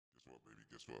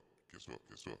Guess what?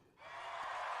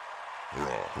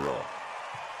 Hurrah.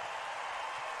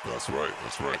 That's right.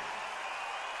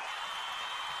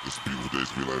 It's a beautiful day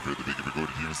to be alive here at the peak of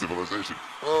recorded human civilization.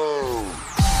 Oh!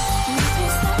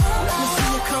 Let me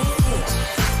see you come in.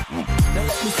 Now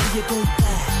let me see you go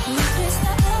back. Let me see you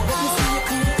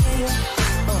come in.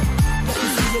 Let me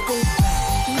see you go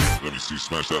back. Let me see you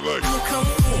smash that like.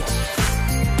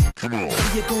 Come on.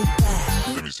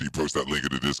 Let me see you post that link in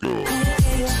the Discord.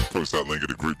 Post that link in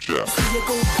the group chat.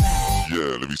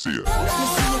 Yeah, let me see it.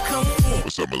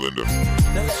 What's up, Melinda?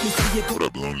 What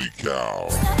up, Lonely Cow?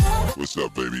 What's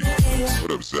up, baby?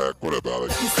 What up, Zach? What up,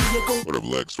 Alex? What up,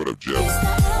 Lex? What up, Jeff?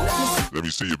 Let me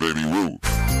see you, baby. Woo.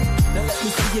 Hey.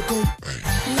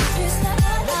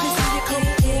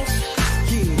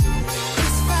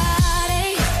 It's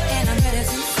Friday and I'm ready to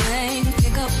sing.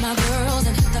 Pick up my girls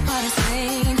and hit the party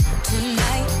scene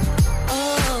tonight.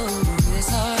 Oh,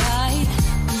 it's alright.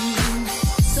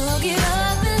 So get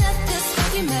up and let this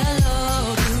funky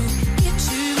melody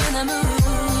get you in the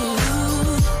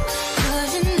mood.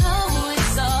 'Cause you know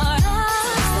it's alright.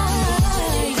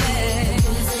 Yeah.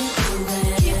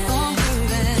 Keep on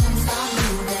moving.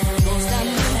 Don't stop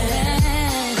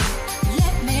moving.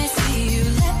 Let me see you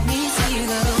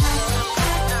go.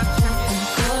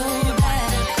 Go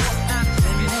back.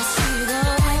 Let me see you go.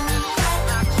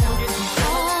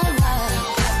 All right.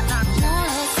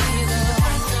 Wanna see you go.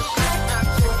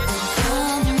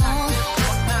 Come on.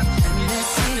 Let me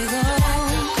see you go.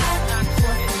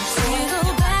 See you go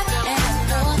back and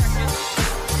forth.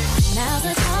 Now's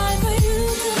the time for you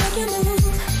to make your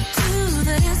move to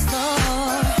the dance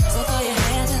floor. So throw your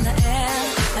hands in the air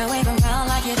and wave around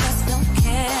like you just don't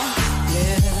care.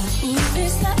 Yeah. Ooh,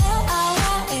 it's the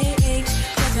LIYAH,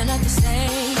 living up the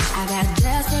stage. I got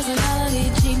jazz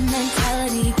personality, G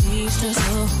mentality, beach to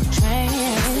soul train.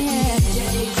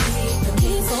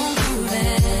 Keep on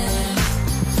moving,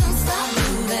 don't stop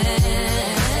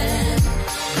moving.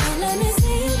 Now let me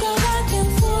see you go back and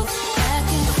forth,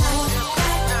 back and forth,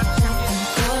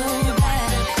 go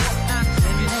back.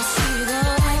 Let me see you go. All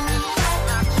right,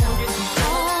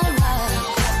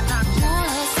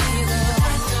 wanna see you go.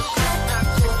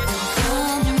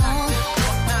 Come on,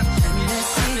 let me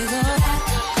see you go.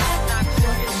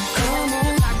 Come on,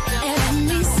 and let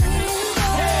me see you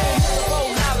go.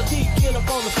 Personality, get up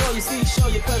on the floor, you see, show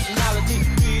your personality,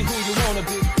 be who you wanna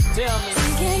be. Tell me.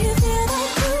 Can you feel that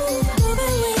groove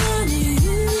moving within you?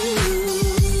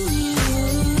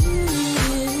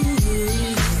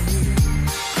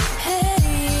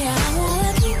 Hey, I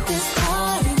wanna keep this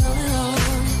party going on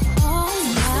all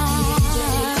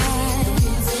night.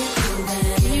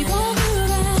 Keep on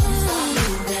moving,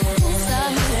 don't stop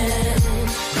moving.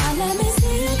 Now let me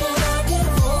see you go back and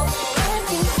forth,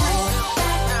 back and forth,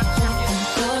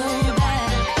 go back.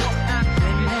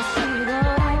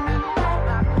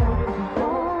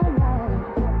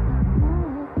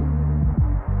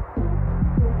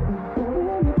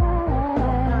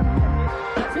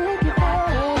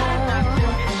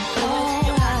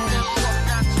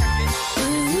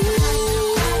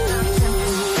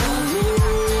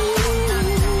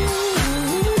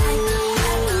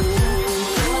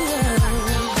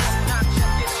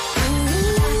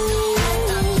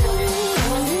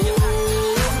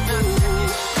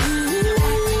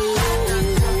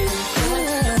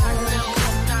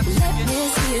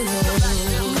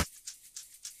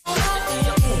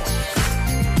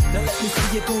 Let me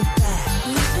see you go.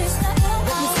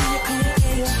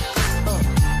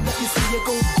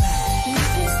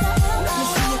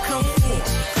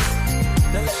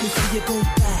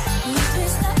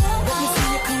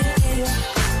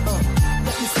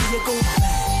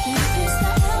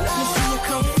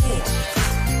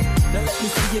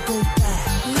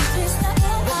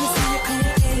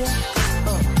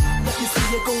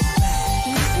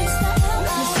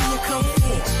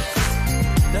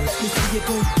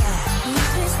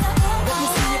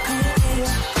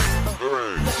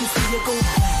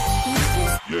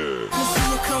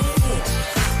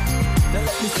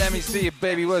 Let me see it,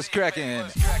 baby. What's cracking?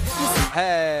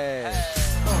 Hey.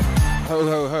 Ho,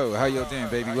 ho, ho. How y'all doing,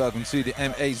 baby? Welcome to the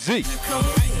MAZ.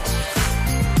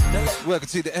 Welcome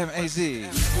to the MAZ.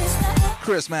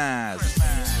 Christmas.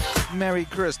 Merry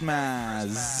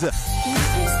Christmas.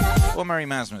 Or Merry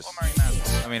Masmas.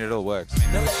 I mean, it all works.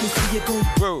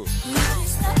 Whoa.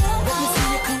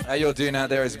 How y'all doing out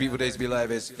there? It's a beautiful day to be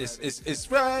alive. It's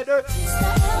Friday.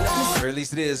 Or at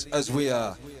least it is, as we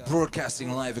are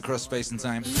broadcasting live across space and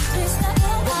time.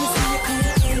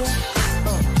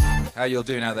 How y'all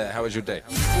doing out there? How was your day?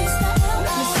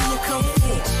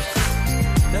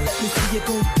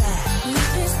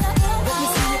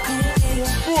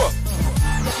 Whoa.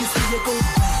 go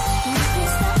back.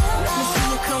 Let me see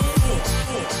you come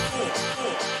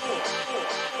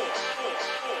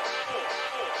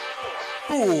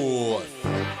Ooh.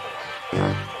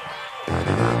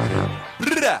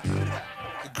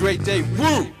 Great day.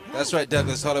 Woo! That's right,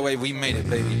 Douglas Holloway. We made it,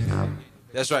 baby.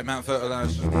 That's right, Mount Photo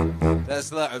Lounge.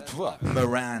 That's like what?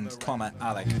 Morand, comma,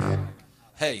 Alec.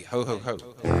 Hey, ho, ho, ho.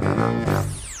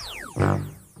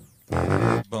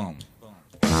 Boom.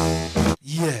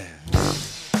 Yeah.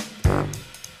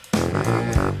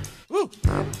 Woo!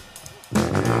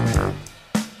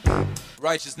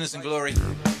 Righteousness and glory.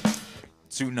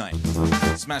 Tonight.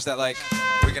 Smash that like.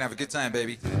 We're gonna have a good time,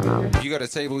 baby. If you got a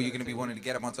table, you're gonna be wanting to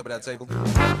get up on top of that table.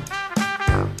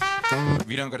 If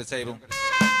you don't got a table,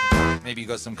 maybe you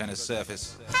got some kind of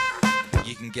surface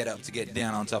you can get up to get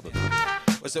down on top of it.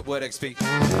 What's up, Word XP?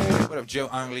 What up, Joe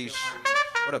Unleash?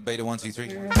 What up, Beta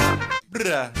 123?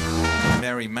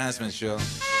 Merry Masmas show.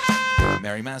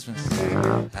 Merry Masmas.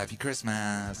 Happy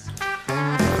Christmas.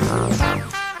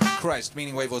 Christ,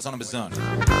 meaning wave autonomous zone.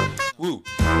 Woo.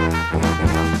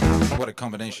 What a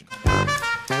combination.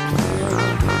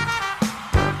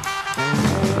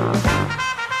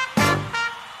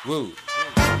 Woo.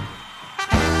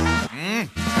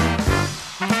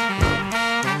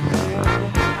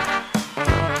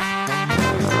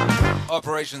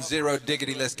 Operation Zero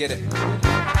Diggity, let's get it.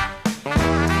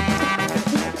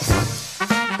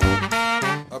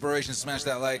 Operation Smash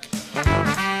That Like.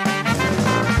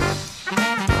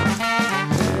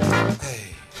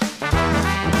 Hey.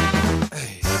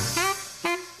 Hey.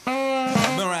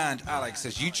 Morand Alex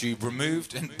says YouTube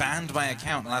removed and banned my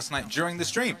account last night during the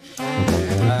stream.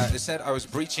 It said I was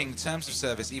breaching terms of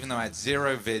service even though I had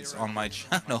 0 vids on my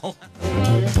channel.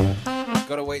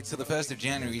 Gotta wait till the 1st of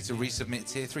January to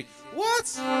resubmit tier 3. What?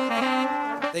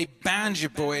 They banned your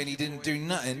boy and he didn't do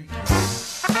nothing.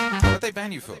 What'd they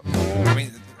ban you for? I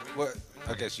mean, what?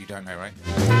 I guess you don't know, right?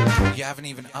 You haven't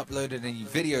even uploaded any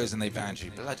videos and they banned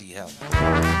you. Bloody hell.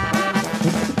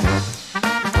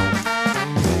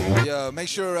 Yo, make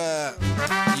sure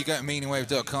you go to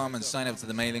meaningwave.com and sign up to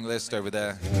the mailing list over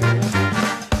there.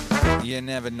 You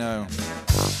never know.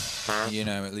 You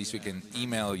know, at least we can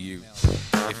email you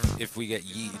if we get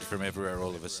yeeted from everywhere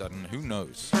all of a sudden. Who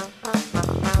knows?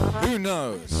 Who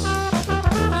knows?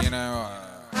 You know,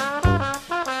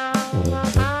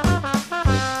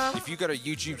 if you got a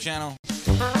YouTube channel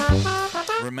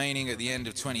remaining at the end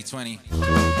of 2020,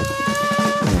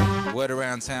 word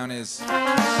around town is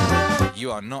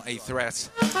you are not a threat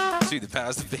to the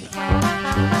powers that be.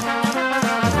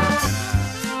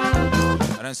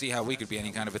 I don't see how we could be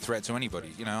any kind of a threat to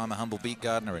anybody. You know, I'm a humble beat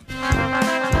gardener, and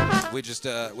we're just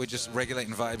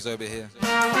regulating vibes over here,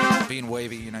 being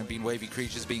wavy. You know, being wavy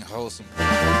creatures, being wholesome.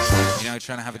 You know,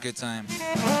 trying to have a good time.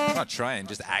 Not trying,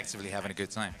 just actively having a good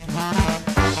time. You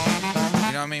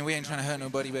know what I mean? We ain't trying to hurt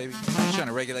nobody, baby. Just trying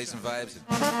to regulate some vibes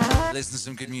and listen to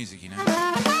some good music. You know.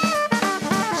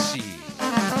 Shit.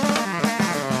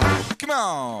 Come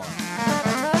on.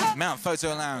 Mount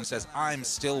Photo Lounge says, I'm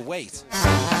still wait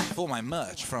for my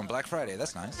merch from Black Friday.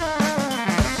 That's nice.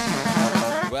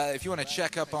 Well, if you want to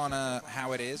check up on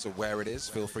how it is or where it is,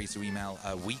 feel free to email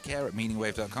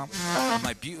wecare@meaningwave.com.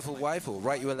 My beautiful wife will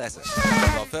write you a letter.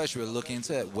 Well, first you will look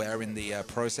into where in the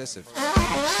process of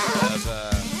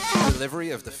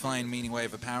delivery of the fine Meaning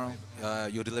Wave apparel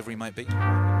your delivery might be.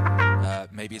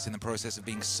 Maybe it's in the process of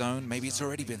being sewn. Maybe it's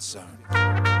already been sewn.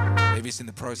 Maybe it's in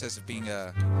the process of being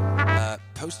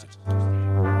posted.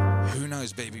 Who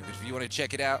knows, baby? But if you want to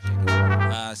check it out,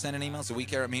 send an email to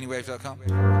wecare@meaningwave.com.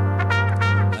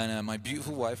 And my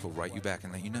beautiful wife will write you back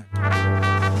and let you know.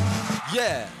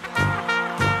 Yeah!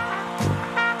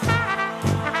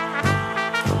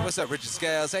 What's up, Richard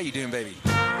Scales? How you doing, baby?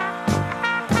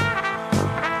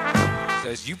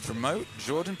 Says, you promote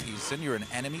Jordan Peterson, you're an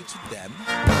enemy to them.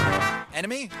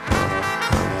 Enemy?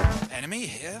 Enemy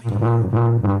here?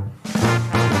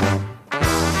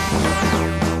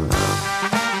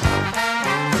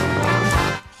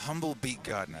 Humble beat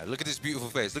gardener. Look at this beautiful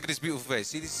face. Look at this beautiful face.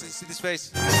 See this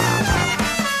face?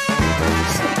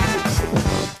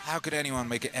 How could anyone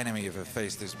make an enemy of a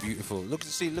face this beautiful? Look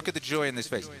at the joy in this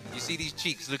face. You see these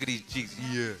cheeks? Look at these cheeks.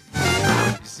 Yeah.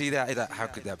 You see that? How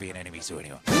could that be an enemy to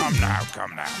anyone? Come now,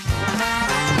 come now.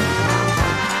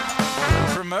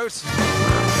 Promote.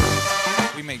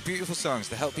 We make beautiful songs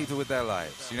to help people with their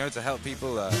lives. You know, to help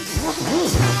people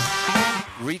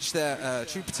reach their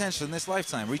true potential in this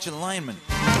lifetime. Reach alignment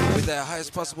with their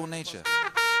highest possible nature.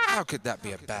 How could that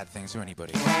be a bad thing to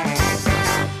anybody?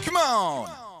 Come on!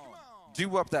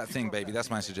 Do up that thing, baby. That's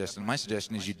my suggestion. My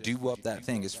suggestion is you do up that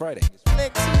thing. It's Friday.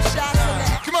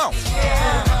 Come on!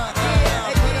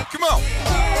 Come on!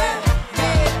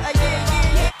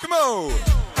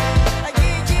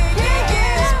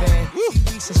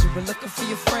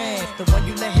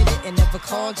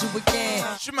 called you again.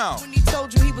 Jamal. When he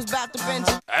told you he was about to bend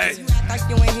you, Hey. you act like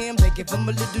you ain't him. They give him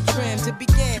a little trim to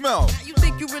begin. Jamal. Now you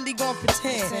think you really gon'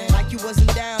 pretend like you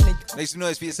wasn't down and Make some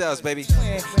noise for yourselves, baby.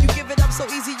 you give it up so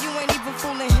easy, you ain't even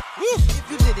fooling him.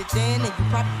 If you did it then you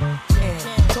probably can.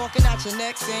 Talking out your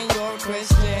neck saying you're a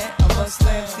Christian, a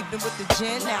Muslim, sleeping with the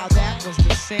gin. Now that was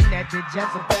the sin that did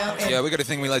Jezebel. And Yeah, we got a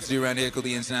thing we like to do around here called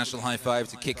the International High Five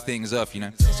to kick things off, you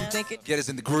know. you think it, Get us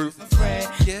in the groove. friend?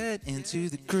 Get into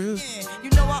the groove. You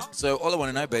know I So all I want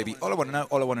to know, baby, all I want to know,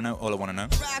 all I want to know, all I want to know,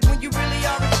 ride when you really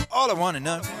are a all I want to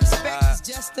know. respect is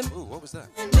just a Ooh, what was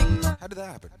that? nigga. How did that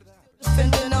happen?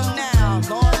 Defending them now.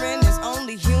 Lauren is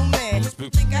only human.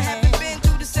 Think I haven't been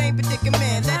through the same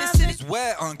predicament. That is city.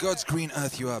 Where on God's green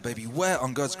earth you are, baby. Where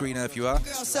on God's green earth you are.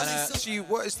 And to you,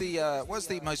 what's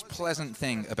the most pleasant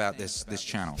thing about this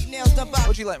channel? Nails up out.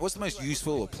 What do you like? What's the most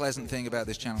useful or pleasant thing about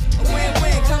this channel?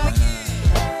 Win-win. Come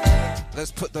again.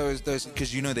 Let's put those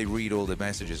because you know they read all the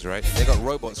messages, right? They got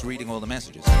robots reading all the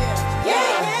messages.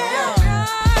 Yeah.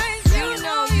 Guys, you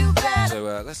know you better.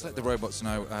 So let's let the robots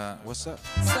know what's up.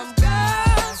 Some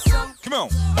girls, some Come on.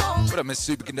 What up, Miss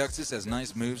Superconductor? Says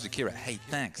nice moves, Akira. Hey,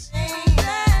 thanks.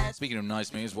 Speaking of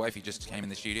nice moves, wifey just came in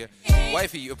the studio.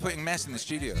 Wifey, you're putting mess in the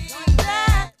studio.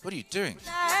 What are you doing?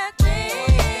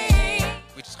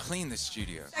 We just cleaned the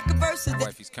studio. second verse of the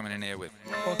Wifey's coming in here with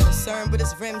more concerned with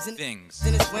his rims and things,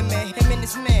 his women, him and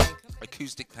his men.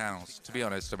 acoustic panels. To be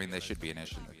honest, I mean, they should be an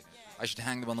issue. I should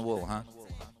hang them on the wall, huh?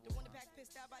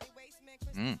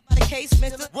 The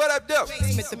casement, What up, dope?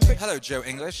 basement, the prick Hello, Joe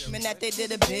English. that they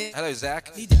did a bit. Hello, Zach.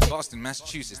 Boston,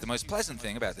 Massachusetts. The most pleasant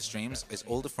thing about the streams is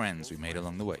all the friends we made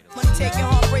along the way. Money taking,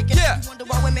 heartbreaking. Yeah. You wonder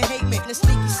why women hate me. The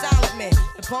sneaky silent man.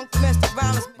 The punk domestic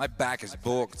violence. My back is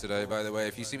borked today, by the way.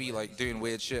 If you see me like doing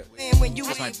weird shit, Man, when you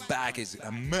because my ain't back is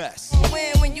a mess.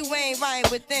 when you ain't right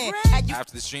within. Had you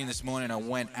After the stream this morning, I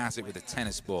went at it with a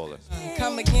tennis baller.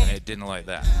 come again. It didn't like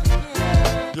that.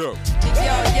 Yo. Yo,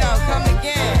 come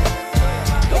again.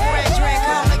 The red drink,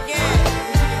 come again.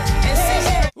 And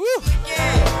since Woo.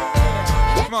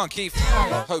 again. Come on, Keith.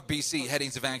 Hope BC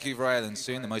heading to Vancouver Island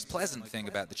soon. The most pleasant thing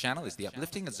about the channel is the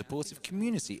uplifting and supportive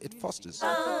community it fosters.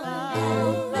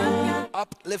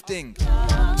 Uplifting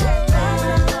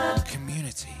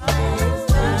community.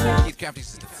 Keith Crafty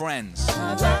says the friends.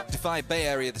 Defy Bay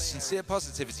Area, the sincere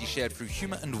positivity shared through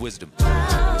humor and wisdom.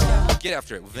 Get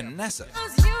after it. Vanessa.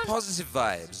 Positive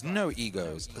vibes, no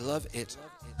egos. Love it.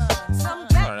 I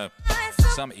don't know.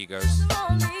 Some egos.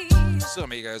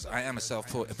 Some egos. I am a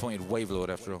self-appointed wave lord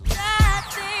after all.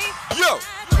 Yo!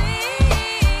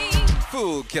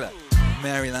 Fool killer.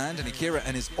 Maryland and Akira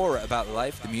and his aura about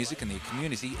life, the music, and the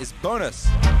community is bonus.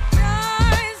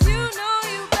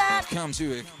 Come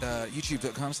to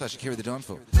youtube.com/Akira the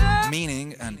Dawnful.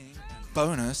 Meaning and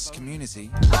bonus community.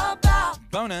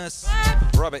 Bonus.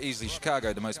 Robert Easley,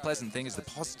 Chicago. The most pleasant thing is the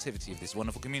positivity of this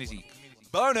wonderful community.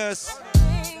 Bonus.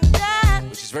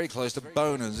 Which is very close to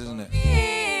bonus, isn't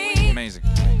it? Amazing.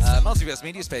 Multiverse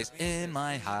Media Space in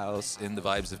my house, in the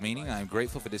vibes of meaning. I am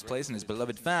grateful for this place and his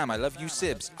beloved fam. I love you,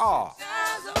 Sibs. Ah,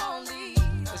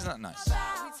 isn't that nice?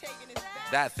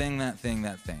 That thing.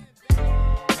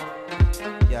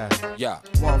 Yeah. Yeah.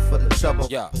 One for the trouble.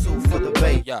 Yeah. Two for the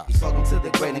bait. Yeah. Welcome to the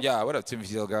great. Yeah, what up,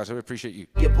 Timothy Delgado? I appreciate you.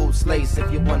 Your boots lace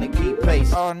if you wanna keep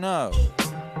pace. Oh, no.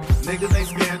 Niggas ain't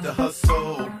scared to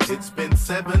hustle. It's been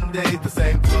 7 days, the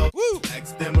same clothes. Woo!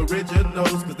 Ask them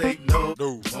originals, cause they know.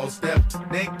 No. All step,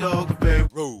 Nate Dogg, very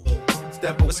Roll.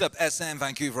 step away. What's up, SM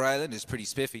Vancouver Island? It's pretty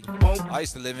spiffy. I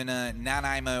used to live in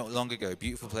Nanaimo long ago.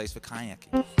 Beautiful place for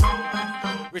kayaking.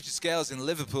 Richard Scales in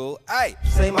Liverpool. Hey!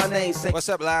 Say my name, say What's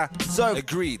up, La? Sir.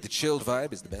 Agreed, the chilled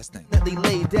vibe is the best thing. that they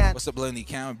laid down. What's up, Lonely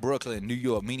Cow in Brooklyn, New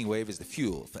York? Meaning Wave is the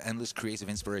fuel for endless creative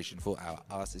inspiration for our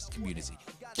artist community.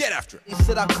 Get after it! They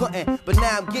said I couldn't, but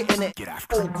now I'm getting it. Get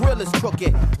after it. Old grill is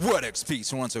crooked. Word XP,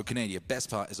 Toronto, Canada. Best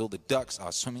part is all the ducks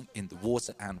are swimming in the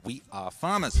water and we are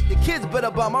farmers. The kids better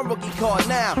buy my rookie card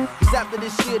now. Cause after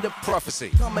this year, the Prophecy.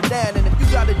 coming down. And if you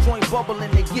got a joint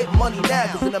bubbling, then get money now.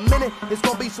 Cause in a minute, it's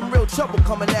gonna be some real trouble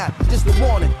coming out. Just a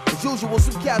warning. As usual,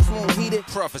 some cats won't heed it.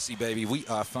 Prophecy, baby. We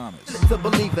are farmers. To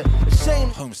believe it. A shame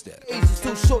Homestead. age is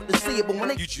too short to see it, but when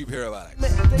they YouTube hero Alex.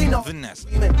 they know Vanessa.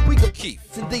 we could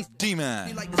Keith. and these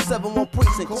D-Man. like the 7-1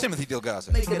 precinct. Timothy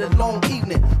Delgado. Make it a long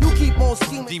evening. You keep on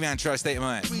scheming. D-Man, tri-state of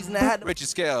mind. Reason I had to Richard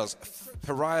Scales.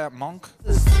 Pariah Monk.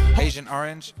 Agent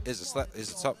Orange is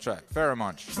a top track.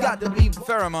 Pheromonch. Got to be.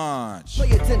 Pheromonch.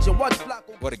 Pay attention. Watch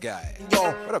Flacco. What a guy.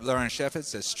 Yo. What up, Lauren Shepard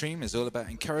says stream is all about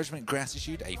encouragement,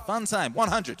 gratitude, a fun time.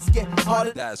 100. It's getting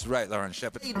harder. That's right, Lauren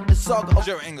Shepard. The saga of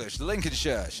Joe English,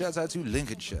 Lincolnshire. Shouts out to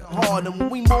Lincolnshire. hard, and when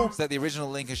we move, Is that the original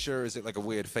Lincolnshire, or is it like a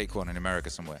weird fake one in America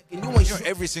somewhere? and you ain't You know,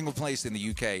 every single place in the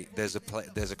UK, there's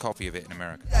a copy of it in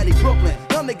America. Daddy Brooklyn.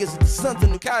 Y'all niggas is the sons of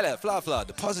New Kyla, Fla,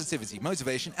 the positivity,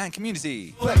 motivation, and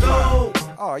community. Go.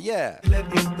 Oh, yeah. Let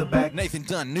in the back. Nathan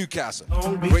Dunn, Newcastle.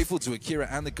 Grateful to Akira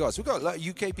and the gods. We've got a lot of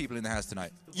UK people in the house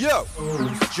tonight. Yo!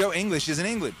 Joe English is in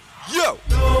England. Yo!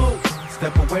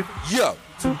 Step away from Yo!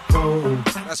 too cold.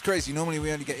 That's crazy. Normally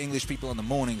we only get English people on the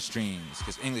morning streams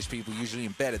because English people usually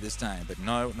in bed at this time. But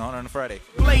no, not on a Friday.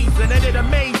 Blazing and it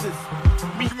amazes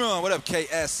me. Come on, what up,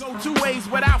 KS? Go 2 ways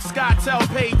without SkyTel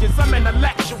pages. I'm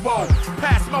intellectual.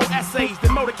 Pass more essays than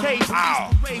motorcades.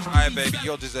 Ow! Alright, baby,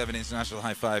 you'll deserve an international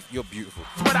high five. You're beautiful.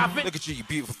 What I've been Look at you, you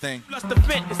beautiful thing. plus the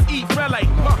fitness, eat relay.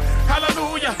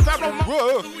 Hallelujah. Pharaoh,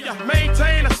 Whoa. hallelujah.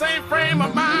 Maintain the same frame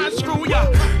of mind. Screw ya.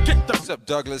 Get the What's up,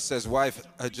 Douglas? Says wife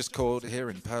just called here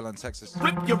in Pearland, Texas.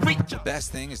 flip you reach.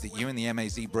 Best thing is that you and the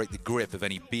MAZ break the grip of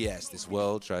any BS this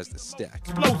world tries to stack.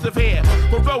 Explosive here.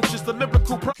 Ferocious, the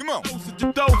lyrical Come on.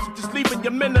 dosage, just leaving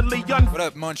you mentally What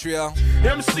up, Montreal?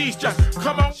 MCs just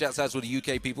come on. Shouts out to the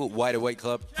UK people. Wide Awake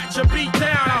Club. Get your beat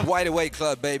down. Wide Awake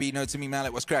Club, baby. No Timmy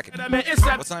Mallet. What's cracking? I mean, it's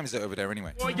that What time is it over there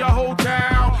anyway? for your whole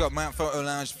town. We got Mount Photo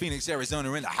Lounge, Phoenix,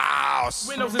 Arizona in the house.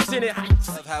 Windows and Senate heights.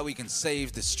 Love how we can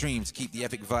save the stream to keep the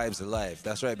epic vibes alive.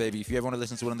 That's right, baby. If you ever want to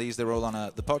listen to one of these, they're all on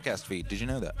the podcast feed. Did you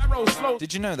know that? Pharaoh slow.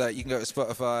 Did you know that you can go to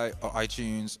Spotify or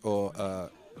iTunes or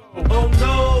Oh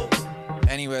no.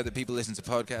 anywhere that people listen to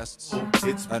podcasts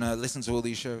It's and listen to all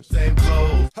these shows? same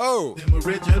clothes. Ho! Them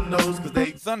originals, cause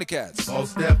they Thundercats. all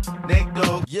step, neck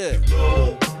dog. Yeah.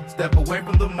 Go. Step away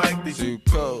from the mic, they Too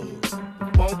cold.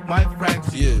 won't mic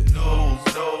fracture. Yeah. Nose,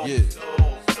 Yeah.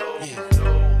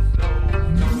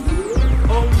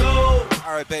 Oh no.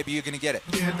 All right, baby, you're gonna get it.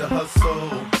 Here to hustle.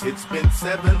 It's been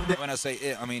 7 days. When I say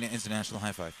it, I mean an international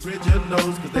high five.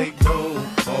 Originals, cause they know.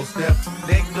 All step,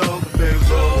 neck dog, bend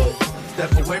roll.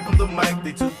 Step away from the mic,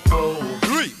 they too cold.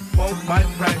 3, Won't mic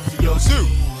fracture your 2,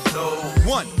 no.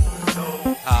 1.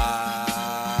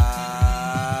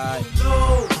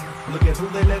 No. Look at who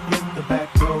they let in the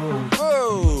back door.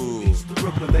 Whoa! East to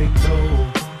Brooklyn, they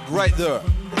know. Right there.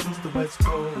 East to West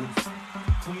Coast.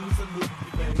 Queens and Louis,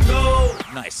 no.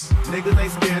 Nice. Niggas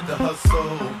ain't scared to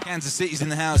hustle. Kansas City's in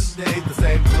the house. They the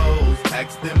same clothes.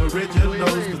 Ask them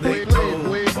originals, cause they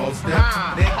know. All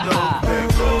step, neck dog,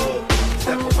 bend roll.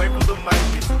 Step away from the mic,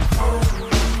 it's too cold.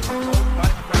 Won't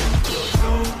mic fracture your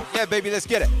nose. Yeah, baby, let's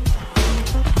get it.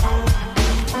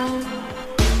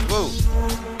 Whoa.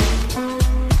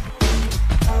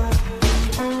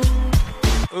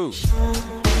 Ooh.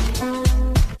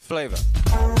 Flavor.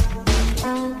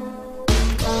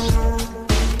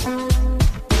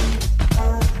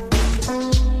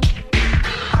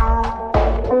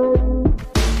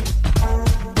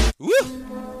 Woo.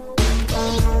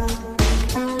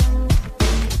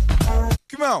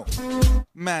 Come on.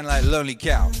 Man like Lonely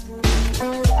Cow.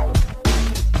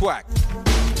 Quack.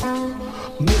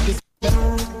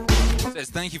 Says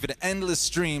thank you for the endless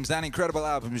streams and incredible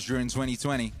albums during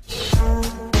 2020.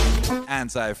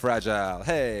 Anti-fragile.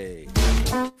 Hey.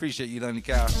 Appreciate you, Lonely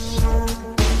Cow.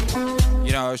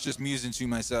 You know, I was just musing to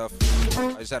myself.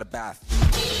 I just had a bath.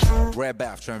 Rare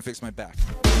bath, trying to fix my back.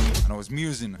 And I was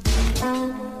musing.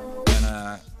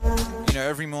 And, you know,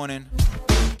 every morning,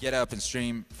 get up and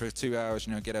stream for 2 hours,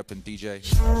 you know, get up and DJ.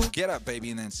 Get up, baby,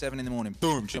 and then 7 in the morning,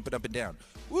 boom, jumping up and down.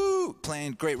 Woo!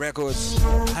 Playing great records,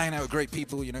 hanging out with great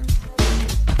people, you know.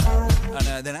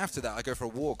 And then after that, I go for a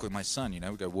walk with my son, you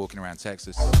know. We go walking around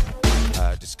Texas,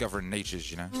 discovering natures,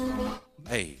 you know.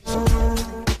 Hey,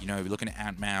 you know, looking at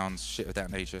ant mounds, shit with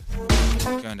that nature.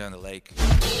 Going down the lake,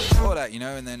 all that, you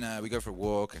know. And then we go for a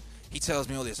walk, and he tells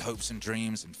me all his hopes and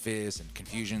dreams and fears and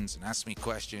confusions and asks me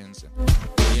questions, and,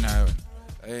 you know.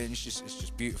 And it's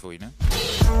just beautiful, you know.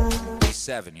 He's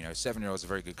 7, you know. 7-year-olds are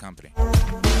very good company.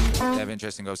 They have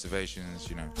interesting observations,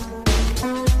 you know.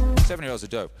 7-year-olds are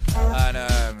dope.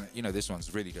 And, you know, this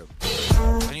one's really dope.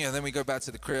 And, you know, then we go back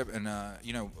to the crib and,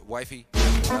 you know, wifey,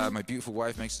 my beautiful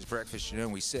wife makes us breakfast, you know,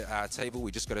 and we sit at our table.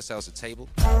 We just got ourselves a table.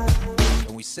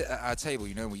 And we sit at our table,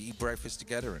 you know, and we eat breakfast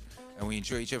together and we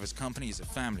enjoy each other's company as a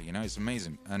family, you know. It's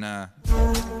amazing. And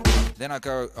then I'll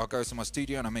go to my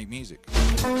studio and I make music.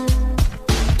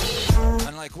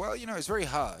 And like, well, you know, it's very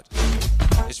hard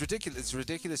It's ridiculous. It's a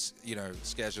ridiculous,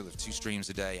 schedule of 2 streams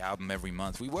a day, album every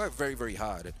month. We work very, very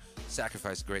hard and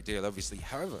sacrifice a great deal, obviously.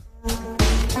 However,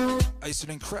 it's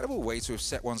an incredible way to have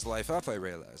set one's life up, I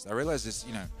realized. I realized this,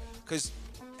 because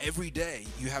every day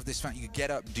you have this fact, you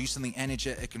get up, do something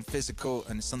energetic and physical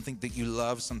and something that you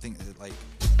love, something like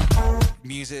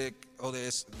music, all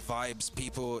this, vibes,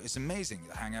 people. It's amazing.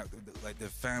 Hang out with like the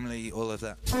family, all of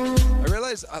that. I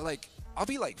realized I'll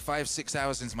be like 5-6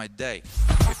 hours into my day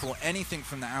before anything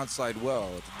from the outside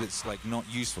world that's like not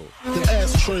useful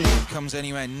comes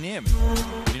anywhere near me.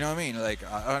 You know what I mean? Like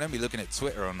I don't be looking at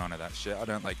Twitter or none of that shit. I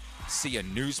don't like see a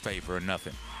newspaper or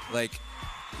nothing. Like,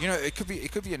 it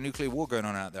could be a nuclear war going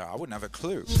on out there. I wouldn't have a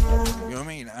clue. You know what I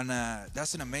mean? And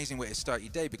that's an amazing way to start your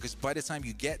day, because by the time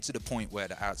you get to the point where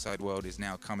the outside world is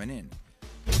now coming in,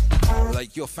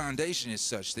 like your foundation is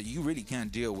such that you really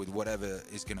can't deal with whatever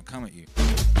is going to come at you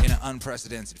in an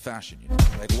unprecedented fashion.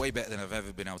 Like way better than I've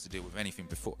ever been able to deal with anything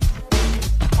before.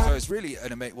 So it's really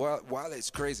an amazing. While it's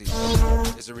crazy,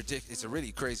 it's a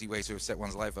really crazy way to have set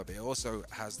one's life up. It also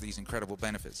has these incredible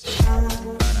benefits.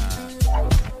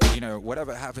 And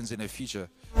whatever happens in the future,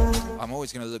 I'm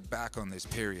always going to look back on this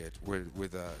period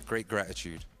with great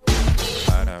gratitude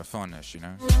and fondness.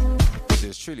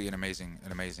 It's truly an amazing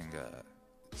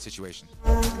situation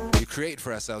we create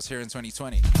for ourselves here in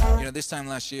 2020. This time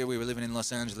last year we were living in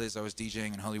Los Angeles. I was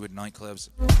DJing in Hollywood nightclubs,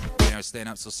 staying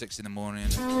up till 6 in the morning.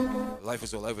 Life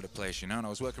was all over the place, and I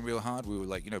was working real hard. We were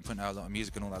like, putting out a lot of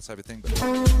music and all that type of thing. But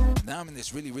now I'm in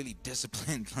this really, really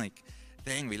disciplined thing.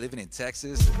 We're living in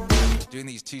Texas, doing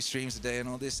these 2 streams a day and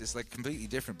all this. It's like completely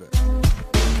different, but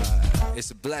it's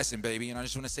a blessing, baby. And I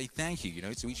just want to say thank you,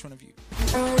 to each one of you.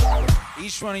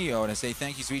 Each one of you, I want to say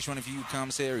thank you to each one of you who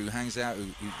comes here, who hangs out,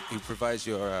 who provides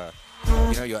your,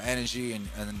 your energy and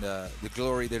the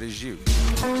glory that is you.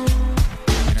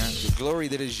 The glory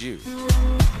that is you.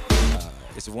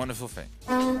 It's a wonderful thing.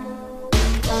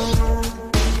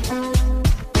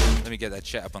 Let me get that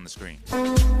chat up on the screen.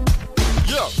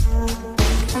 Yo!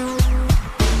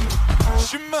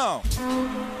 Shimon!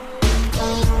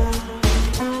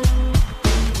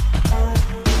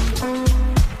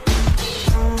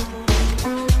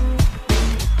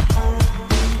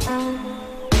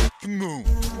 Come on!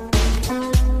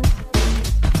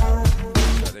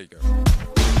 There you go.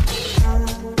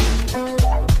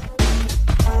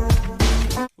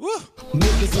 Woo!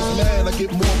 Niggas is mad, I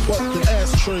get more butt than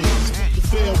ashtrays. The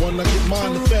fair one, I get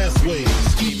mine the fast way.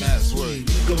 Ski mask way.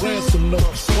 Nigga ransom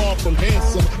notes, far from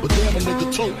handsome, but damn a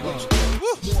nigga tote.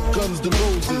 Guns to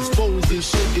roses, foes is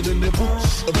shaking in their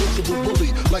boots. A visible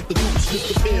bully, like the boots,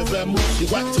 just a pair of vamoose. You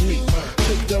whack to me,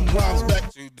 take them rhymes back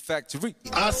to the factory.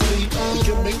 I see the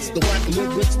gimmicks, the whack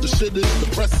lyrics, the shit is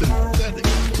depressing. Pathetic,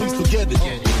 please forget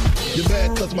it. You're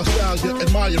mad cause my style you're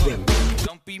admiring.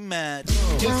 Don't be mad.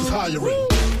 Yes, it's hiring.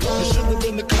 You should have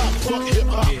been the cop, fuck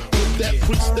hip-hop. With that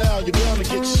freestyle, you're gonna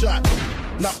get shot.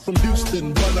 Not from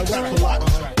Houston, but I rap a lot.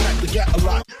 Pack the gat a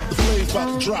lot. The flame's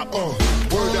about to drop.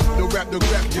 Word up, no rap,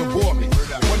 you bore me.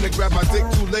 When they grab my dick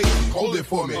too late, hold it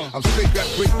for me. I'm straight got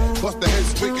quick, bust the head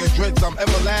straight and dreads, I'm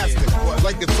everlasting.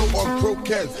 Like it's so on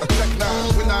Pro-Kez, a Tech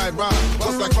 9, when I rhyme,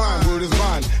 bust I climb, word is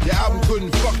mine. Your album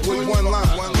couldn't fuck with one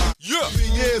line. Yeah. 3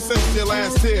 years since your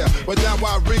last tear, but now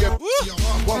I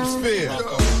bump spear.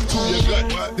 To your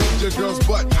gut, did your girl's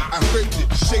butt. I scraped it,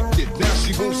 shaped it, now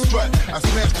she won't strut. I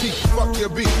smash teeth, fuck your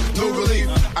beat, no relief.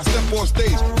 I step on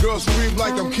stage, girls scream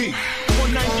like I'm Keith.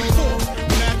 194,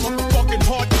 mad motherfucking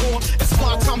hardcore. It's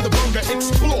my time to burger,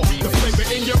 explore. The flavor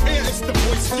in your ear, it's the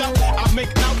voice, yo. I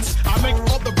make outs, I make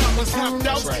all the rappers have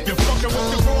doubts. You're fucking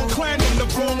with the wrong clan and the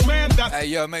wrong man. That's hey,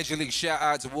 yo, major league shout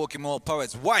out to Walking Mall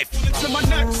Poet's wife. to my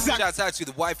knapsack. Shout out to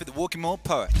the wife of the Walking Mall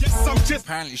Poet. Yes, I'm just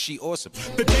Apparently she awesome.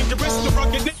 the dangerous, the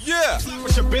rugged. Yeah.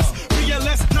 With your bitch,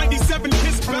 BLS 97,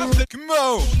 his bastard. Come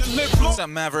on. Live long. What's up,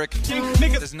 Maverick?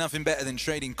 Niggas There's nothing better than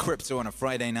trading crypto on a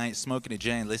Friday night, smoking a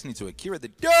J and listening to Akira the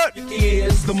Dirt.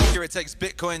 is the Akira takes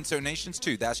Bitcoin donations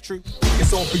too. That's true.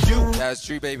 It's all for you. That's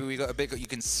true, baby. We got a Bitcoin. You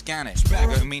can scan it.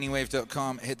 Go to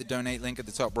meaningwave.com, hit the donate link at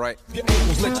the top right,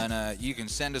 and you can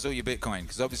send us all your Bitcoin,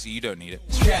 because obviously you don't need it.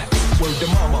 Word to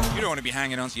mama. You don't want to be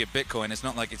hanging on to your Bitcoin. It's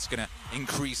not like it's going to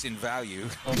increase in value.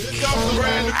 Here comes the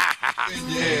brand new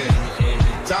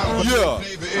yeah. Time for new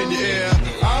flavor in your ear.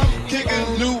 I'm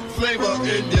kicking new flavor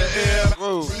in your ear.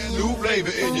 Brand new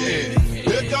flavor in your ear.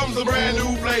 Here comes a brand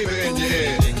new flavor in your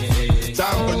ear.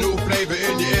 Time for new flavor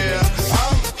in your ear.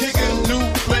 I'm kicking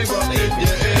new flavor in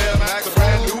your ear. Like a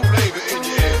brand new flavor in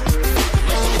your ear.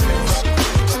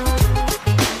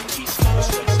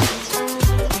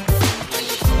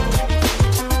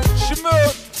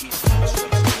 Shimon.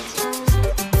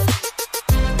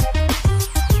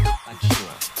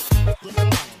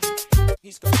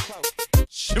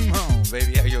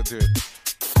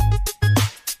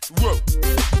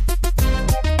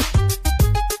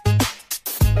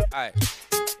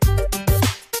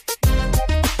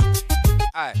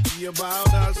 Aye. Be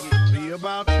about us, be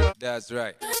about you. That's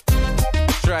right.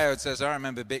 Triode says, I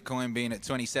remember Bitcoin being at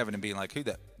 27 and being like, who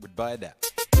that would buy that?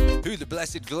 Who the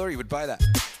blessed glory would buy that?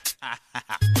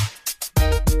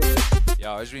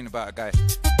 Yeah, I was reading about a guy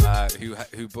who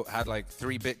had like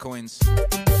 3 Bitcoins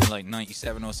in like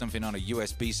 97 or something on a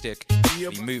USB stick. He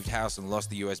moved house and lost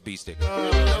the USB stick.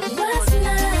 What's love?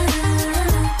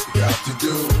 Got to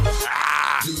do it.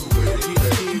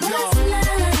 What's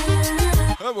love?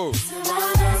 Hello. It's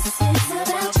about us, it's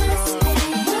about just me.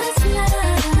 What's love?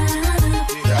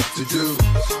 Got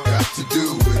to do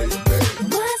with it, baby.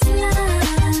 What's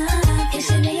love? It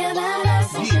should be about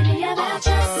us, it should be about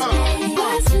just me.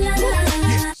 What's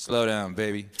love? Slow down,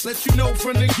 baby. Let you know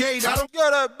from the gate, I don't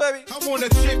Get up, baby. I want a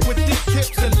chick with thick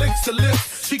hips and licks to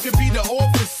lips. She could be the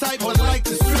office type, but like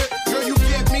the strip. Girl, you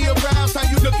get me aroused, how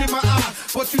you look in my eye.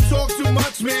 But you talk too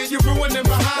much, man, you're ruining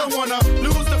my high. I don't wanna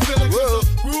lose the feeling, cause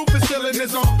the groove is ceiling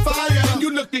is on fire. And you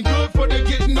looking good for the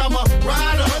getting, I'm a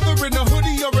rider. Whether in a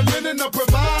hoodie or a linen, a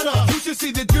provider. You should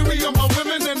see the jury on my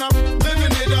women, and I'm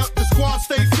living it up. The squad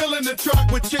stay filling the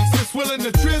truck with chicks that's willing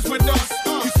to trizz with us.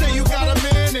 You say you got a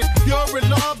man and you're in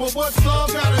love, but what's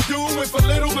love gotta do with a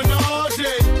little menage?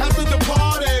 After the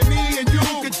party, me and you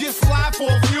could just slide for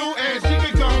a few, and she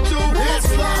could come too. That's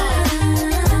love.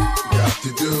 Got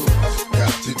to do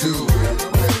with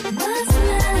it, baby. What's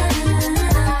love?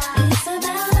 It's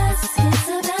about us, it's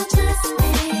about just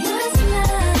me. What's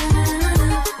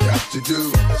love? Got to do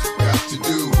with it,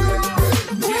 baby.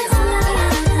 What's love?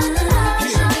 It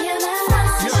should be about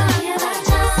us, it should be about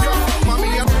just me. Mommy,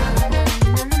 I'm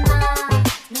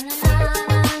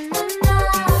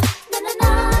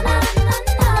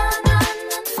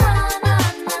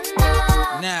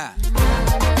Nah.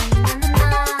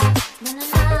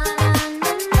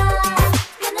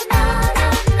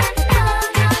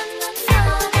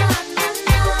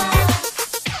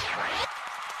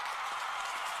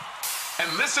 And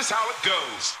this is how it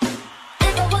goes.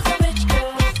 If I was a rich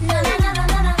girl, na na na na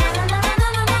na na na na na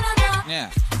na na na. Yeah.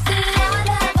 See, I'd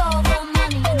have all the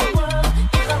money in the world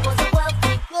if I was a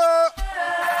wealthy girl.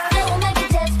 Don't make it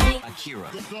test me.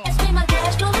 Ask me, my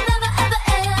cash flow will never ever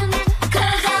end.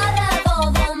 'Cause I'd have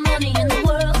all the money in the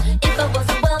world if I was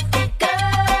a wealthy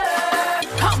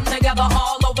girl. Come together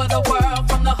all over the world,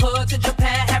 from the hood to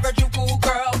Japan, Harajuku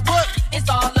girl. What? It's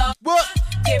all up. What?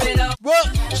 Give it up. What?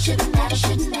 Shouldn't matter,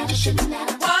 shouldn't matter, shouldn't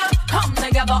matter. What? Come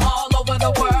together all over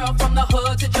the world, from the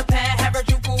hood to Japan,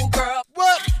 Harajuku girl.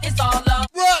 What? It's all up.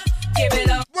 What? Give it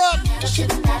up. What?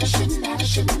 Shouldn't matter, shouldn't matter,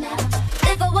 shouldn't matter.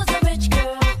 If I was a rich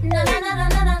girl, na na na na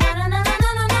na na na na na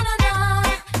na na na na.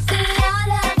 See,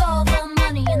 I'd have all the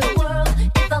money in the world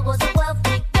if I was a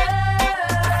wealthy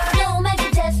girl. Don't make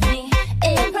it test me,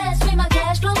 impress me, my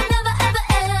cash flow will never ever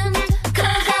end.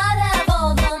 'Cause I'd have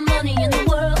all the money in the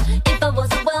world if I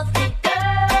was a wealthy girl.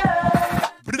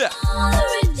 All the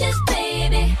richest,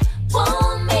 baby,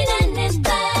 won't mean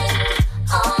anything.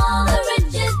 All the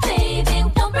richest, baby,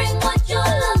 don't bring what your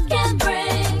love can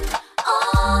bring.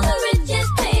 All the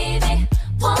richest, baby,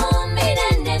 won't mean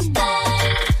anything.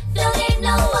 Don't need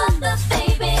no other,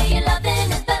 baby. Your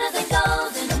loving is better than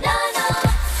gold, and I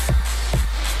know.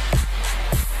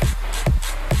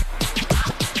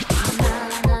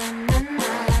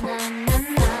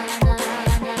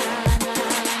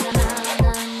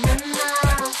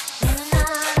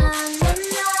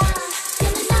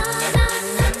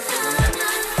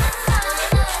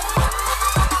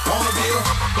 wanna be a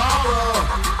baller,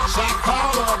 shot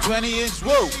caller, 20-inch,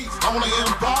 whoa. I wanna get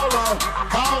a baller,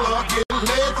 caller, get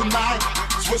laid tonight.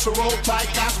 Switch a roll tight,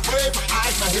 got spray for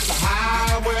ice. I hit the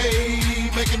highway,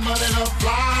 making money the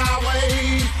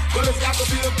flyway. But it's got to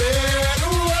be a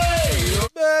better way,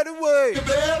 Better way. a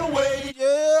better way,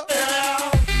 Yeah.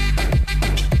 yeah.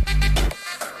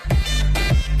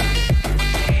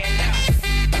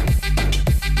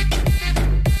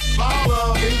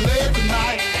 Baller, get laid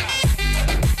tonight.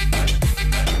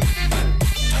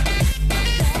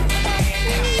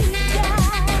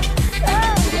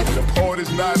 The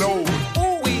party's not over.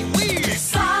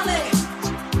 Solid,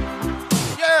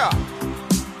 Yeah.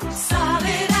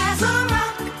 solid as a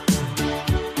rock.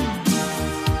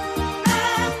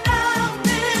 And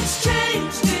nothing's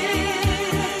changed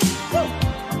it.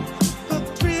 The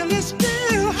thrill is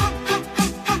still hot, hot,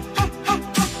 hot, hot, hot,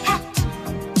 hot, hot.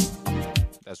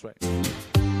 That's right.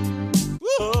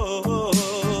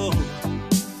 Oh,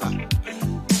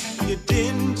 you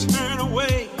didn't turn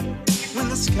away when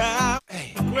the sky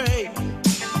was gray.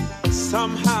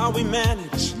 Somehow we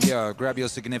managed Yeah, grab your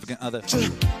significant other.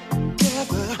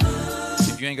 together.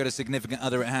 If you ain't got a significant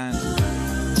other at hand,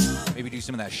 maybe do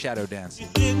some of that shadow dance. You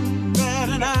didn't bat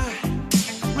an eye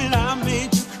when I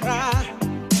made you cry.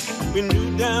 We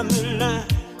knew down the line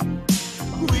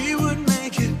we would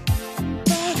make it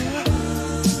better.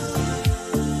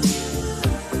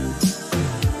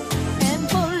 And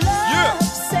for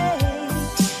love's sake,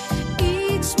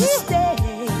 each mistake,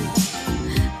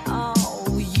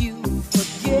 oh, you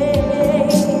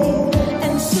forgave.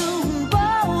 And soon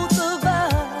both of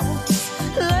us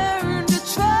learned to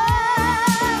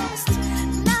trust,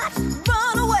 not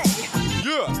run away.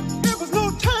 Yeah, there was no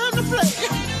time to play.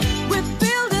 We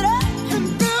build it up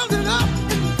and build it up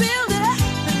and build it up,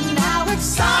 and now it's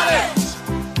solid.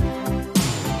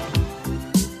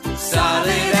 Solid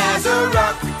as a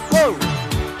rock. Whoa.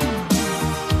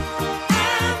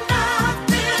 And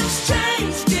nothing's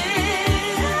changed it.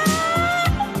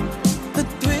 The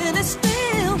thrill is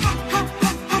still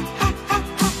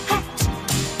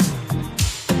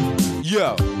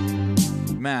Yo.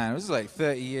 Man, it was like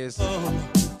 30 years.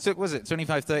 Took, was it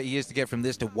 25, 30 years to get from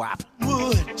this to WAP?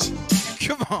 Would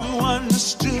Come on. you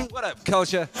understood? What up,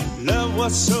 culture? Love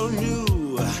was so new.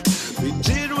 We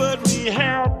did what we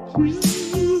had to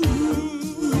do.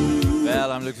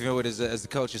 Well, I'm looking forward as the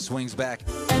culture swings back.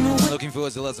 I'm looking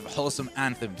forward to lots of wholesome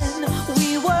anthems.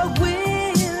 we were willing.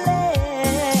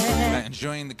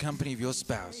 Enjoying the company of your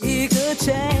spouse. Take a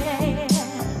chance.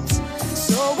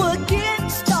 So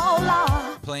against all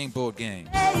odds, Playing board games.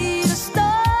 made a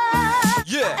start.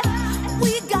 Yeah.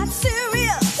 We got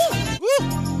serious.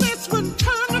 This one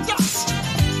turned to dust.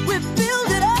 We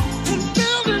build it up And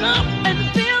build it up.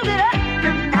 and build it up,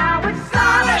 and now it's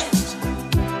solid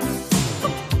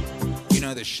You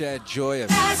know, the shared joy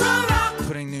of as a rock.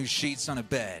 putting new sheets on a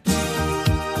bed.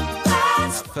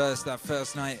 That's That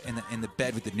first night in the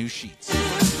bed with the new sheets.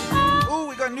 Ooh,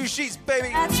 we got new sheets, baby.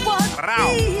 That's what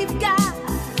Row. we've got.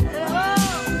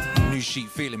 New sheet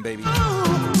feeling, baby.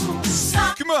 Oh,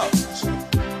 Come on.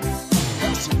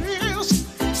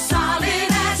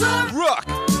 solid as a Rock.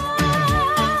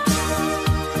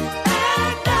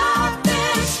 and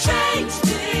nothing's changed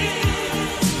it.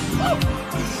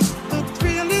 The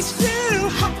thrill is still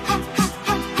hot.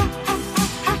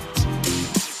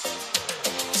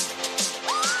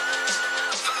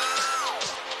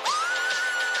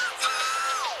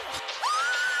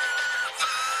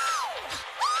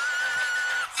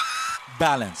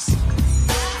 Balance.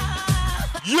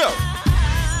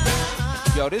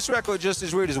 Yo, this record just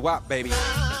as weird as WAP, baby.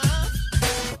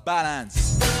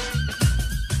 Balance.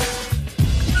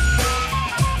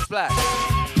 Splash.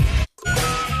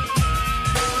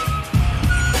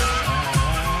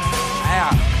 Yeah.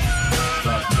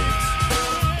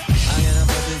 I'm gonna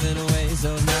put this in a way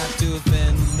so not to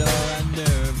offend or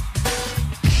unnerve.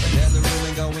 But there's a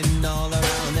rumor going all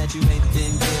around that you ain't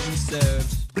been getting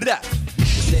served. Blah. You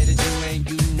say that you ain't,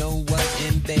 you know what,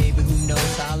 and baby, who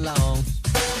knows how long.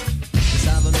 It's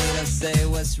time for me to say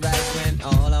what's right when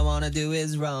all I wanna do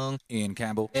is wrong. Ian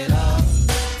Campbell. Get off,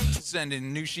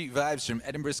 Sending new sheet vibes from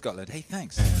Edinburgh, Scotland. Hey,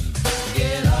 thanks.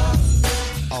 get off.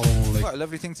 What a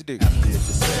lovely thing to do.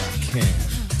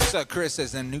 So Chris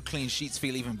says then new clean sheets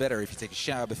feel even better if you take a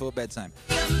shower before bedtime.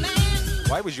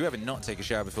 Why would you ever not take a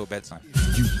shower before bedtime?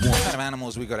 What kind of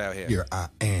animals we got out here? Here I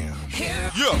am.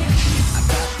 Yo. I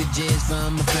got the jizz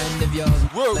from a friend of yours,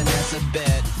 Whoa. Vanessa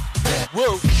Bet.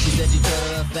 Whoa. She said you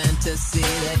told her a fantasy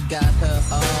that got her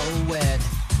all wet.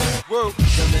 Whoa.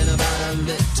 Something about a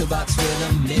little box with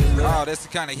a mirror. Oh, that's the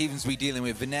kind of heathens we dealing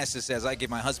with. Vanessa says I give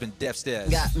my husband death stares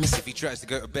Got me. if he tries to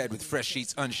go to bed with fresh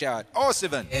sheets unshowered. Or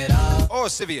Sivan. Get off, Or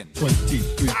Sivian.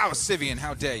 23. Oh, Sivian,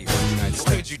 how dare you? night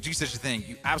Why would you do such a thing?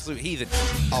 You absolute heathen.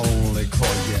 I'll only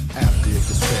call you after if you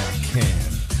say I can.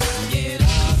 get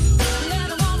off,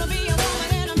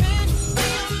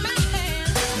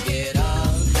 get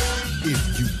off.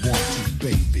 If you want to,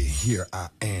 baby, here I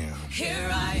am. Here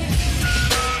I am.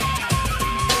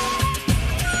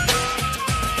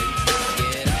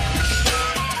 Get off.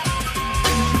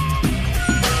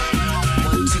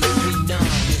 1, 2, 3, no,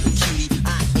 little cutie, I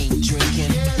ain't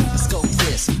drinking. Let's go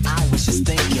this. I was just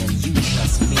thinking, you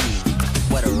plus me,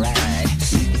 what a ride.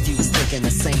 If you was thinking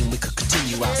the same, we could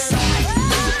continue outside.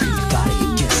 Lay your body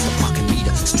against the parking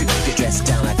meter. Strip your dress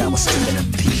down like I was stripping a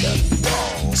Peter.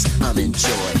 Pause, I'm in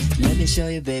joy. Let me show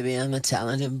you, baby, I'm a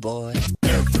talented boy.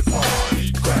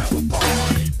 Everybody grab a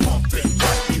body, pump it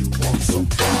like you want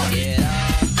somebody. Get off.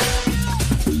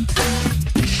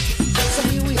 So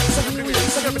here we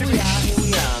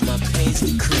are, my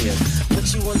paisley crib. What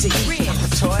you want to eat? I'm a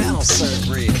toy, I don't serve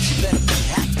ribs. You better be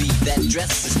happy that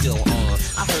dress is still on.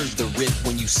 I heard the rip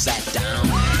when you sat down.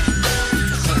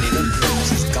 Honey, the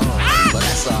cruise is gone, but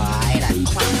that's alright, I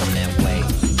clock them that way.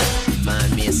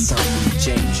 Remind me of something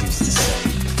James used to say.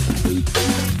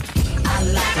 I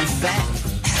like them fat,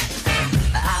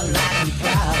 I like them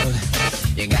proud.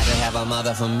 You gotta have a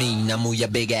mother for me. Now move your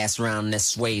big ass round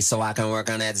this way so I can work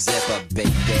on that zipper,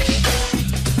 baby.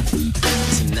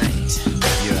 Tonight,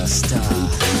 you're a star.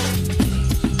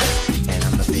 And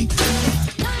I'm the big dipper.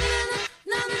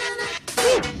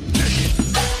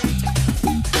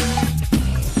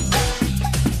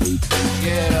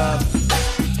 Get up.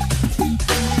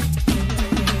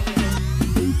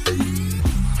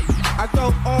 I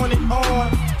go on and on,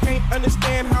 can't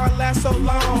understand how I last so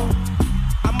long.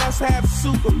 I must have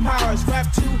superpowers,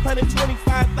 rap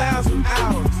 225,000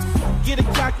 hours. Get a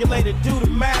calculator, do the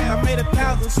math. I made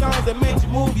 1,000 songs that made you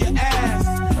move your ass.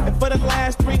 And for the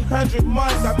last 300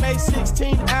 months, I made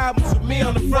 16 albums with me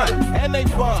on the front, and they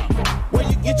bump. Where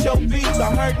you get your beats?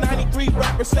 I heard 93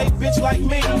 rappers say bitch like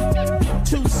me.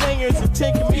 2 singers and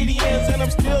 10 comedians, and I'm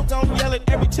still gonna yell it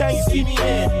every time you see me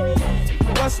in.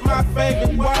 What's my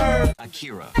favorite word?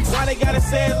 Akira. Why they gotta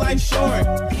say it like short?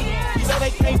 You know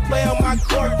they can't play on my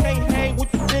court, can't hang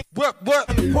with the dick. What?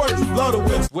 On the porch, blow the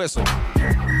whistle. Whistle.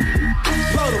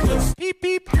 Blow the whistle. Beep,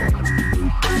 beep.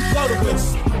 Blow the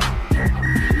whistle.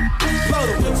 Blow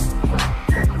the whistle.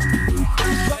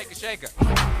 Shake it.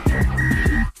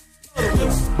 Blow the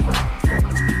whistle.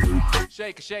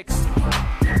 Shake it, shake it.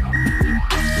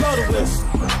 Blow the whistle.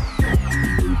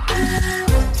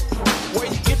 Where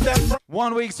you get that from?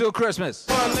 1 week till Christmas.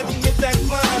 Let me hit that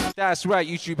climb. That's right,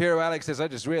 YouTube hero Alex says, I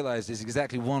just realized it's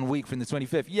exactly 1 week from the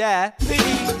 25th. Yeah.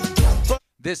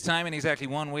 This time in exactly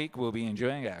 1 week, we'll be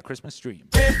enjoying our Christmas stream.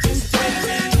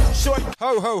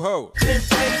 Ho, ho, ho.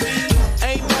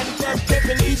 Ain't nothing but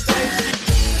pimping these days.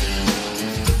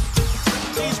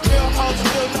 These real hoes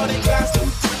still know they got some.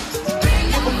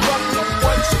 Give a fuck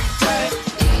what you think.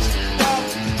 Dog,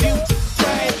 you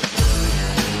think.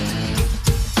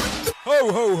 Ho,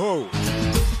 ho, ho.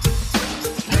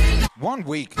 1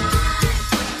 week.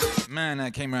 Man,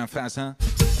 that came around fast, huh?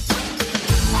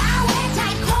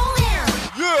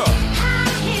 Yeah.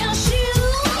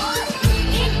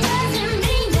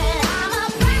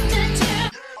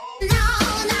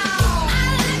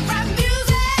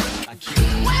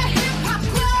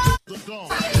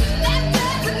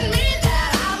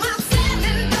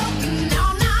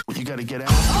 You gotta get out.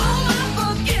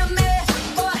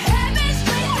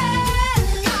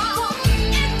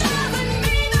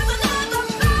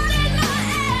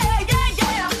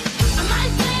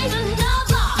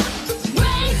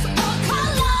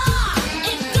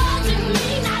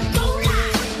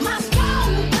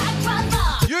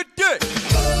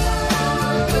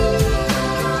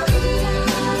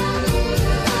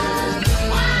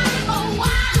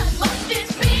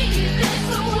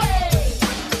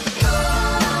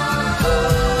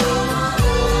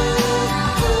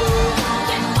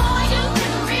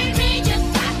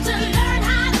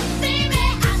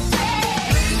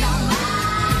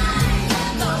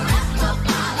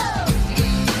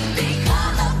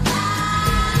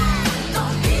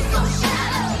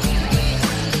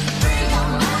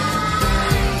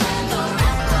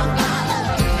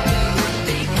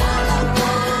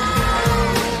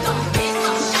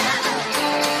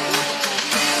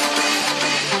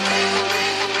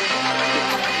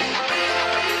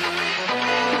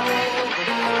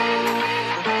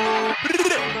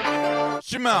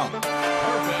 Jamal.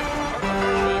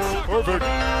 Perfect.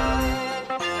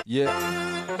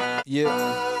 Yeah.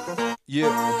 Yeah.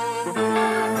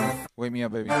 Yeah. Wake me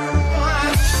up, baby.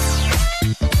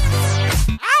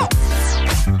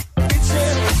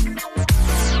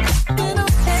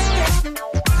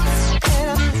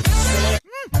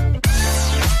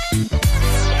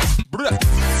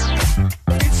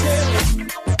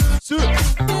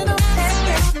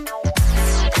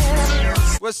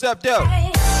 What's up, though?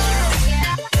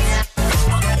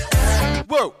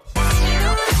 Whoa.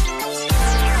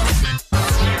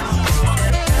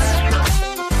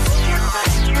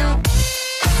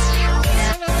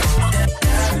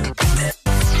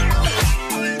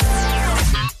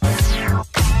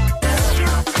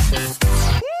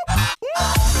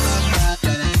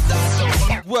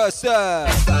 What's up?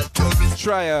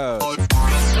 Trio.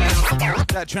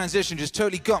 That transition just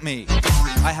totally got me.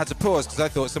 I had to pause because I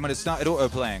thought someone had started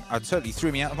auto-playing. It totally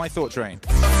threw me out of my thought train.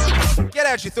 Get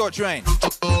out your thought train.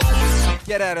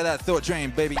 Get out of that thought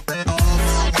train, baby.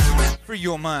 Free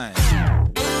your mind.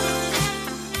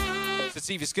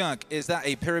 Sativa Skunk, is that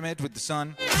a pyramid with the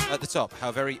sun at the top?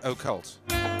 How very occult.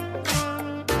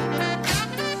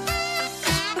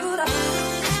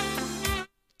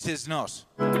 Tis not.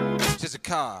 Tis a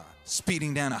car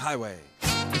speeding down a highway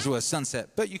into a sunset.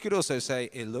 But you could also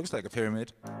say it looks like a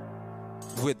pyramid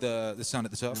with the sun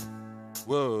at the top.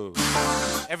 Whoa.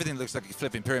 Everything looks like a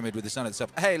flipping pyramid with the sun at the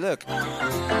top. Hey, look.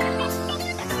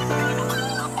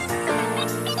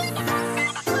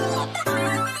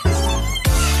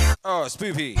 Oh,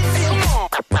 spoopy.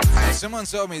 Someone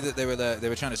told me that they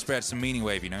were trying to spread some meaning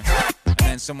wave, you know. And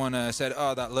then someone said,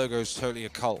 "Oh, that logo's totally a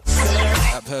cult.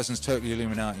 That person's totally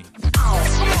Illuminati."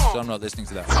 So I'm not listening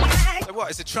to that. So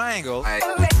what? It's a triangle.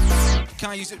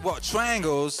 Can't use it. What?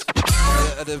 Triangles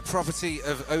are the property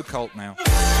of occult now.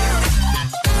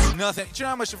 Nothing. Do you know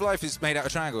how much of life is made out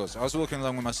of triangles? I was walking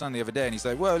along with my son the other day, and he's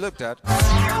like, "Whoa, look, Dad!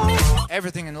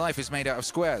 Everything in life is made out of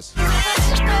squares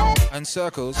and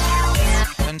circles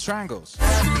and triangles."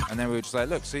 And then we were just like,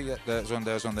 "Look, see, there's one,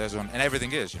 there's one, there's one," and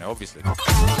everything is, you know, obviously.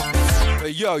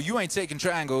 But yo, you ain't taking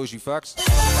triangles, you fucks.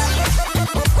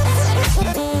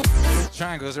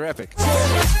 Triangles are epic.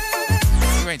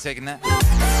 You ain't taking that.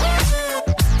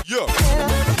 Yo.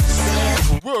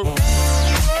 Whoa.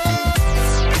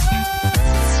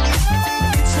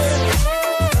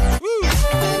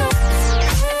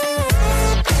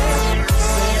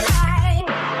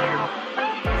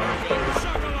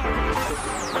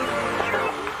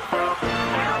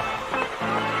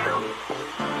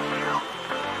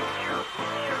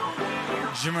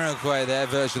 Jamiroquai there,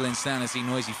 Virtual Insanity,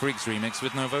 Noisy Freaks remix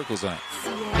with no vocals on it.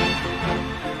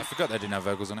 I forgot they didn't have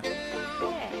vocals on it.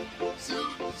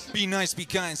 Be Nice, Be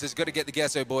Kind says, "Got to get the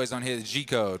Ghetto Boys on here, the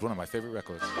G-Code," one of my favorite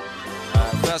records.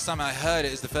 First time I heard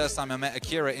it is the first time I met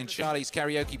Akira in Charlie's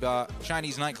Karaoke Bar,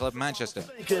 Chinese nightclub, Manchester.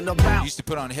 Used to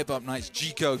put on hip-hop nights,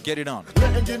 G-Code, Get It On.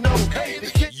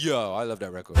 Yo, I love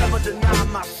that record. And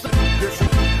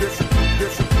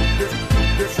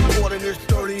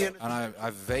I have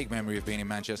a vague memory of being in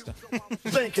Manchester.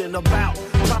 Thinking about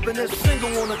dropping this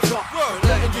single on the top.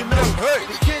 Letting you know, hey,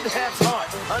 the kid has heart.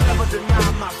 I never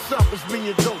deny myself as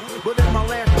being dope. But in my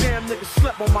last jam, nigga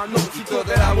slept on my notes. He thought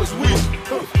that I was weak.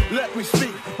 Let me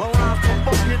speak. My rhymes come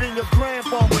funky than your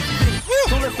grandfather's feet.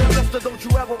 So listen, mister, don't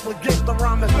you ever forget the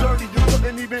rhyme is dirty. You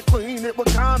couldn't even clean it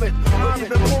with comment. Or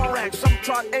even Borax, some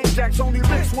tried Ajax, only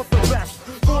mixed with the best.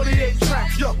 48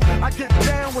 tracks, yo, I get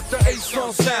down with the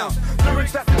A-song sound.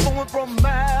 Lyrics that be going from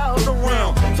miles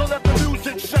around. So let the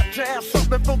music shut your ass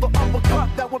up and fill the uppercut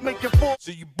that would make you fall.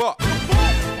 So you buck.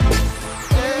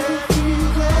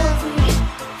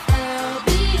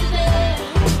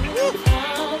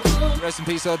 Rest in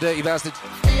peace, old dirty bastard.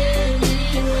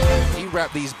 He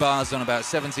rapped these bars on about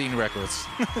 17 records.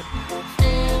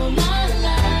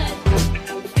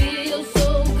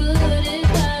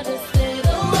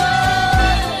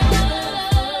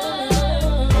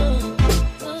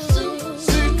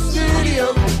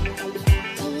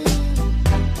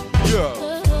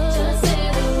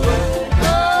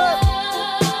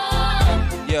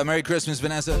 Yeah, Merry Christmas,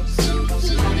 Vanessa.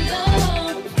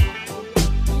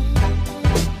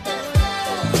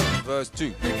 Verse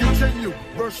 2. Continue,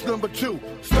 verse number 2.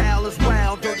 Style is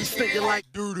wild, dirty, stinking like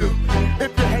doo-doo.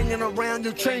 If you're hanging around,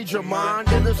 you change your mind.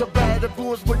 And there's a bad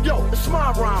influence, but yo, it's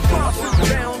my rhyme. I sit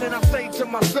down and I say to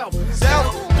myself,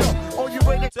 Self, yo, are you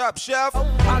ready? Top shelf.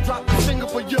 I drop the single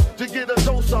for you to get a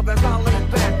dose of as I lay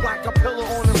back like a pillow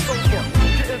on a sofa.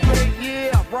 Getting paid,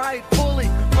 yeah, right, fully.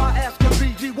 My ass can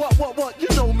BG, what, you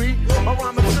know me. I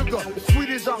rhyme with sugar, sweet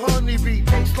as a honeybee.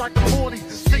 Tastes like a 40,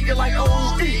 stinking like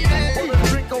O.E. Wanna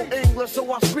drink on English,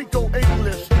 so I speak on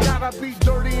English. Gotta be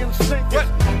dirty and stinking.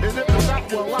 And if it's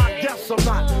not, well, I guess I'm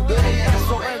not. The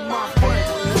A-S-O-N, my friend.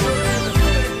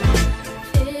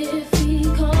 If he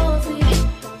calls me,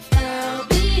 I'll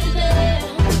be there.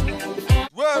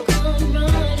 Whoa. Come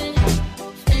running.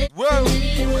 Whoa.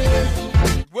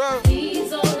 Whoa.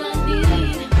 He's all I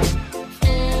need.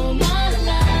 All my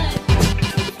life.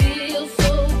 Feels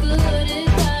so good if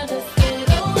I just get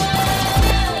away.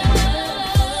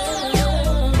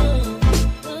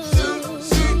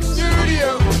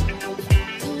 Studio.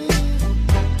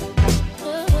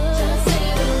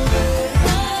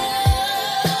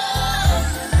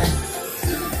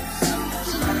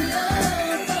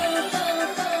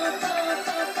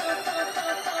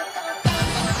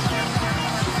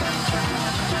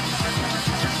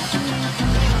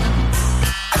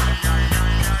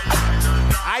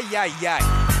 Ay, ay, ay.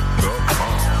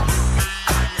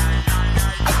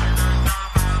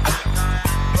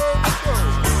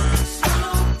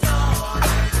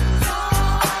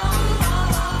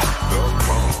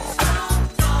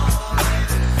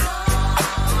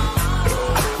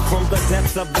 From the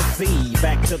depths of the sea,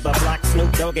 back to the block,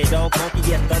 Snoop Doggy Dogg,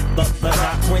 funky at the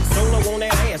rock. Went solo on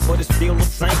that ass, but it's still the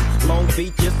same. Long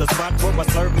Beach is the spot where I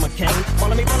serve my cane.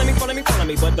 Follow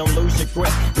me, but don't lose your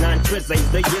grip. 9 tris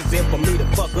ain't the years in for me to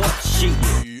fuck up shit.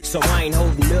 So I ain't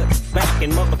holding nothing back,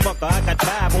 and motherfucker, I got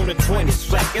 5 on the 20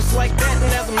 slack. It's like that,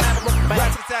 and as a matter of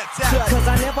fact, cause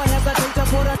I never hesitate to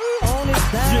put a on his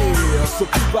back. Yeah, so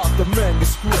keep out the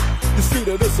manuscript. You see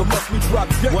that this a must we drop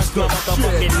gangsta. What's my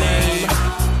motherfucking name?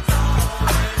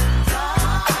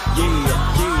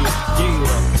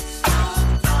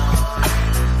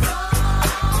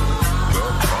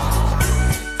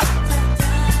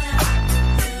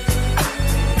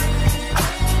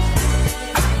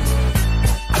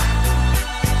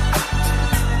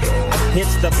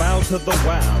 It's the bound to the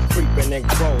wild, creeping and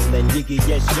crawling, Yiggy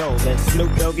yes yo, and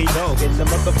Snoop Doggy Dogg in the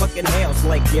motherfucking house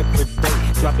like every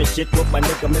day. Dropping shit with my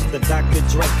nigga Mr. Dr.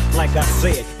 Dre. Like I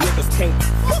said, niggas can't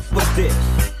fuck with this.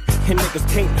 And niggas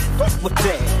can't fuck with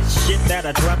that shit that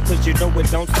I drop, cause you know it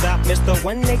don't stop. Mr.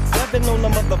 187 on the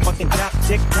motherfucking top.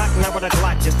 Tick-tock, now with a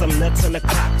Glock, just some nuts in the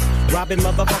cock. Robbing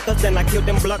motherfuckers, then I kill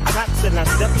them blood cops. And I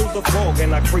step through the fog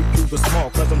and I creep through the small,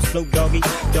 cause I'm Snoop Doggy,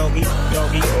 Doggy,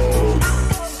 Doggy. Oh.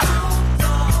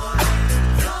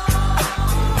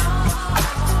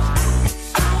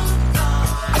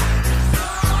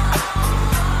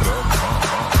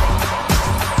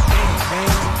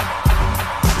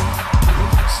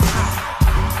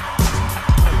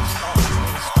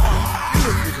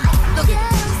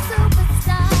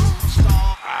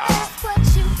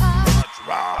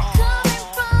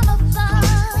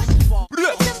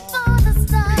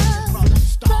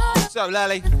 What's up,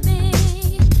 Lally?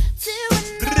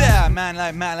 Yeah, man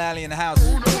like Matt Lally in the house.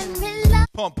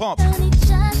 Pump, pump.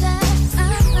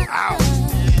 Ow.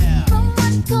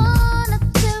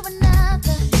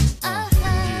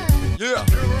 Yeah.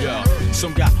 Yeah.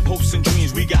 Some got hopes and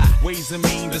dreams, we got ways and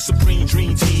means. The supreme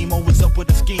dream team, always up with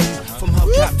a scheme. From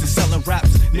hubcap to selling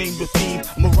raps, name the theme.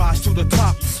 Mirage to the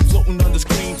top, floating on the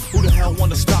screen. Who the hell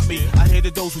wanna stop me? I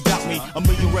hated those who doubt me. A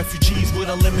million refugees with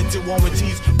unlimited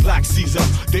warranties. Black Caesar,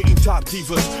 dating top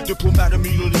divas. Diplomatic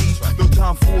immunities, no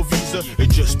time for a visa.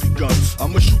 It just begun.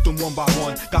 I'ma shoot them one by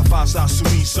one. Got 5 sides to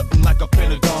me, something like a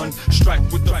pentagon. Strike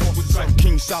with the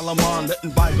King Solomon,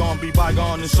 letting bygone be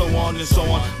bygone, and so on and so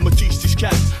on. I'ma teach these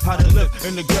cats how to live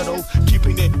in the ghetto,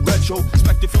 keeping it retro,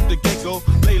 expected from the get-go.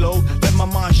 Lay low, let my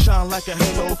mind shine like a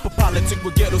halo. For politics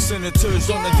with ghetto senators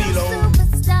on the D-Lo.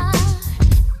 Superstar,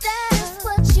 that's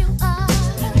what you are.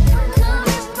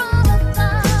 Coming from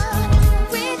afar,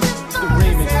 with the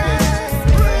remix,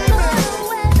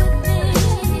 with me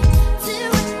to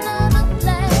another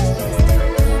place.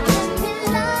 We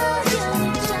love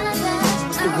each other.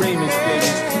 The remix, baby.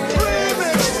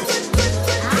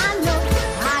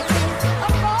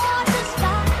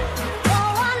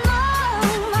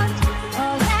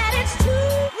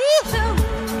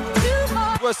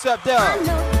 What's up, dog?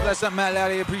 Bless up, Matt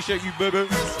Lally. Appreciate you, baby.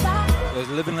 Let's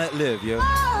live and let live, yo.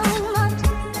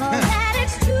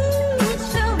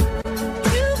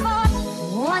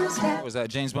 What was that,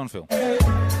 James Bond film?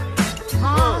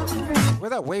 Whoa.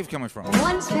 Where'd that wave coming from?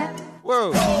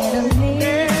 Whoa.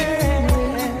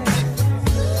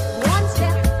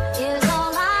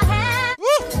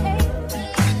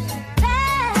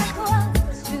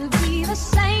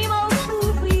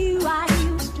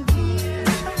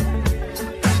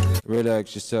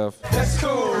 Relax yourself. That's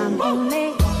cool. I'm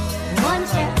only one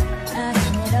step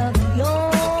ahead of your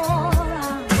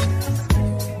arms,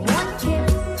 one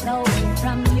kiss away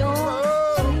from your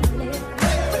sweet lips.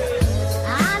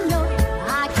 I know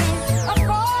I can't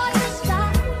afford to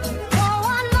stop for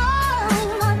one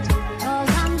moment, 'cause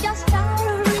I'm just out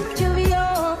of reach of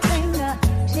your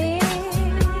fingertips.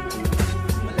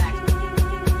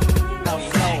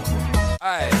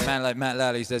 Alright, man like Matt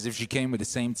Lally says if she came with the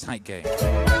same tight game.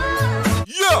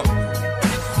 Yo!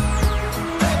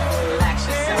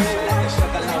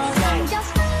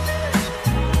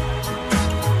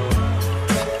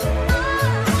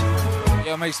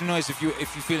 Yo, make some noise if you're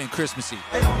feeling Christmassy.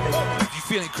 If you're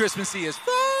feeling Christmassy as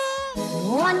fuck.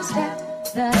 One step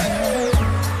ahead of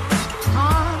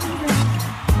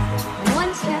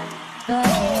one step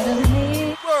ahead of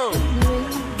me. Whoa!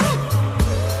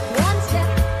 One step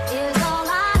is all I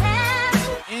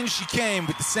have. In she came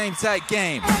with the same tight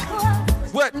game.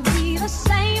 What? Be the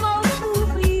same old fool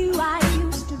for you I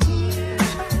used to be.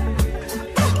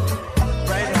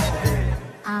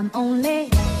 I'm only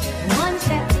one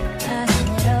step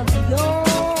ahead of your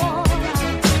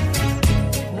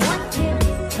one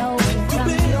kiss away from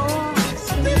your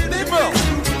sweet lips.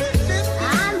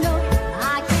 I know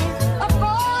I can't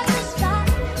afford to stop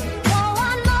for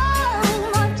one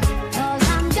moment, 'cause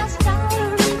I'm just out of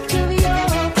reach of your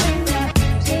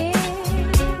fingertips.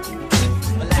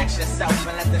 Relax yourself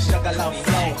and let the sugar love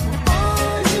flow.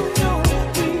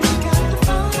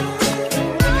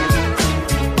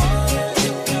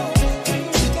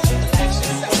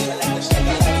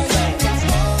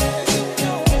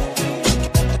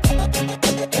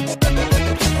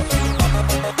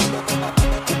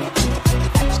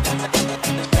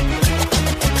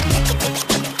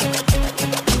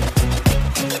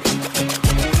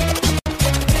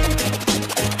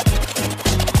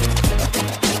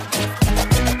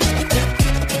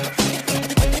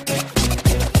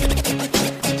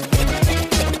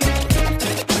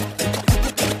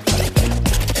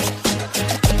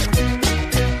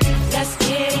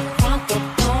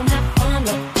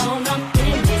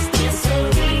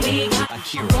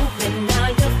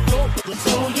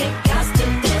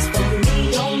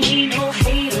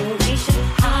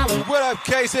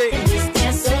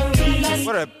 Easy.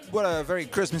 What a very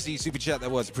Christmassy super chat that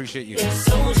was. Appreciate you.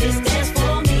 So just dance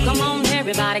for me. Come on,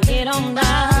 everybody, get on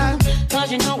down.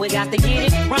 Cause you know we got to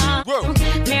get it wrong.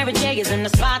 Mary J is in the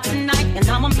spot tonight, and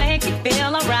I'ma make you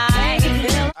feel alright.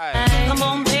 Come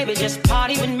on, baby, just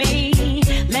party with me.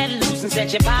 Let loose and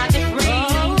set your body free.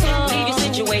 Leave your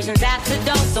situations at the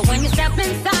door. So when you step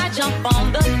inside, jump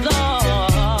on the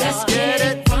floor. Let's get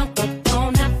it. Front up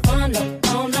on that fun up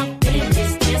on up in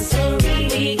this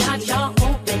dancery. We got y'all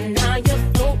open, now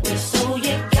you're floating, so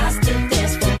you got to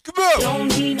dance for. Don't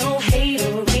need no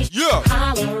hateration,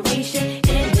 holleration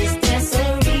in this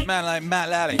dancery. Man like Matt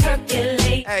Lally.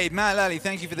 Percolate. Hey, Matt Lally,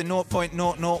 thank you for the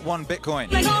 0.001 Bitcoin.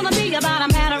 We're gonna be about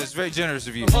a matter. That's very generous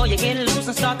of you. Before you get loose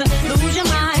and start to lose your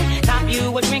mind, cop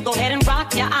you a drink, go ahead and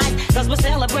rock your eyes. Cause we're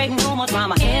celebrating no more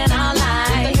drama in our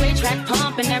lives. With the great track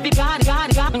pumping, everybody,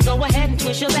 body popping. Go ahead and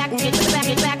twist your back and get to the back,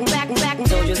 get back and back and back. And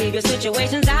so you leave your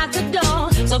situations out the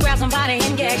door. So grab somebody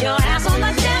and get your ass on the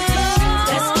dance floor.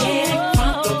 Let's get it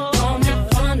crunk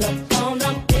up on that fun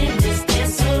up in this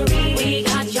dancery. We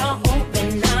got y'all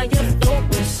open, now you're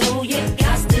open, so you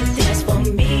got to dance for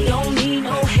me. Don't need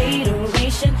no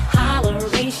hateration,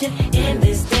 holleration in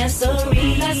this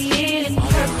dancery. Let's get it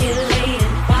percolating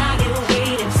while you're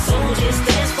waiting, so just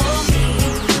dance for me.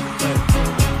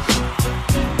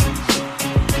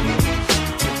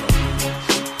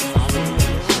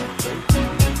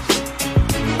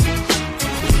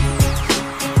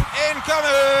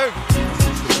 Incoming!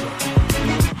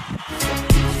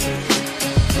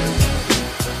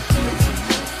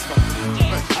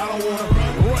 I don't wanna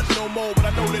run no more, but I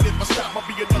know that if I stop, I'll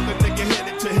be another nigga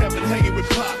headed to heaven, hanging with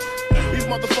Pop. These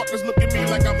motherfuckers look at me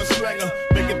like I'm a slanger,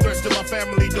 making threats to my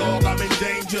family, dog. I'm in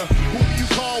danger. Who do you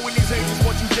call when these haters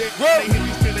want you dead? They hit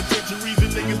these penitentiaries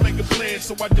and niggas make a plan,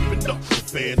 so I dip it up the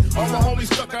fed. All my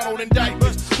homies stuck out on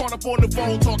indictments, caught up on the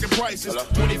phone talking prices.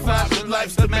 25 to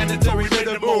life's the mandatory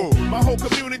minimum. My whole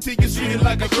community is treated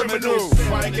like a criminal.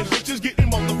 Fighting bitches, getting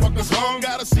motherfuckers hung.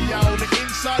 Gotta see how on the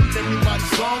inside and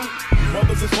everybody's song.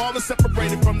 Mothers and fathers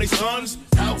separated from their sons.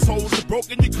 Households are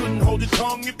broken, you couldn't hold your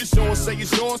tongue. If it's yours, say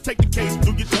it's yours, take the case,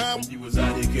 do your time. You was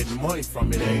out here getting money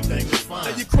from it, everything was fine.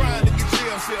 Now you crying in your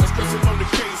jail cell, stressing on the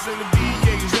case. And the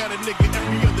DA's at a nigga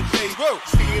every other day.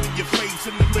 See it in your face,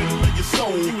 in the middle of your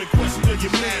soul. You in question of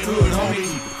your manhood,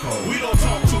 homie. We don't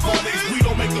talk to police, we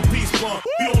don't make a peace bump.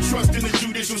 We don't trust in the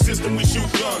judicial system, we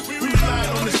shoot guns. We rely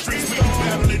on the streets, we don't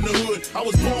battle in the hood. I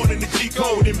was born in the G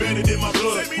code, embedded in my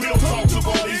blood. We don't talk to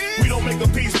police, we don't make a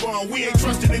peace bond. We ain't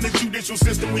trusted in the judicial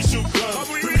system, we shoot guns.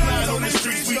 We rely on the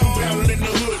streets, we don't battle in the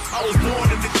hood. I was born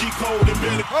in the G code,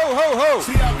 embedded. Ho, ho, ho.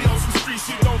 See, I be on some street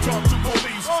shit, don't talk to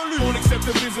police. Don't accept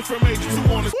the visit from agents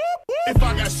who want us. If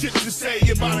I got shit to say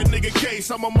about a nigga case,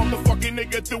 I'm a motherfucking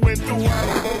nigga through and through.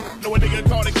 Know a nigga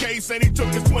caught a case and he took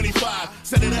his 25,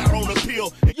 set it out on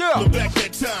appeal. Look back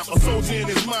that time, a soldier in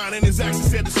his mind and his actions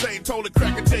said the same. Told a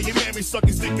cracker, tell your mammy suck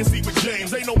his dick and see with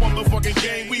James. Ain't no motherfucking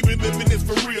game, we been living this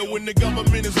for real. When the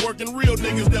government is working, real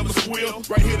niggas never squeal.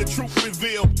 Right here the truth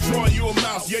revealed, drawing you a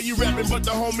mouse. Yeah, you rapping, but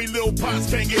the homie Lil Pots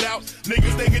can't get out.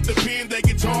 Niggas, they hit the pen, they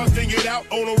get charged and get out.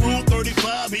 On a Rule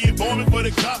 35, he informing for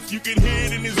the cops. You can hear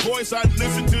it in his voice, I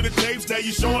listen to the tapes. Now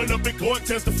you showing up in court,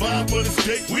 testifying for the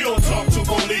state. We don't talk to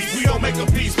police, we don't make a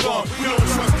peace bump. We don't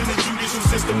trust in the judicial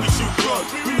system, we shoot guns.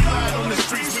 We rely on the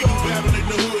streets, we don't battle in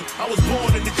the hood. I was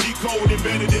born in the G code,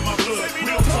 embedded in my blood. We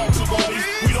don't talk to police,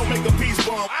 we don't make a peace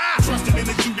bump. Trusting in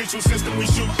the judicial system, we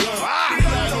shoot guns. We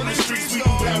rely on the streets, we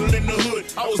don't battle in the hood.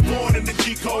 I was born in the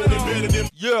G code, embedded in.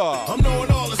 Yeah. I'm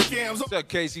knowing all the scams. So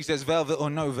Casey says velvet or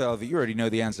no velvet. You already know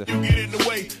the answer. You get in the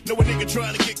way. Know a nigga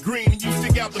trying to get green and you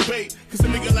stick out the bait. Cause a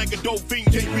nigga like a dope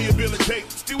fiend can't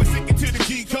rehabilitate. Still we sticking to the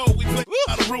G code. We play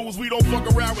by the rules. We don't fuck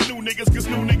around with new niggas cause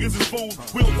new niggas is fools.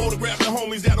 We don't photograph the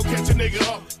homies that'll catch a nigga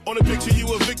up. On the picture you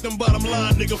a victim, bottom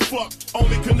line nigga fuck.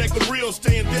 Only connect the real,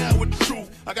 staying down with the truth.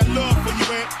 I got love for you,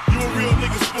 man. You a real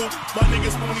nigga spook. My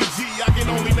niggas Mooney G. I can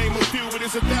only name a few, but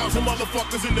it's 1,000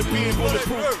 motherfuckers in the pen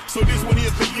bulletproof. So this one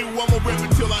here for you. I'ma rip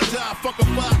it till I die. Fuck a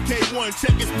 5K1,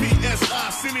 check his PSI.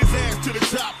 Send his ass to the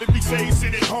top. If he say he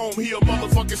sit at home, he a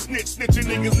motherfucking snitch. Snitching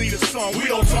niggas need a song. We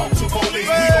don't talk to police. We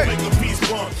don't make a peace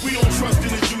bump. We don't trust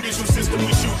in the judicial system.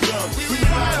 We shoot guns. We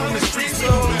rely on the streets. We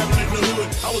don't battle in the hood.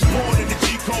 I was born in the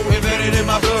G code. Embedded in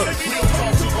my blood. We don't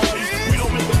talk to police. We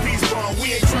don't make a peace bump.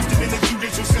 We ain't trusted in the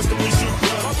judicial system. We shoot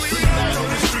guns. We rely on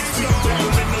the streets. We don't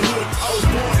battle in the hood. I was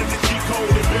born in the G code.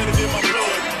 Embedded in my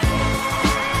blood.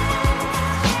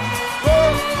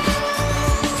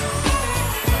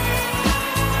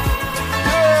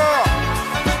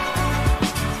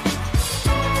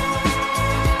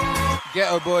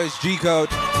 Ghetto Boys, G Code.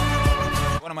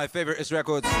 One of my favorite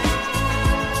records.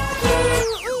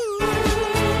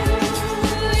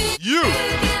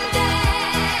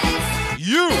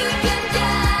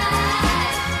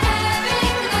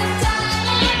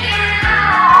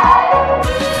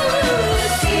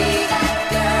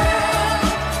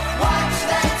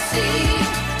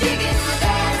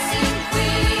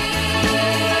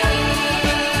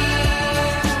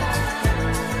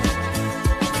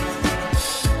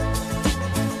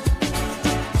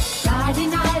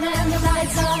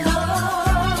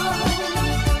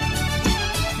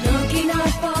 be not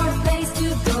far a place to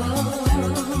go.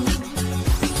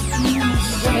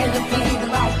 Where they play the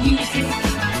right music,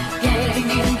 getting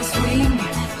in the swing,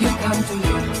 you come to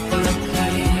look for a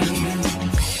kind.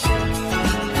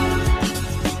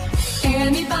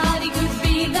 Anybody could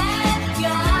be that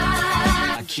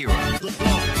guy. Akira.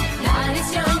 Night is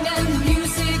young and the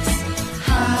music's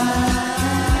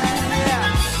high.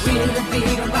 With a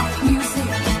beat of rock music.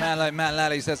 Man like Matt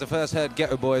Lally says, I first heard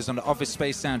Ghetto Boys on the Office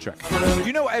Space soundtrack.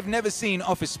 You know what? I've never seen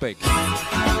Office Space.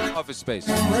 Office Space.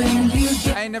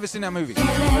 I ain't never seen that movie.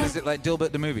 What is it, like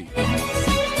Dilbert the movie? You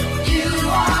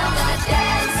are the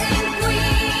dancing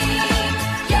queen,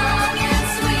 young and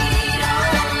sweet,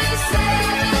 only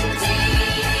 17.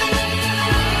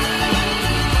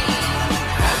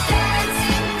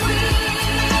 Dancing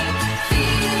queen,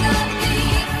 feel the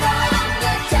beat from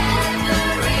the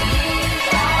tambourine.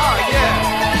 Oh, yeah.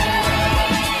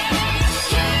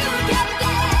 You can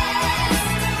dance,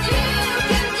 you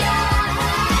can jive,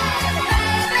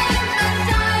 having the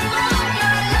time of your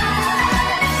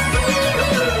life.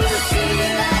 See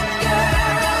that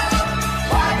girl,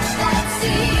 watch that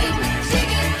scene, she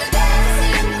is the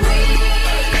dancing queen.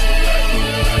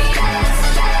 Dance,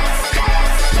 dance,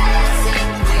 dance,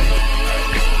 dancing queen.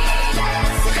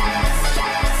 Dance, dance,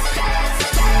 dance, dance,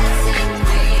 dancing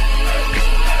queen.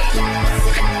 Dance, dance,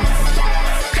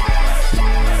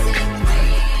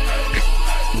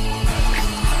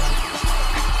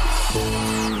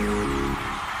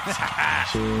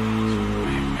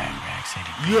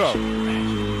 Yo.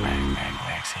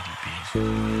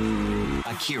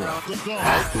 Akira.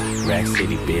 Rack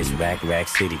City, bitch. Rack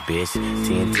City, bitch.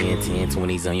 10, 10, 10,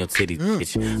 20s on your titties,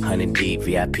 bitch. 100 deep,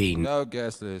 VIP. No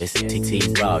guess this. It's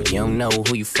TT Raw. You don't know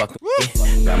who you fucking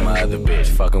with. Got my other bitch.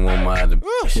 Fucking with my other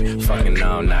bitch. Fucking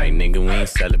all night, nigga. We ain't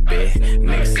sell a bit.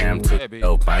 Nigga say I'm too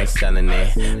dope. I ain't selling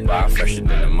it. Bar fresher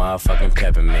than a motherfucking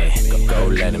peppermint. Go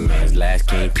let him in. His last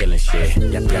king killing shit.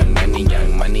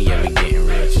 Young money, yeah, we getting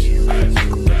rich.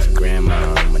 Put your grandma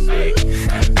on my dick.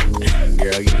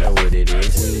 Girl, you know what it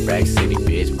is. Rack City,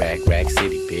 bitch. Rack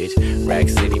City, bitch. Rack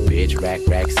City, bitch.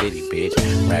 Rack City, bitch.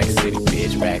 Rack City,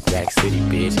 bitch. Rack City,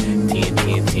 bitch. 10,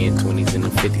 10, 10, 20s and the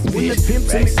 50s, bitch. When the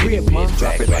pimp's in the crib, man,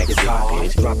 drop it like it's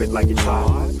hot. Drop it like it's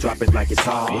hot. Drop it like it's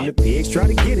hot. When the pigs try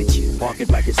to get at you, park it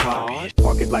like it's hot.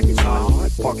 Park it like it's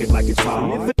hot. Park it like it's hot.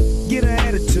 If it get an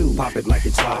attitude, pop it like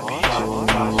it's hot.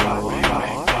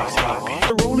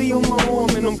 The rollie on my arm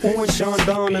and I'm pouring Sean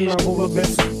down and I'm over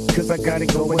best cause I got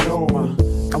it going on.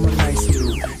 I'm a nice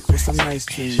dude with some nice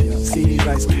trees. See these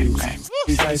ice cubes,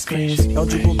 these ice creams,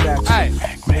 eligible back,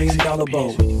 $1 million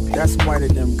bow. That's whiter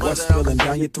than what's spilling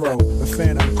down your throat. The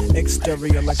phantom,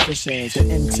 exterior like fish eggs, the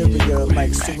interior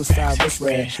like suicide wrist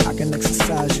red. I can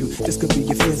exercise you, this could be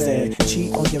your phys ed.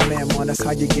 Cheat on your man, man, that's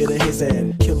how you get a his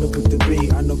ed. Killer with the B,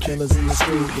 I know killers in the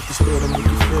street with the spirit to make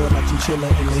you feel like you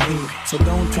chillin' in the heat. So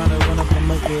don't try to run up on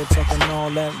my ear talking all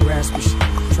that raspy shit,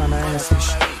 trying to ask me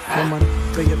shit. Come on,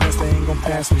 play your best, they ain't gon'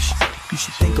 pass me shit. You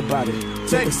should think about it,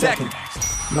 take a second.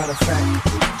 Matter of fact,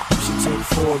 you should take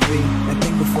 4B and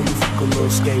think before you fuck a little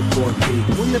skateboard B.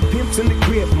 When the pimp's in the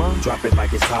crib, man, drop it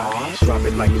like it's hot. Drop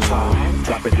it like it's hot.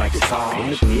 Drop it like it's hot.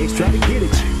 When the pigs try to get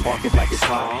at you, park it like it's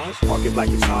hot. Park it like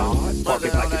it's hot. Park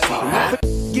it like it's hot.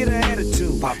 Get an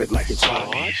attitude, pop it like it's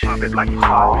hot. Pop it like it's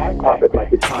hot. Pop it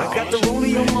like it's hot. I got the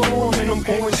rollie on my arm and I'm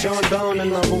pouring Sean down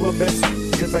and I'm over best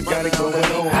cause I got it going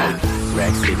on.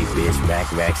 Rack City, bitch.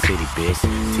 Rack City, bitch.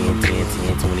 10, 10,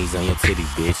 10, 20s on your titty,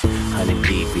 bitch. 100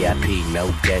 deep, VIP,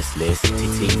 no guest list.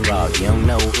 TT Raw, you don't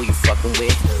know who you fucking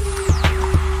with.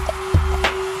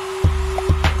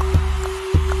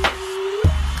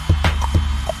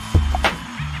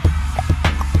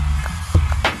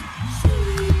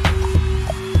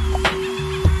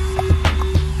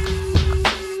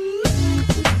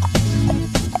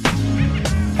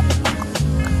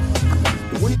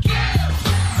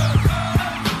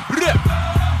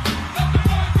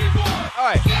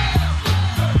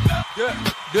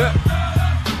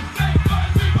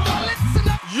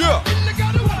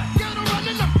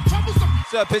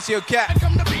 What's up, Pissio Cat?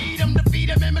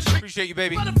 Appreciate you,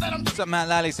 baby. What's up, Matt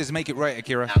Lally says, make it right,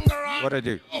 Akira. What'd I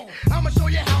do? I'ma show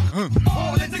you how.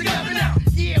 Hold it together now.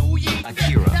 Yeah, oh yeah.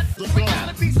 Akira. That's the kind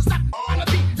of piece of stuff on the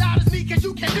beat. Loud as me, cause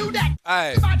you can do that.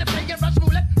 Aye. About to play and rush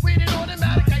roulette with an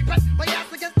automatic. I press my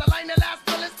ass against the line. The last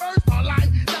till it's first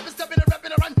online. Stepping and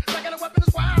repping a run. Like a weapon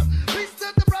is wild. Peace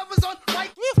to the brothers on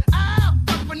right. Ah,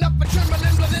 open up a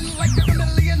trembling, blooding like a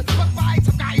million. But by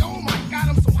some guy, oh my god,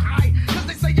 I'm so high. Cause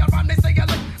they say I run, they say I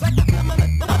look like a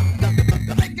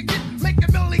make a kid, make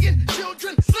a million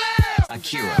children slap.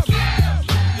 Akira.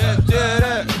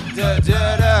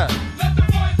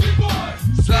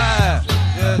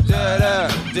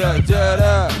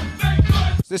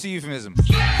 Is this a euphemism?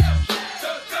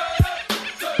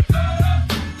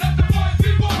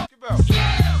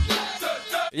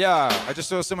 Yeah, I just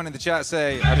saw someone in the chat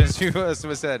say, I didn't see what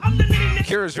someone said,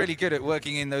 Akira's really good at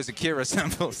working in those Akira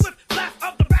samples.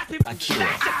 Akira.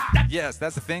 Yes,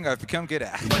 that's the thing I've become good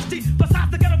at.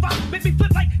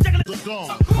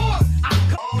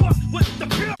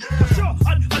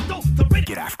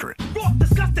 Get after it.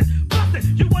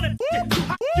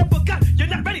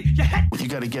 You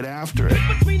gotta get after it.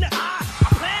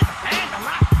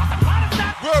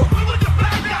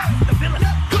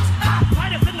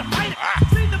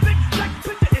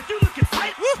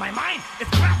 My mind is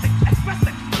graphic,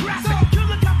 expressive, graphic.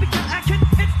 Killer copycat action,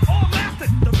 it's all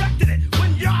mastered. Directed it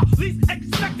when y'all least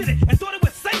expected it and thought it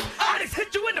was safe. I just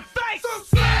hit you in the face.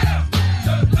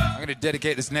 I'm gonna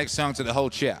dedicate this next song to the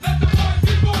whole chat.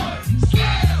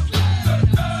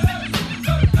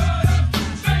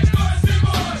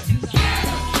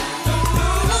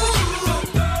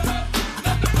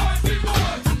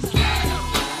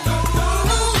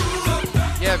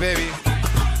 Yeah, baby.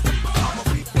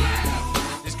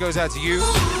 Goes out to you,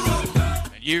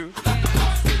 and you,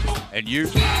 and you,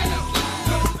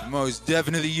 most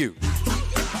definitely you.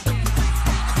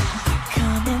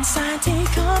 Come inside,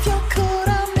 take off your coat,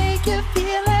 I'll make you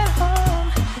feel at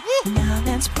home. Now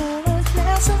let's pour a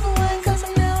glass of wine, cause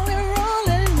now we're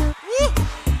rolling.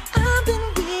 I've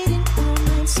been waiting all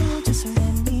night, so just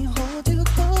let me hold you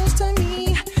close to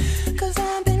me. Cause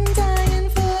I've been dying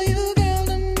for you, girl,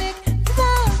 to make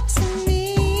love to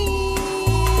me.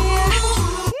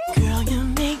 Girl, you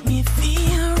make me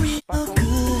feel real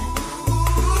good.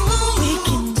 We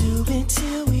can do it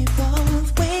till we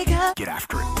both wake up. Get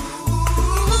after it.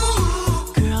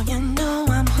 Girl, you know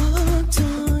I'm hooked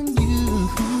on you.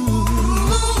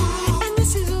 And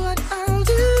this is what I'll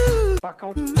do.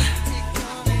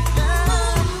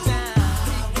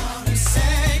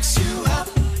 Sex you up.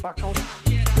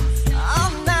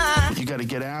 All night. You gotta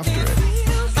get after it.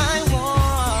 I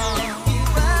want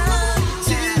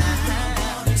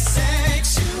to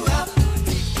sex you up.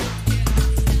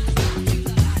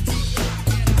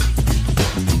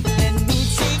 Let me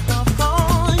take off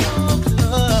all your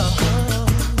clothes.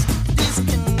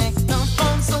 Disconnect the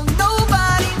phone so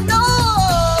nobody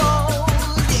knows.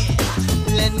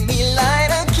 Yeah. Let me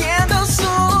light a candle so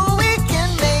we can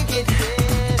make it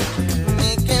better.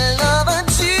 Making love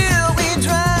until we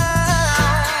dry.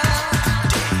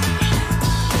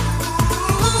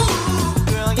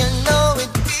 Girl, you know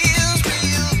it feels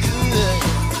real good.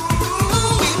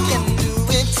 We can do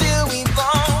it till we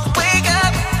both wake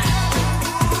up.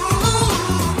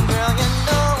 Girl, you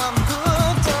know I'm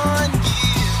hooked on you.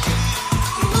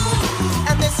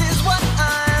 And this is what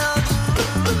I'll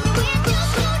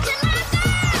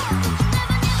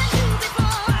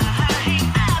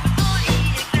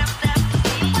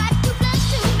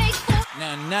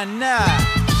Nah, nah, nah.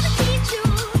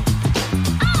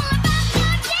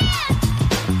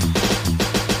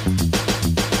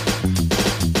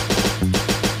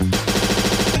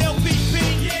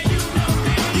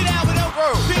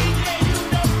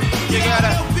 You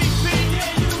gotta.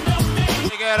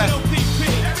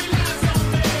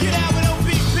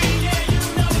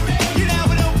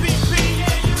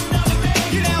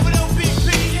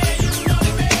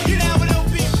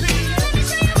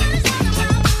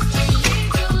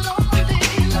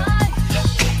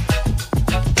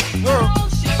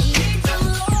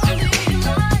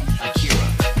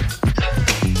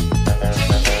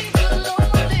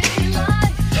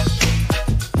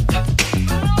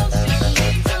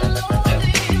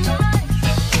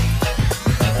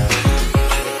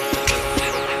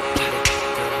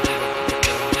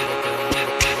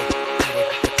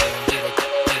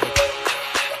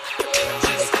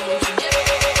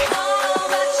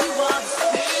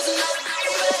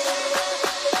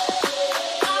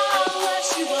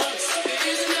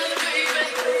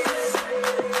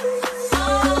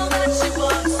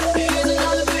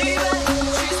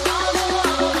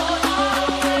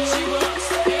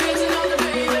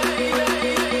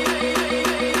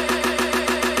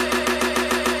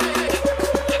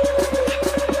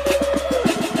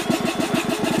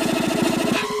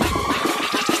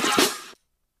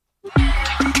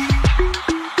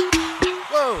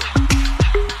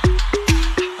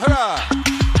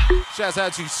 Shouts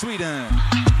out to Sweden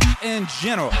in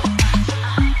general.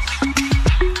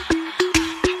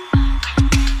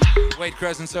 Wade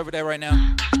Crescent's over there right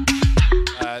now.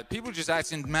 People just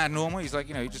acting mad normal. He's like,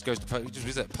 he just goes to he just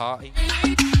visit a party.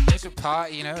 It's a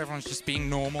party, everyone's just being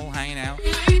normal, hanging out.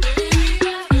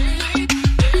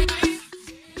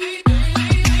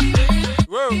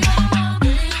 Whoa.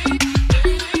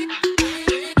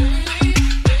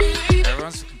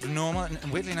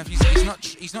 and weirdly enough,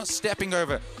 he's not stepping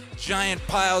over giant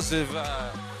piles of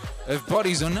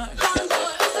bodies or no.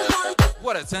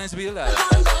 What a time to be alive.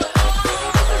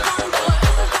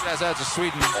 Shouts out to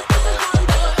Sweden.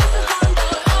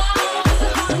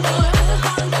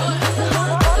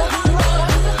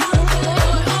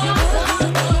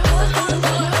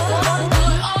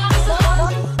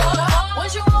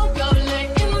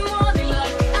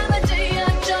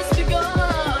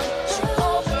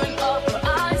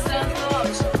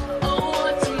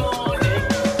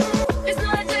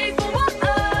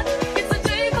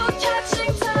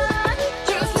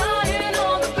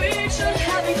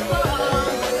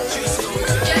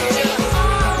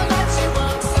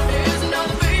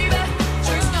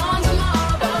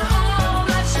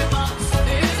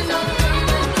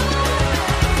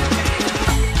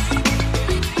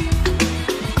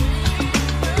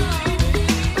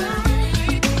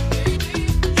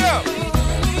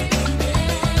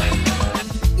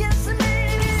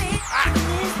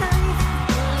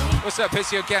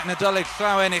 Pissio get Nadolig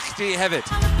Llawen I chdi hefyd.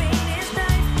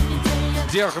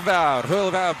 Diolch yn fawr.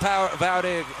 Hwyl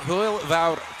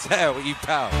fawr tew I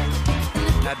pawb.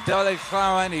 Nadolig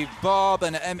Llawen I Bob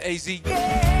and MAZ.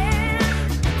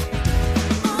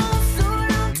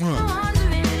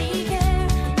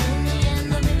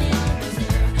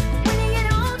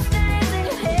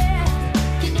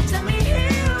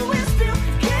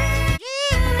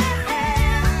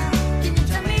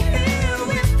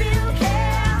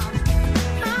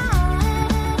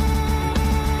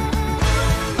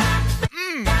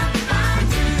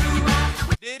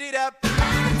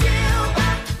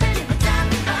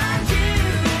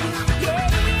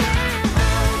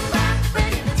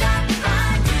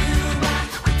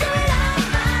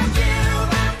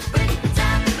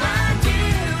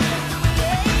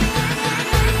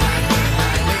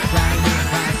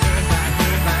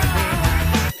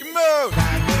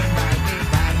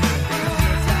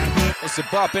 It's a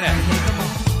bop, innit?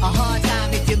 A hard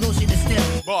time if your lotion is still.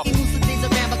 Bop. You move some things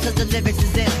around because the lyrics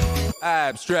is ill.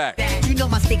 Abstract. You know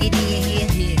my sticky D in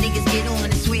here. Niggas get on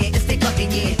and swear it's they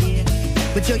fucking yeah.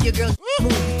 But yo, your girls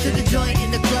move to the joint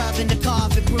in the club in the car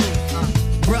for groove.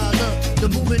 Bruh, look, the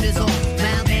movement is on.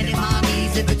 Loud man and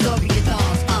mommies and Victoria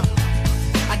dolls.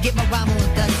 I get my rhyme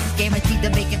on dust. Guaranteed to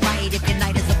make it right if your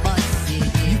night is a bust. You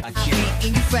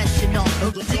and you fresh and all.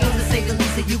 To say the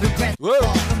least that you regret.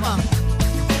 Come on.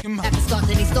 At the start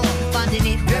of any store, finding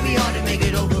it very hard to make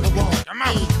it over the wall.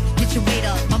 Hey, get your weight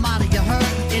up, my motto you heard.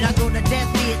 And I go to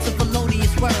death, be it to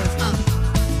felonious words.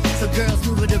 So girls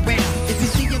move it around. If you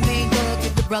see your main dog,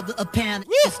 give the brother a pound.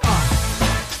 Just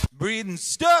breathe and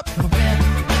stop.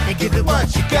 They give it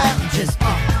what you got. Just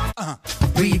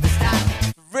breathe and stop.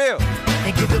 For real.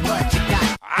 They give it what you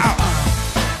got.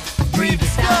 Breathe and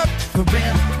stop. For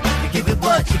real. They give it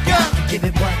what you got. Give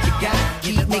it what you got.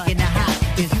 Keep making it hot.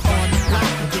 If you on the block,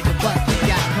 give it what you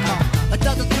got. Come on.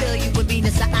 Another thrill you with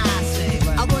Venus of eyes.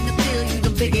 I wanna feel you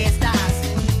them big ass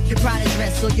thighs. Your Prada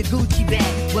dress or your Gucci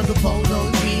bag. Whether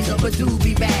polo jeans or a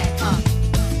doobie bag.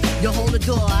 You hold the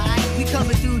door, alright? We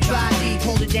coming through dry deep.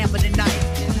 Hold it down for the night.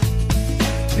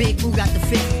 Big Moo got the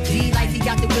fit. D-Life, he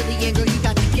got the Willie, and girl, you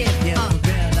got the gift.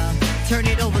 Turn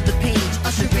it over the page.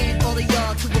 Usher in all of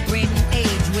y'all to a brand new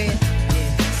age where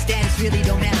status really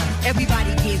don't matter.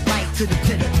 Everybody get right to the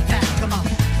pit of the path. Come on.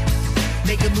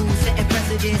 Make a move, setting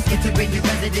precedence. Entering your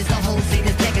residence, the whole scene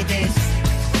is decadence.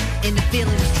 And the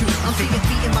feeling is true. I'm seeing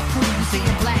feet in my crew, you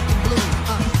seeing black and blue.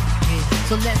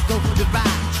 So let's go for the ride.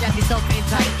 Strap yourself in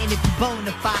tight, and if you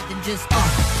bona fide, then just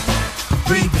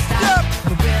breathe and stop.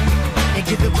 For real. And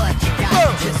give it what you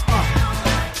got. Just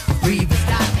breathe and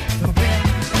stop. For real.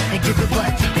 And give it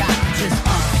what you got. Just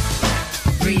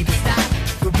breathe and stop.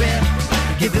 For real.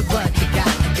 Give it what you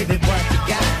got. Give it what you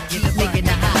got. Keep making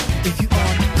it hot. If you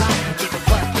on the block, give it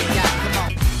what you got. Come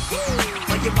on.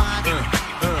 On your mind.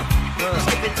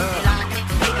 Skip it to the line.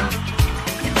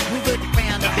 Move it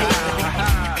around a bit.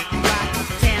 Rock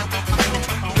down.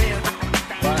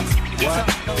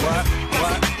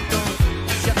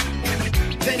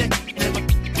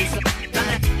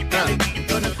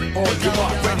 On your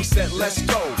mark, ready, set, let's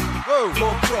go.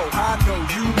 Floor pro, I know,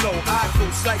 you know, I go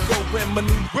psycho when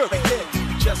maneuver ahead.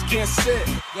 Just can't sit.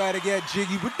 Gotta get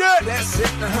jiggy with that. That's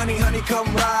it. Now, honey,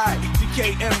 come ride.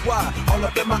 DKNY, all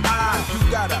up in my eye.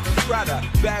 You got a Prada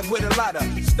bag with a lot of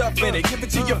stuff in it. Give it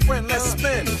to your friend, let's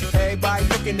spin. Everybody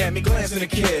looking at me, glancing a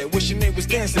kid. Wishing they was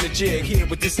dancing a jig here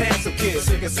with this handsome kid.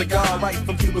 Sick a cigar right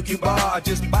from Cuba Cuba. I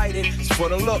just bite it. It's for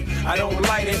the look, I don't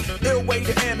light it. Ill way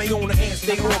to ammo on the hand,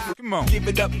 stay off. Come on. Give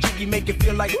it up, jiggy, make it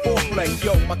feel like foreplay.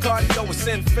 Yo, my cardio is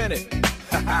infinite.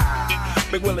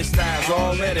 Big Willie style's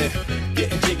all in it.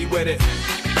 Getting jiggy with it.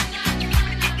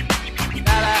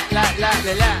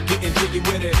 Getting jiggy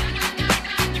with it.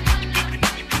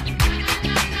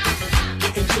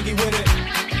 Getting jiggy with it.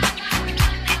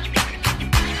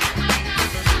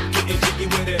 Getting jiggy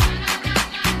with it.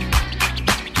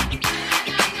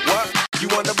 What? You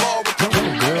on the ball with the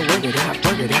girl, work it out,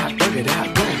 work it out, work it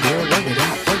out. Go girl, work it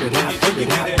out, work it out, work it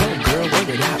out. Go girl, work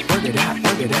it out, work it out,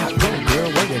 work it out. Go girl,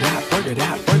 work it out, work it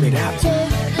out, work it out.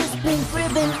 Take this pink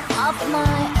ribbon off my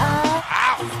eye.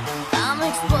 I'm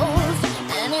exposed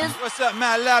and it's What's up,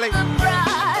 Matt Lally?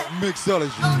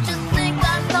 Mixology. Don't you think I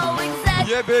know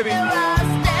exactly Yeah, baby. where I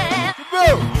stand?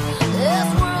 Bro. This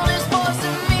world is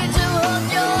forcing me to hold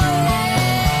your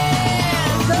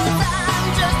hand. 'Cause I'm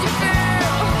just a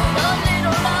girl, a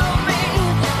little lonely.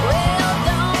 Well,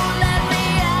 don't let me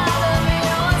out of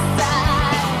your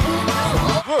sight.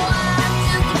 Oh, I'm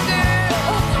just a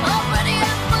girl, already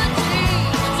at my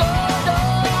dreams. So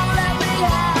don't let me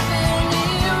have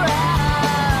any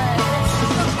rights.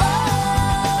 Oh,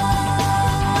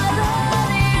 I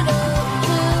need up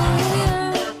to you.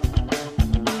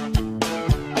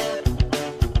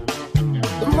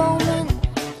 The moment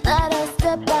that I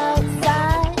step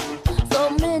outside, so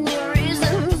many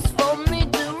reasons for me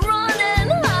to run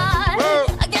and hide.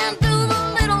 I can't do the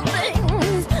little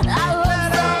things I hold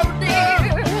so dear,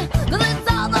 'cause it's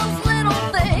all those little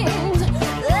things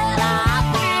that I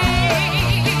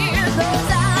fear. 'Cause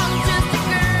I'm just a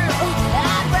girl,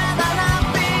 I'd rather not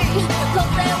be,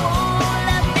 'cause they won't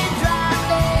let me drive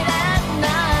late at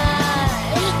night.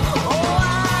 Oh,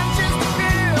 I'm just a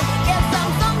girl, guess I'm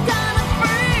some kind of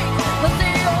freak, but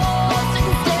they all can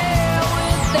stare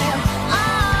with their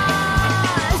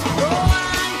eyes. Oh,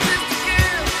 I'm just a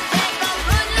girl, take a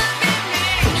good look at me,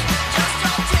 just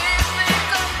don't tease me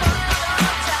couple of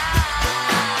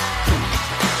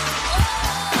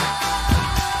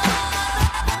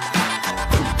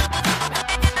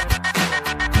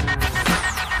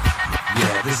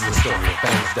Yeah, this is the story of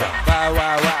Fangs Dog. Wow,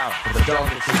 wow, wow. The dog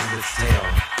that chases its tail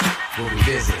will be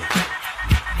busy.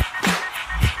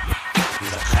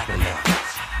 These are clapping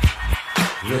dogs,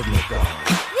 rhythmic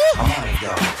dogs, harmonic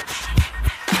dogs,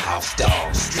 house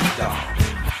dogs, street dogs,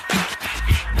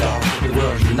 dogs of the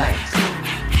world unite,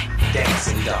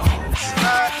 dancing dogs.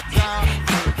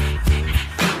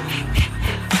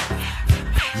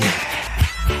 Yeah,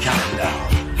 counting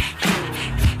dogs,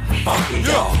 funky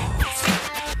dogs,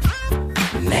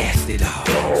 nasty dogs.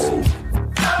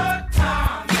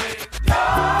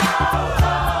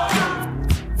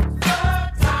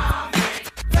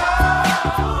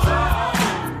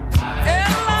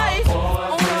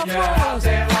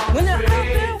 When you're out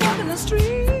there walking the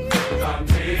street,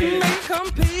 they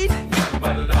compete.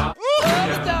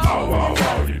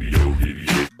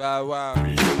 Bow wow.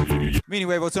 Meaning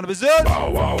wave, what's on the bizarre?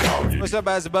 What's up,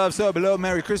 as above, so below?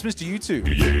 Merry Christmas to you too.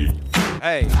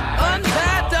 Hey.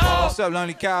 What's up,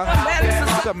 Lonely Cow?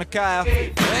 What's up, Mikhail?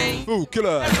 Ooh,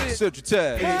 Killer,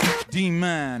 Sagittarius,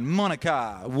 D-Man,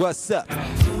 Monica. What's up?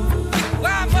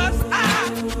 Why must I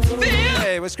feel?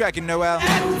 Hey, what's cracking, Noel?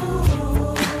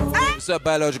 What's up,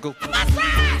 Biological?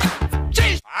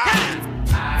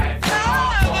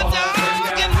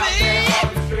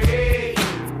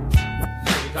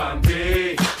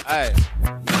 Hey.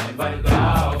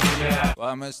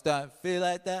 Why must I feel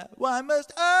like that? Why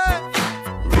must I?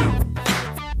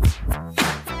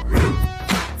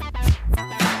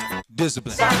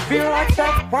 Discipline. I feel like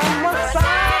that one more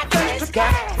side, just a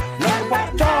cat. Know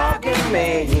what dogging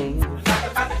me.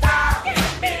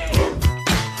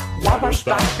 Why must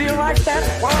I feel like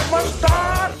that? Why must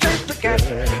I just a cat?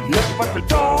 Know what the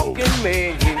dogging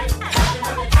me.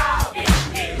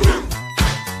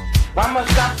 Why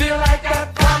must I feel like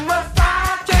that? Why must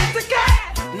I just a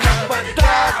cat? Know what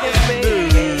dogging me.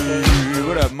 Hey,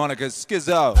 what up, Monica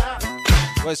Skizzo?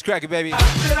 What's cracking, baby?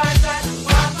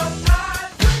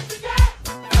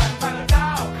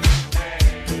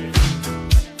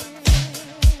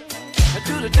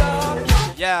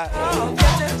 Yeah.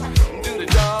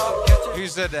 Who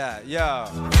said that? Yo.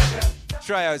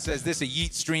 Tryout says this a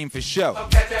Yeet stream for show.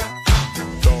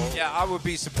 Yeah, I would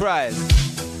be surprised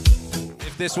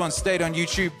if this one stayed on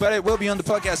YouTube, but it will be on the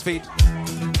podcast feed.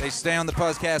 They stay on the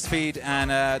podcast feed,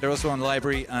 and they're also on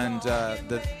Library and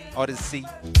the Odyssey.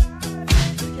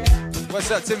 What's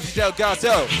up, Timothy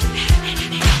Delgado?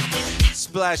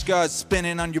 Splash guard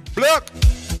spinning on your block.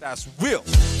 That's real.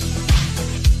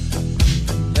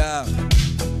 Yeah.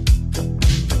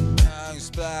 Young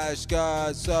splash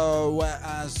guard, so wet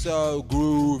and so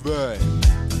groovy.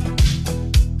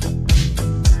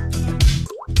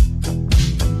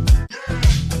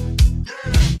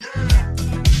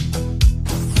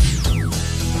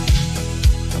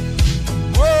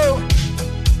 Whoa!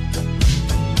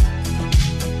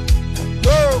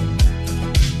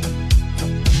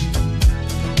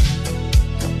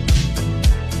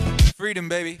 freedom,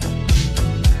 baby?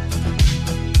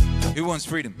 Who wants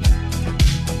freedom?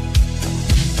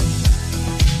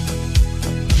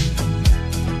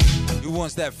 Who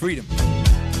wants that freedom?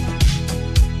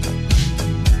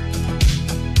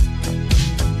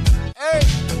 Hey!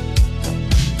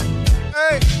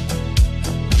 Hey!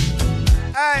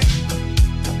 Hey!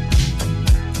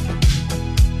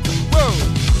 Whoa!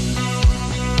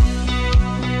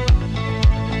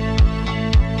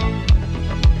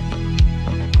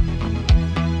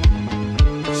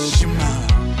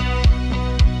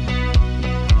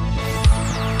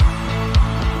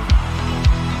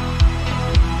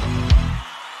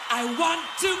 I want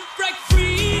to break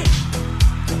free.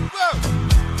 Whoa.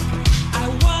 I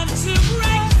want to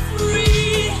break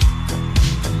free.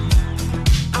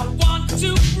 I want to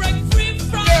break free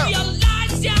from your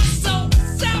lies. You're so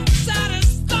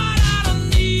self-satisfied. I don't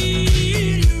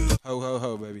need you. Ho, ho,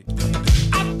 ho, baby.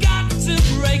 I've got to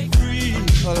break free.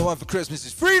 All I want for Christmas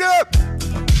is freedom!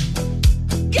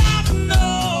 God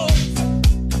knows.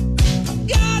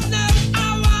 God knows I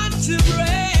want to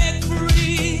break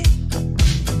free.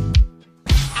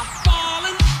 I've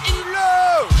fallen in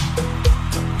love.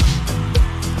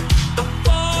 I've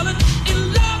fallen in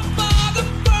love for the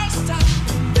first time.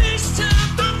 This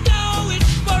time I know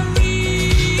it's for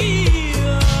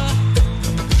real.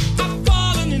 I've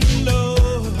fallen in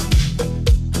love.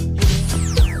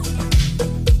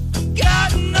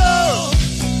 God knows.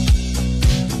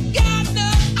 God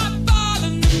knows I've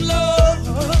fallen in love.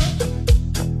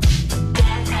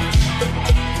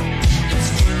 It's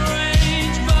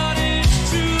strange, but it's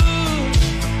true.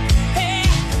 Hey,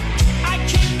 I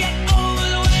can't get over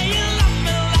the way you love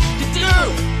me like you do.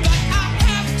 But I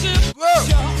have to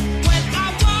show when I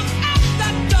walk out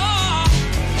that door.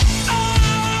 Oh,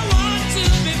 I want to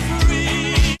be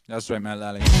free. That's right, Matt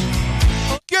Lally.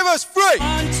 Give us free! I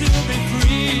want to be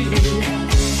free.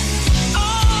 Oh,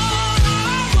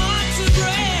 I want to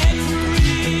break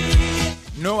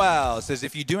free. Noel says,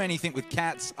 if you do anything with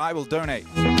cats, I will donate.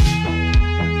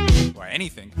 Or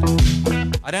anything.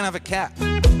 I don't have a cat.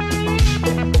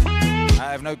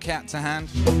 I have no cat to hand.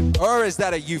 Or is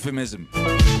that a euphemism?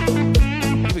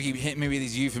 People keep hitting me with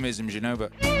these euphemisms, you know,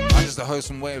 but I'm just a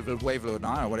wholesome wave lord. I don't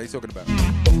know, what are you talking about?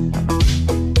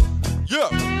 Yeah!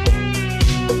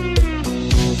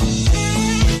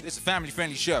 It's a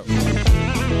family-friendly show.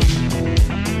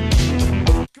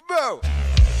 Come on!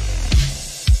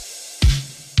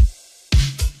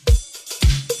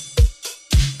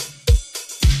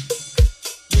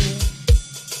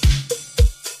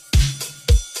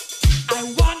 I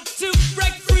want to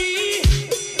break free.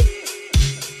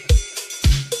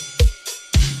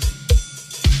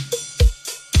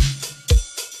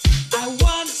 I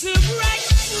want to break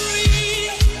free.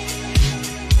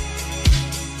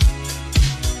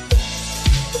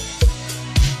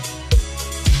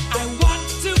 I want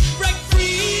to break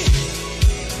free.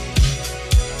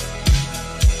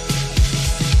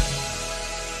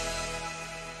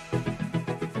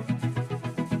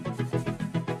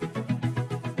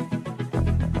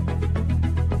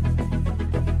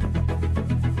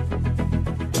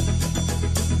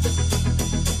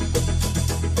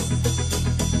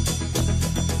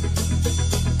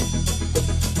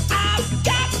 I've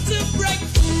got to break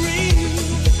free.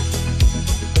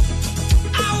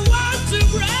 I want to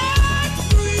break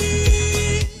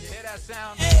free. You hear that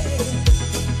sound?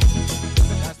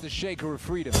 That's the shaker of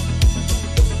freedom.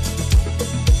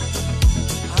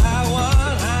 I want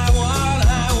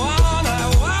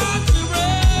to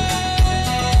break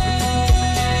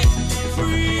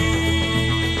free.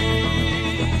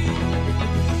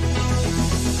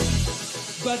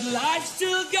 But life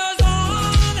still goes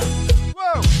on.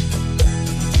 Whoa!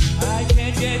 I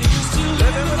can't get used to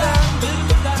living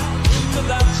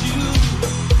without you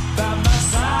by my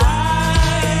side.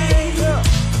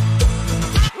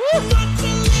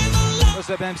 What's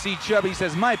up, MC Chubby?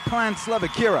 Says, my plants love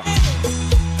Akira.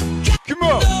 Come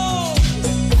on!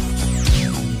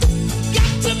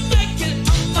 Got to make it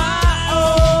on my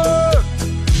own.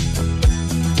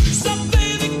 So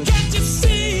baby, can't you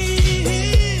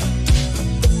see?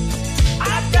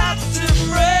 I've got to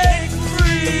break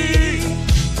free.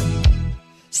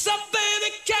 So baby,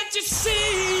 can't you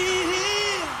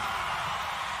see?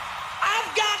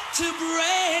 I've got to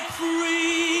break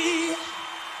free.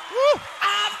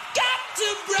 I've got to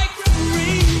break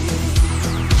free.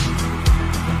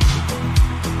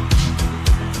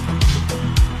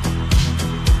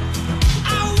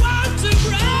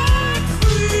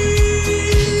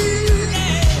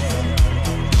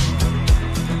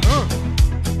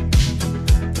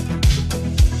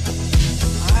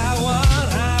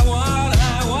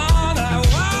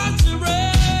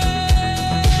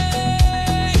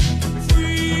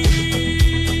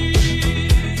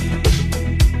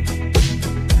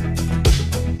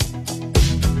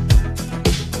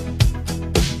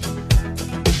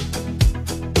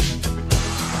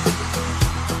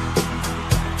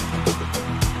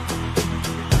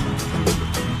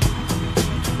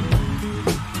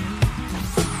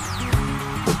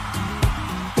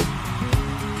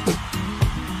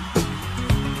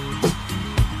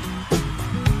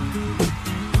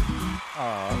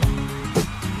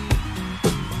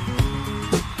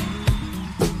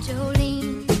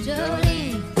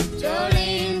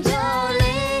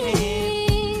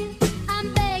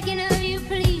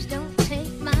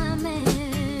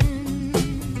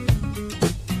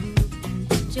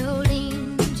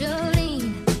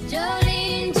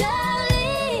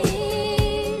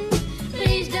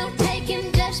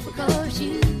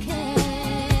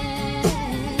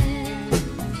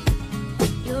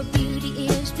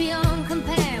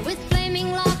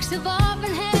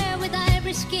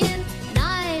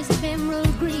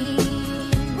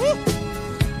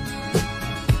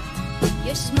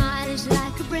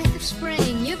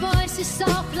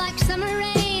 soft like summer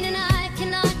rain, and I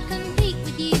cannot compete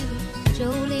with you,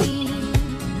 Jolene.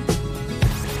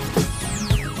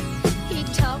 He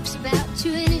talks about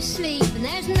you in his sleep, and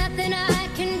there's nothing I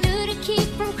can do to keep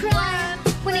from crying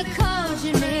when he calls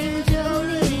your name,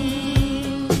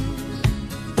 Jolene.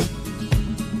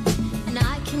 And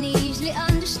I can easily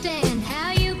understand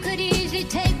how you could easily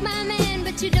take my man,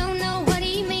 but you don't know what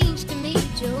he means to me,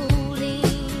 Jolene.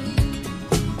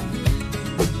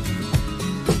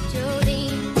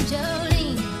 Jolene,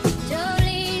 Jolene,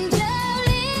 Jolene,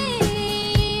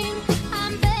 Jolene.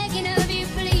 I'm begging of you,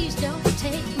 please don't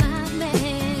take my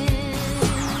man.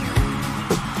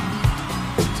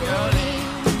 Jolene,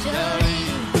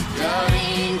 Jolene,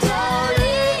 Jolene,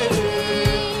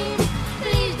 Jolene.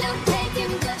 Please don't take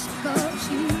him just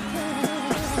 'cause you can.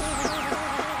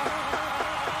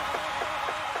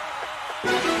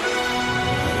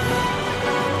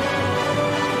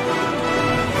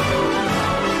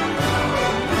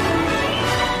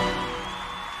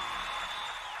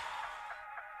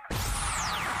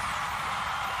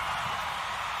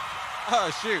 Oh,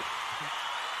 shoot.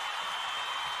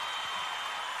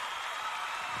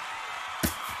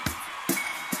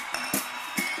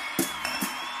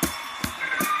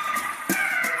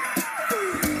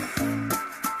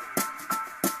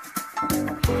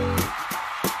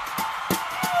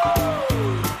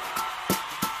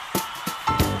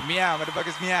 Meow,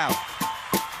 motherfuckers, meow.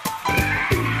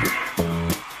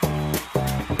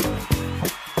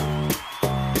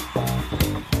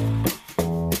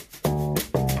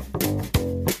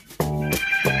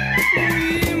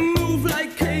 We move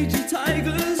like cagey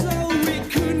tigers. Oh, we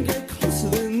couldn't get closer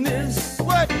than this.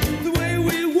 What? The way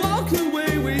we walk, the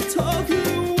way we talk,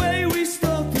 the way we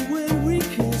stalk, the way we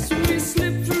kiss. We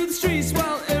slip through the streets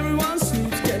while everyone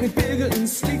sleeps, getting bigger and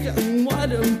sleeker and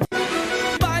wider.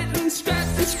 Bite and scratch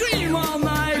and scream all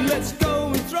night. Let's go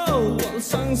and throw all the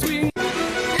songs we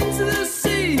into the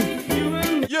sea. You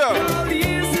and me, all the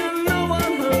years and no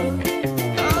one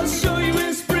heard. I'll show you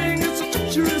in spring. It's a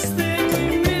treacherous thing.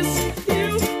 We miss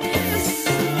you. Yes,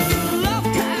 love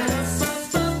cats.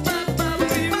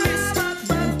 We miss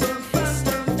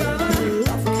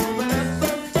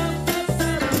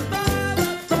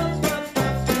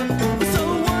so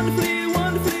wonderfully,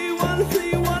 wonderfully,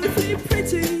 wonderfully, wonderfully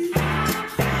pretty.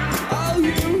 Oh,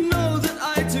 you know that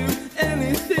I do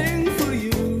anything for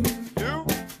you.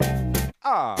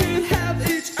 Ah. Should have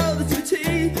each other to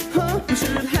tea, huh? We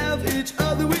should have each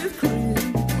other with cream.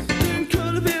 Then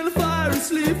curl up in the fire and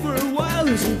sleep for a while.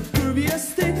 It's a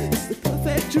previous thing, it's the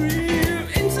perfect dream.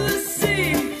 Into the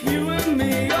sea, you and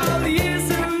me, all the years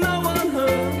and no one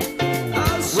heard.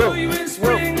 I'll show you in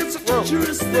spring, it's a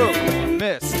treacherous thing.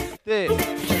 Miss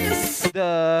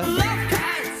da.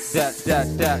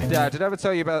 Did I ever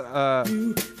tell you about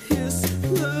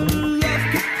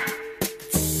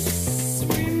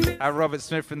how Robert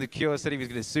Smith from The Cure said he was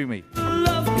going to sue me?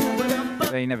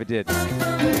 But he never did. Because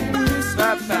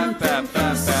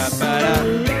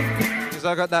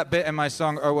I got that bit in my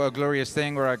song "Oh What a Glorious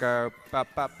Thing" where I go ba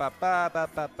ba ba ba ba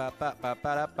ba ba ba ba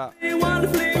ba ba.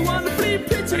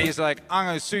 And he's like, "I'm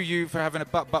going to sue you for having a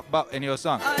bup in your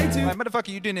song." Like, motherfucker,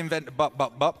 you didn't invent the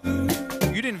bup.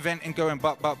 You didn't invent and going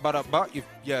bup. You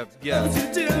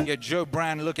Joe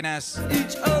Brown looking ass.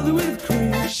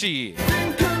 Shit.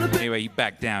 Anyway, you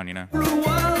back down, you know.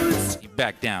 You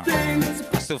back down.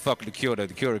 I still fuck with The Cure though.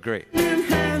 The Cure are great. Yeah.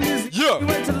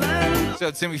 So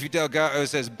Timothy Delgado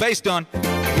says, based on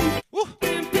woo,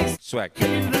 swag.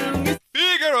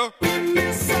 Figaro.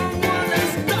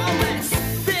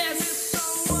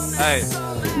 Hey.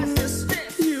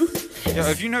 Yo,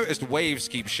 have you noticed waves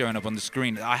keep showing up on the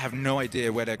screen? I have no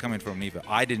idea where they're coming from neither.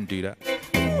 I didn't do that.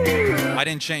 I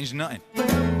didn't change nothing.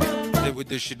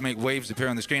 They should make waves appear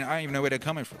on the screen. I don't even know where they're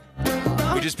coming from.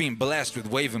 We're just being blessed with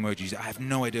wave emojis. I have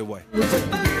no idea why.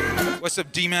 What's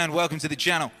up, D-Man? Welcome to the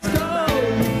channel. D,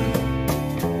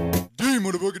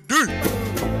 motherfucker, D!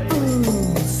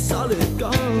 Solid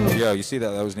gold. Yo, you see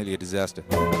that? That was nearly a disaster.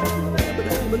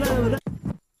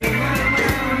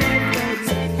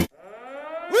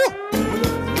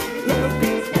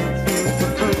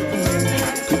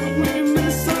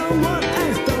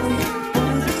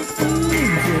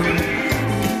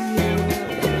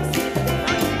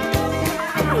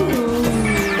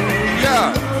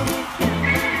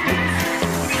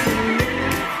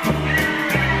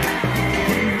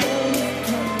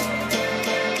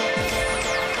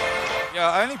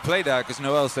 I only played that because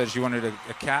Noelle said she wanted a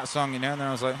cat song, you know, and then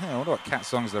I was like, hey, I wonder what cat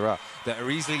songs there are that are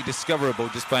easily discoverable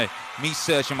just by me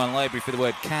searching my library for the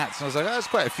word cats. And I was like, oh, there's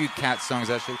quite a few cat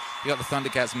songs, actually. You got the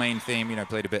Thundercats main theme, you know,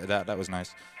 played a bit of that. That was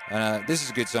nice. This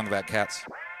is a good song about cats.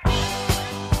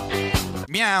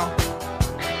 Meow.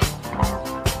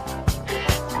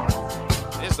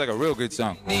 It's like a real good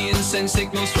song. The incense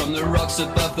signals from the rocks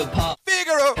above the park.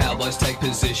 Figaro. Cowboys take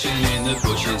position in the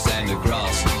bushes and the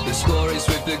grass. The score is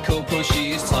with the corporal,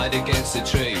 she is tied against a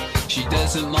tree. She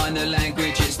doesn't mind the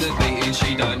language, it's the beating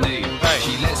she don't need.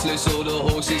 She lets loose all the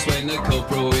horses when the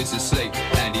corporal is asleep.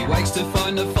 And he wakes to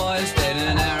find the fires dead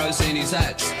and arrows in his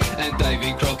hats. And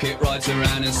Davy Crockett rides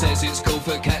around and says it's cool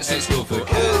for cats, it's cool for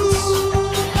cats.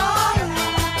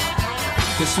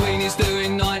 The Sweeney's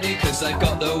doing 90 cause they've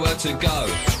got the work to go.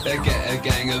 They get a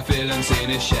gang of villains in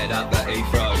a shed up at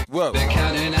Heathrow. Whoa. They're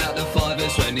counting out the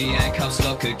fivers when the handcuffs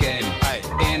lock again.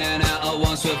 In and out at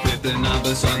once with the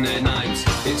numbers on their names.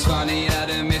 It's funny how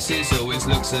the missus always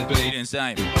looks a bit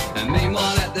insane. And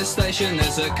meanwhile at the station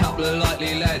there's a couple of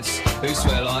likely lads who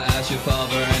swear like how's your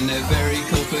father, and they're very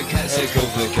cool for cats, they're cool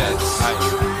for cats.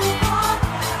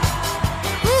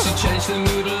 To change the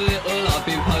mood a little, I've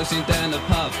been posing down the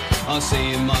pub. I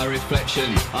see in my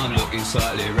reflection, I'm looking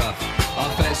slightly rough. I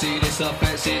fancy this, I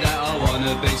fancy that, I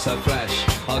wanna be so flash.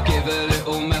 I'll give a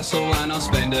little muscle and I'll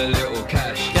spend a little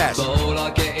cash. But all I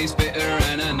get is bitter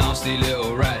and a nasty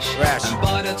little rash. And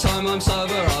by the time I'm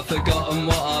sober, I've forgotten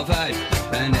what I've had.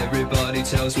 And everybody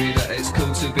tells me that it's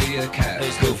cool to be a cat.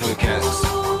 It's cool for cats.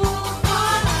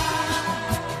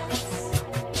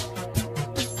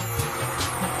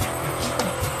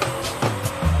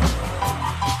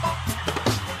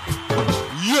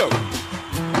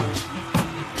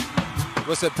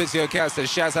 What's up, Pizio Casters?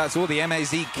 Shouts out to all the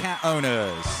MAZ cat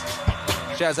owners.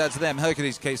 Shouts out to them.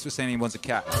 Hercules case was saying he wants a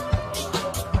cat.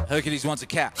 Hercules wants a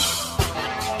cat.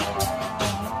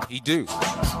 He do.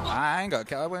 I ain't got a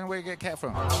cat. Where you get a cat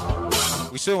from?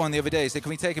 We saw one the other day. He said, can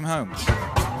we take him home?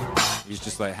 He was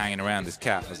just like hanging around this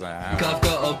cat. I was like, I've got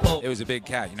a pop. It was a big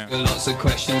cat, you know. Lots of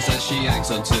questions that she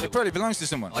hangs onto. It probably belongs to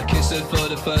someone. I kiss her for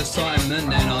the first time and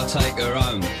then I take her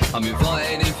home. I'm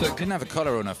invited in for... Didn't have a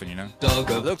collar or nothing, you know. Dog.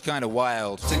 It looked kind of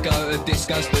wild. To go to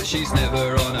discos, but she's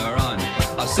never on her own.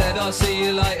 I said I'll see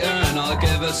you later and I'll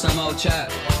give her some old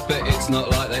chat. But it's not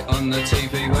like they on the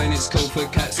TV. When it's cool for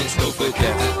cats, it's cool for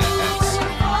cats.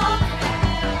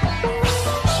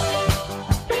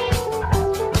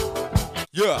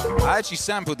 Yeah, I actually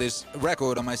sampled this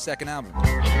record on my second album,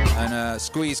 and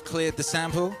Squeeze cleared the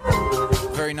sample.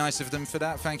 Very nice of them for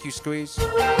that. Thank you, Squeeze.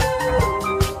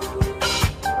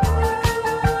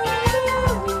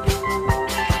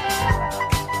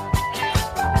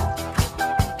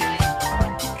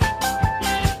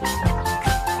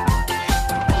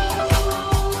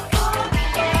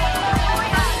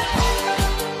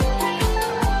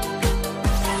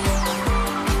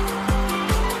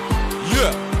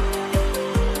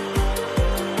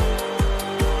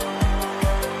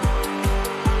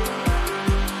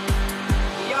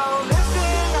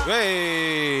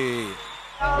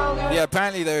 Yeah,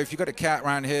 apparently though, if you got a cat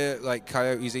around here, like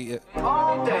coyotes eat it.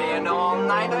 All day and all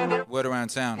night. Word around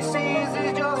town. Seas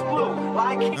is just blue,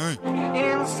 like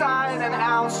inside and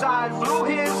outside. Blew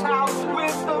his house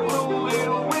with a blue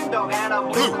little window and a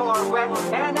blue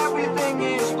Corvette, and everything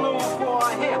is blue for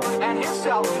him and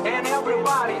himself and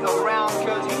everybody around,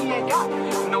 cause he ain't got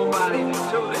nobody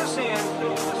to this end.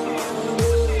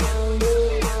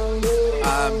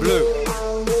 I'm blue.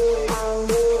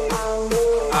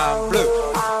 I'm blue.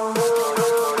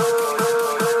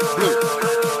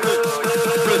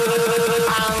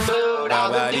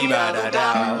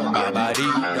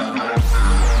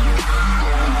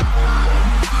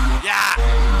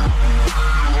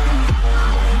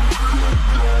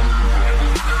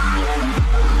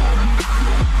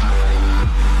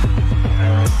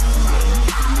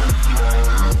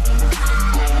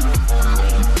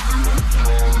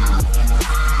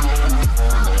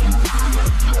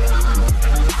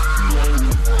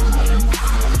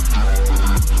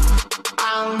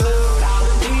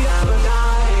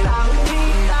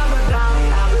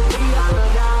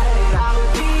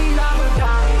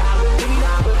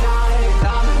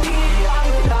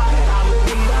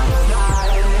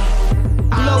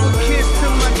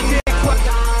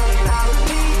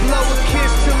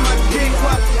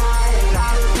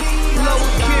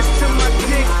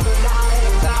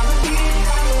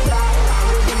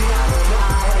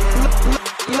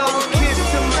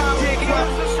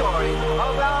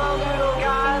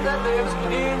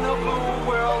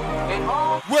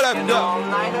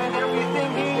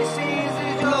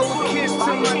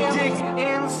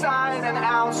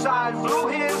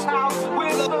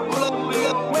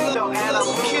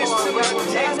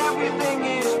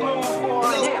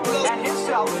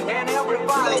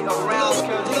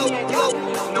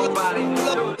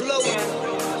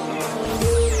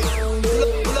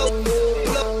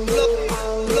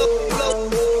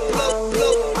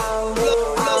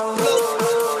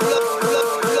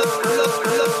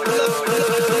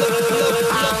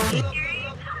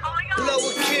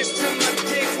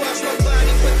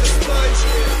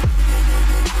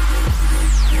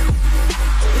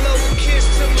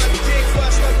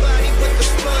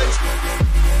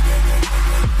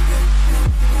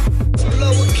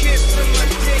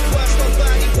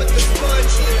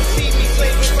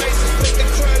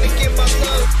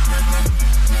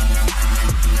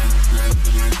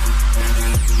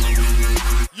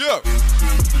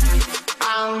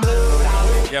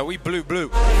 we blew.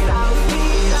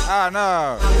 Ah,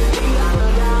 no.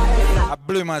 I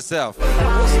blew myself.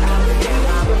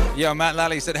 Yo, Matt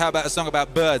Lally said, how about a song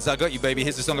about birds? I got you, baby.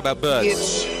 Here's a song about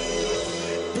birds.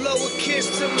 Blow a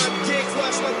kiss to my dick,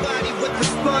 wash my body with the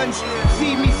sponge.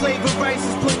 Feed me flavored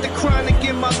rices, put the chronic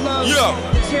in my lungs. Yo.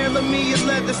 Tailor me a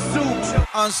leather suit.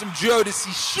 On some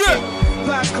Jodeci shit.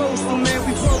 Bi-coastal, man,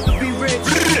 we supposed to be rich.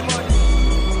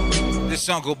 This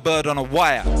song called Bird on a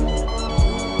Wire.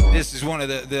 This is one of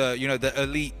the you know, the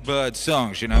elite bird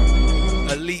songs, you know.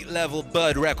 Elite level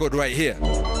bird record right here.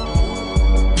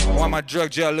 Why my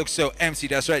drug jar looks so empty,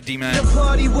 that's right, D-Man. The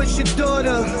party with your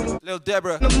daughter. Little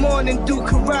Deborah. In the morning, do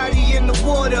karate in the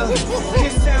water.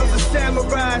 His sounds of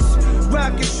samurais.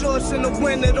 Rockin' shorts in the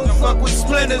winter, don't fuck with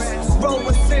splinters. Roll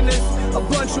with sinners, a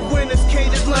bunch of winners,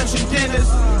 catered lunch and dinners.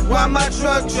 Why my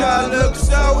drug jar looks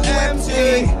so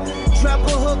empty? Drop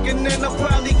a hook and then I'll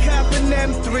probably cop an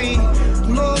M3.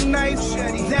 Long nights,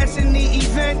 that's in the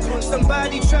event.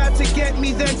 Somebody tried to get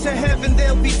me, then to heaven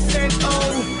they'll be sent.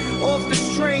 Oh, off the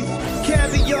strength,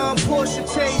 caviar and Porsche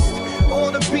taste. All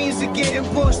the beans are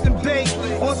getting washed and baked.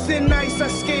 On thin ice, I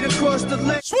skate across the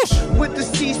lake. With the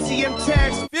CCM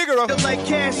tags, Figaro. like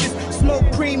cashes. Smoke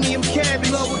premium cabbage.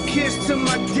 Blow a kiss to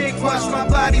my dick, wash my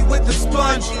body with the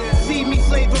sponge. Feed me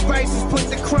flavored rices, put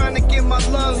the chronic in my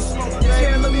lungs.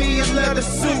 Tailor me a leather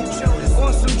suit.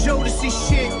 On some Jodeci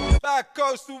shit. Back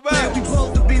coast to back. We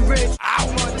both to be rich. Ow.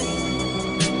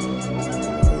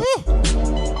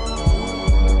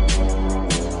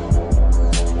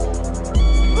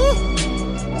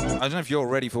 I don't know if you're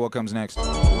ready for what comes next.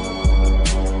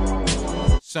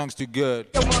 Song's too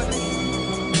good.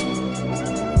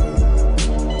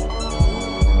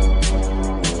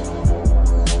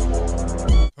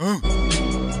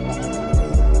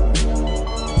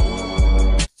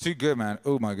 Too good, man.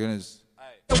 Oh my goodness.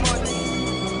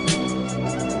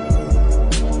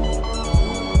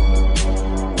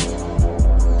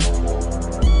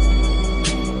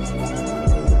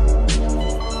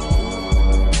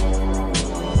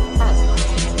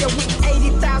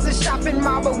 Shopping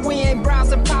mall, but we ain't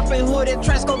browsing, popping hooded,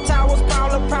 Tresco Towers,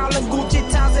 Prowler, Gucci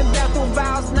towels and bathroom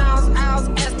vows, nows, owls,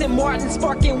 Aston Martin,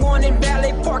 sparking, warning,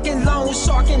 ballet, parking, loan,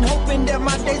 sharking, hoping that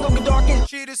my days don't get dark and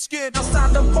cheetah skin.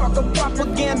 Outside the park of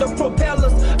propaganda,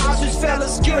 propellers, Auschwitz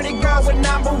fellas, security guard with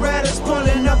 9 Berettas,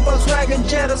 pulling up Volkswagen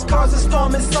Jettas, cars are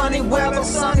storming, sunny weather, it's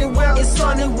sunny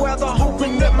weather,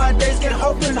 hoping that my days get,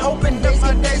 hoping that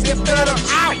my days get better.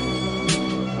 Ow!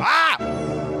 Ah!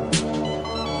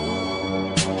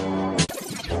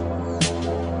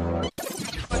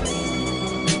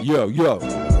 Yo.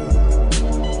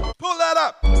 Pull that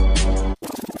up.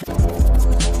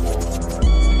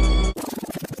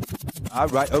 All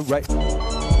right.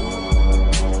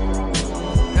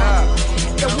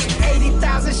 Yeah, we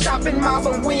 80,000 shopping mall,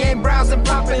 but we ain't browsing,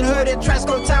 popping hooded,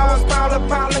 Tresco Towers, Prowler,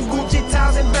 Gucci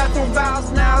towels and bathroom vows,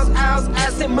 nows, owls,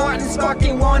 Aston Martin,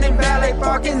 sparking, warning, ballet,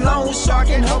 parking, loan,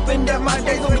 sharking, hoping that my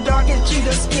days will be dark and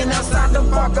cheetah skin. Outside the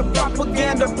park of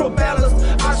propaganda, propellers,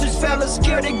 Auschwitz fellas,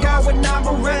 security guard with 9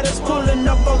 Berettas, pulling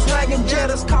up Volkswagen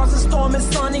Jettas, cars are storming,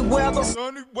 sunny weather,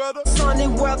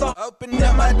 hoping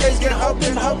that my days get,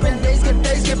 hoping days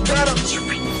get better.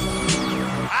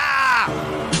 Ah!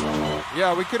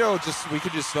 Yeah, we could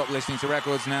just stop listening to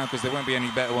records now because there won't be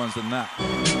any better ones than that.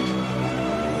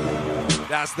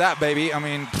 That's that, baby. I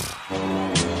mean,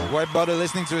 why bother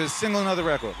listening to a single another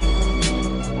record?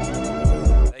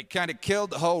 They kind of killed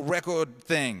the whole record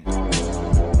thing.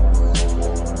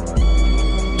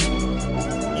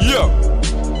 Yo!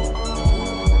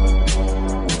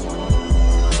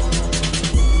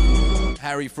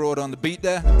 Harry Fraud on the beat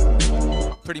there.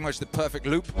 Pretty much the perfect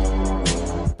loop.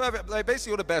 Perfect, like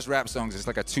basically all the best rap songs, it's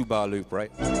like a 2-bar loop,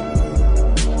 right?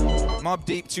 Mobb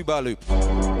Deep, 2-bar loop.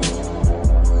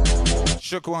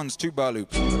 Shook Ones, 2-bar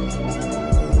loop.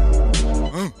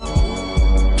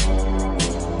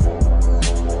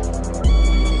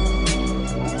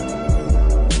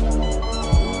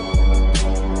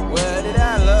 Where did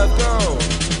our love go?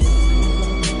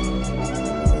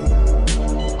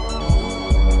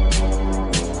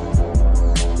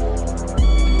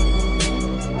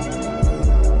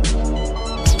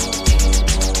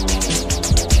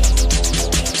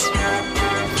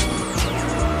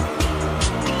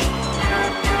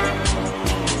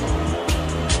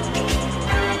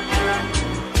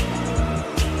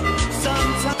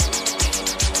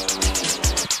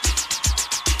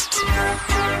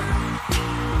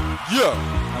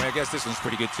 I guess this one's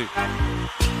pretty good too.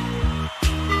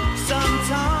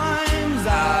 Sometimes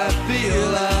I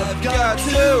feel I've got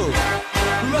to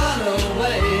run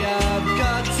away. I've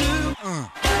got to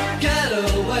get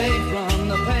away from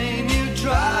the pain you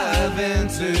drive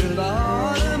into.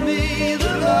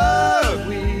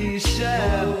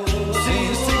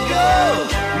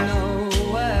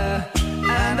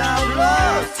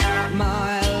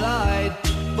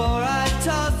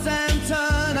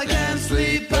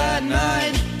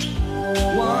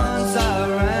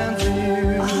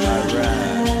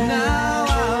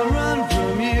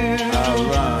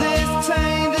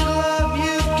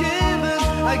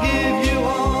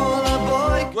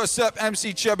 What's up,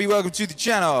 MC Chubby? Welcome to the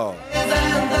channel.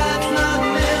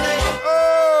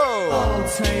 Oh!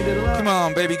 Come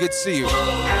on, baby. Good to see you.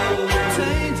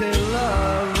 Tainted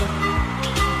love.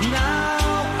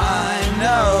 Now I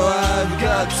know I've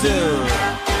got to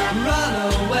run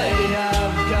away.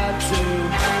 I've got to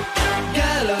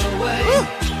get away.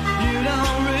 You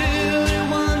don't really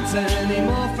want any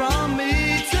more from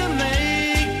me to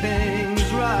make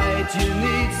things right. You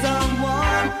need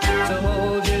someone to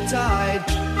hold you tight,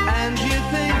 and you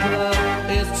think love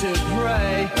is to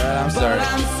pray. I'm sorry. But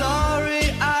I'm sorry,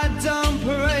 I don't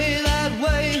pray that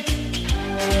way.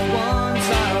 Once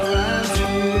I ran to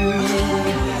you,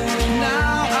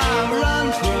 now I run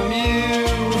from you.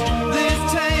 This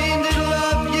tainted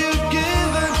love you've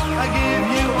given, I give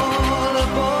you all a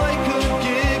boy could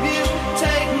give you.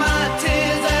 Take my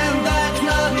tears and that's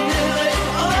not nearly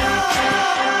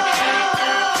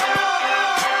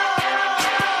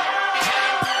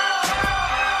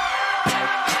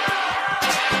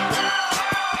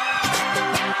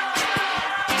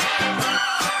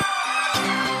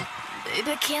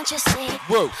Baby, can't you see?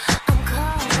 Whoa. I'm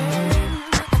calling.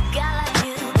 A guy like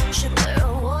you should wear a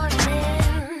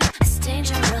warning. It's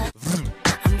dangerous.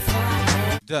 I'm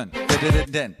falling. Done.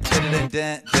 Done.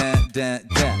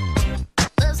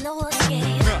 There's no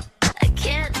escape. I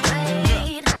can't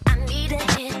wait. I need a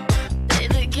hit.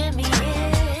 Baby, give me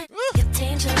it. You're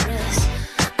dangerous.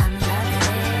 I'm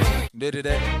loving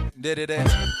it.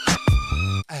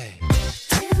 Hey.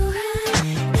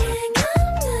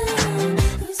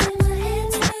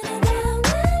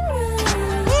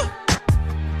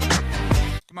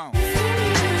 Come on.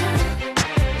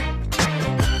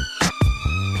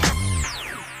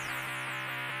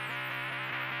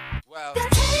 Well.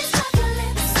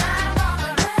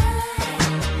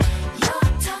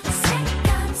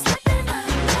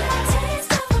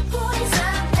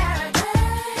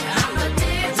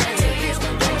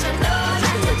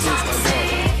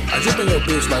 I drip in your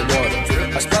bitch like water.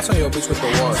 I splash on your bitch with the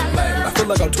water. I feel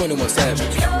like I'm 21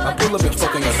 Savage. I pull up and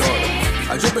fucking your daughter.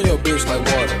 I drip in your bitch like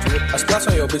water. I splash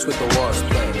on your bitch with the water.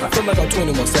 I feel like I'm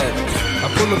 21 Savage. I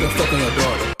pull up and fucking your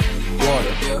daughter.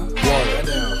 Water, water,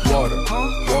 water, water,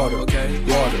 water,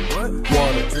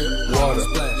 water,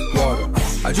 water.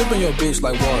 I drip in your bitch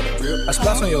like water. I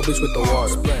splash on your bitch with the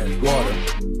water. Water,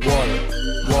 water,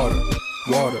 water.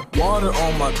 Water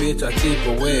on my bitch, I keep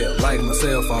it wet like my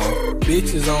cell phone.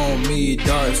 Bitches on me,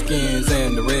 dark skins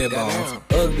and the red bones.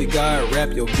 Ugly guy,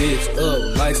 wrap your bitch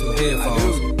up like some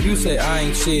headphones. You say I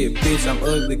ain't shit, bitch, I'm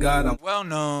ugly God, I'm well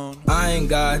known. I ain't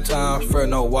got time for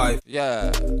no wife.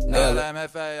 Yeah,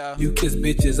 LMFAO. You kiss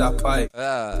bitches, I pipe.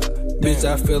 Bitch,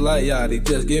 I feel like Yachty,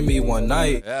 just give me one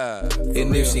night.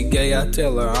 And if she gay, I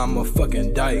tell her I'm a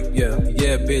fucking dyke. Yeah,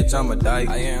 bitch, I'm a dyke.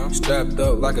 I am strapped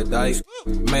up like a dyke.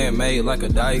 Man made like a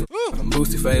dyke.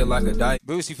 Boosie fade like a dyke.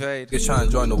 Boosie fade. Just trying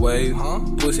to join the wave.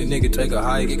 Pussy nigga take a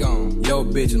hike. Yo,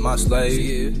 bitch is my slave.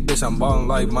 Bitch, I'm ballin'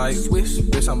 like Mike.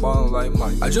 Bitch, I'm ballin' like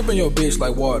Mike. I drip in your bitch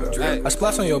like water. I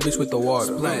splash on your bitch with the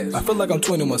water. I feel like I'm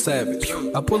 21 Savage.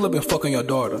 I pull up and fuck on your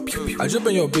daughter. I drip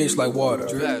in your bitch like water.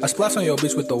 I splash on your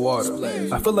bitch with the water.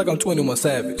 I feel like I'm 21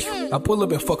 Savage. I pull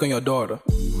up and fuck on your daughter.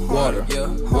 Water,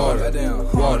 water,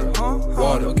 water, water,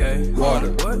 water,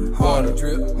 water,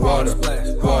 water,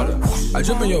 water. I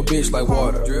drip in your bitch like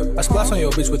water. I splash on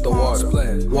your bitch with the water.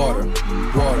 Water,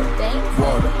 water,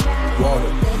 water,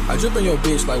 water. I drip in your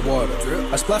bitch like water.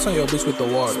 I splash on your bitch with the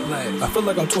water. I feel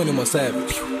like I'm 21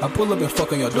 Savage. I pull up and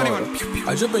fuck on your daughter.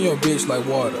 I drip in your bitch like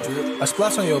water. I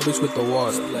splash on your bitch with the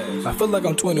water. I feel like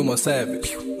I'm 21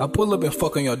 Savage. I pull up and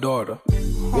fuck on your daughter.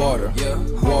 Water,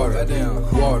 water,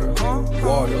 water, water,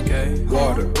 water,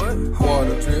 water,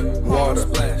 water,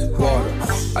 water.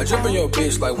 I drip in your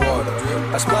bitch like water.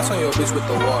 I splash on your bitch with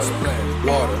the water.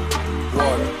 Water,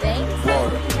 water,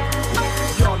 water.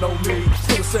 Y'all know me,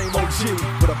 still the same OG,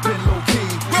 but I've been low key.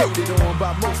 Hated on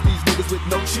by most these niggas with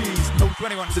no cheese, no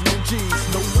 21s and no G's,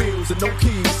 no wheels and no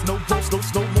keys, no boats,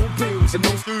 no more bills and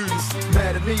no skis.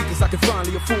 Mad at me cause I can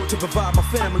finally afford to provide my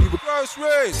family with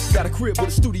groceries. Got a crib with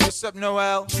a studio. What's up,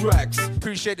 Noel? Tracks.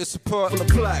 Appreciate the support. Full of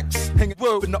plaques. Hanging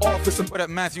in the office. And what up,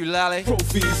 Matthew Lally?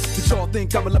 Trophies. Did y'all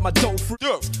think I'ma let my dough free?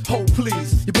 Hold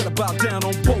please, you better bow down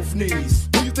on both knees.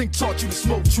 Who you think taught you to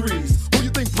smoke trees? Who you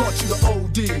think brought you to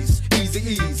ODs?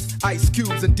 Easy E's, Ice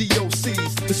Cubes and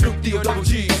DOCs, the Snoop D-O double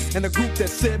G's, and the group that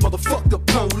said motherfuck the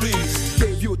police.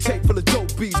 Gave you a tape full of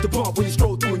dope beats to bump when you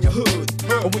stroll through in your hood,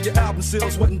 or when your album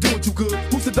sales wasn't doing too good.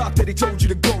 Who's the the doc that he told you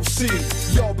to go see?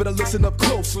 Y'all better listen up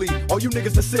closely. All you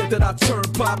niggas that said that I turn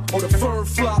pop or the firm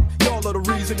flop, y'all are the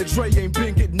reason that Dre ain't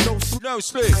been getting no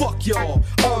sleep. Fuck y'all,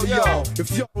 all of y'all.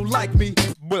 If y'all don't like me,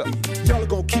 y'all are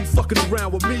gonna keep fucking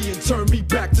around with me and turn me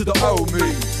back to the old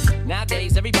me.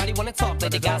 Nowadays, everybody wanna talk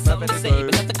like they got something to say,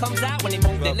 but nothing comes out when they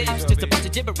move their lips. Just a bunch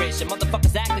of gibberish, and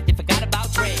motherfuckers act like they forgot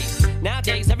about Dre.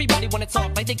 Nowadays, everybody wanna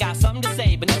talk like they got something to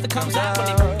say, but nothing comes out when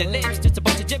they move their lips. Just a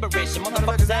bunch of gibberish, and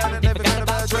motherfuckers act like they forgot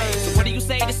about Dre. So what do you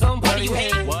say to somebody you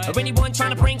hate, or anyone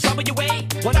trying to bring trouble your way?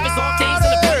 One of his off days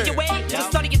in the period your way.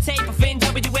 Just study your tape of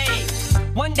NWA.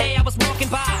 One day I was walking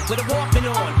by with a Walkman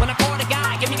on when I caught a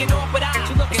guy, give me an awkward eye.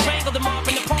 I strangled him off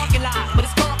in the parking lot, but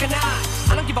it's dark and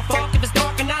I don't give a fuck if it's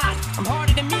dark or not. I'm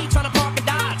harder than me trying to park a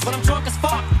Dodge, but I'm drunk as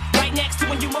fuck. Right next to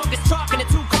a humongous truck in a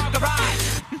 2-car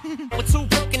garage with 2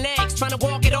 broken legs trying to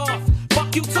walk it off.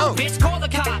 Fuck you too, bitch. Call the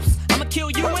cops. I'ma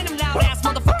kill you and them loud ass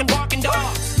motherfucking barking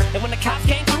dogs. And when the cops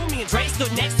came through, me and Dre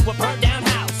stood next to a burned down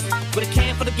house with a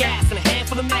can full of gas and a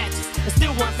handful of matches, and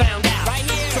still weren't found out. Right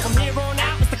here, so from here on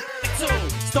out, it's the tune.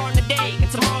 Starting the day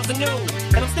and tomorrow's a noon,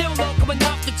 and I'm still local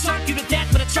enough to choke you to death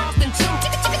with a Charleston chew.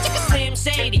 Slim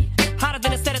Shady, hotter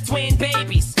than a set of twin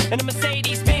babies, and a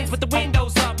Mercedes Benz with the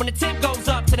windows up when the temp goes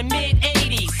up to the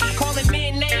mid-80s. Calling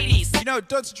men ladies. You know,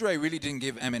 Dr. Dre really didn't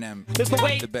give Eminem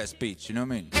the best beats, you know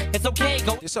what I mean? It's okay,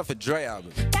 go. It's off a Dre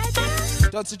album.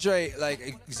 Dr. Dre, like,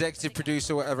 executive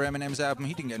producer, whatever, Eminem's album,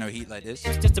 he didn't get no heat like this.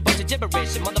 It's just a bunch of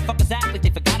gibberish, and motherfuckers act like they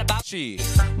forgot about shit.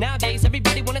 Nowadays,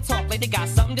 everybody wanna talk like they got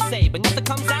something to say, but nothing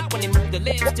comes out when they move their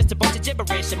lips. Just a bunch of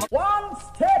gibberish. And one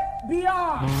step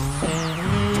beyond.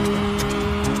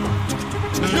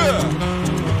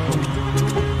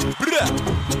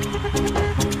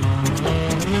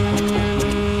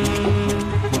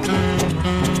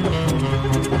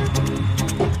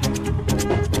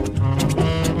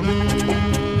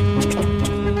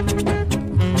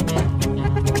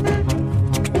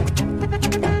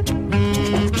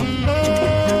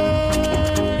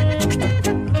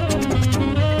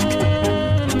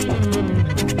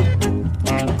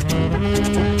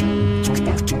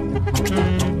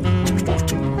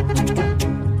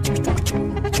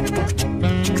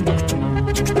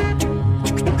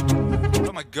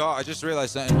 God, I just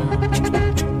realized something.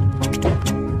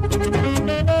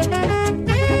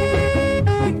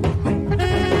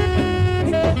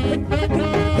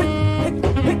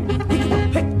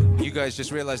 You guys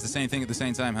just realized the same thing at the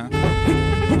same time, huh?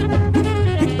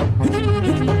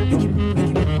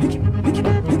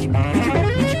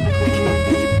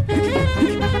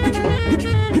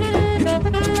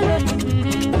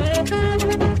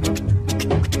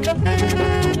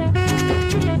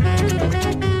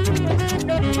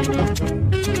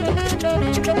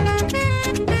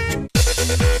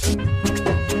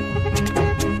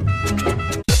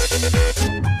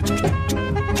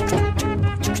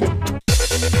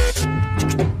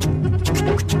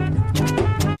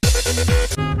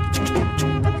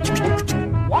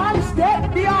 One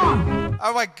step beyond.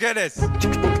 Oh my goodness,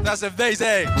 that's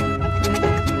amazing.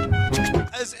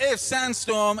 As if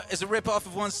Sandstorm is a rip-off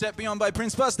of One Step Beyond by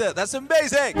Prince Buster. That's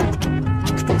amazing.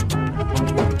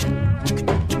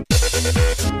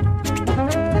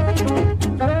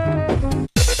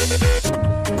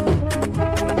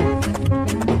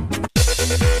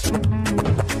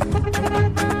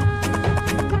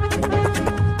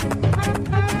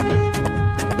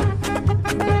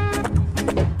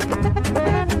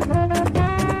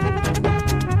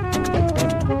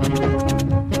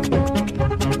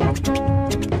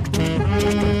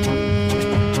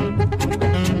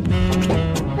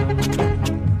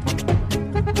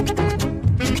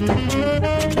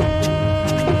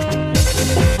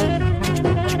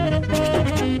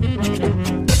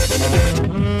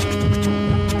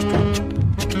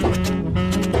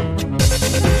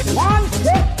 One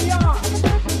step beyond.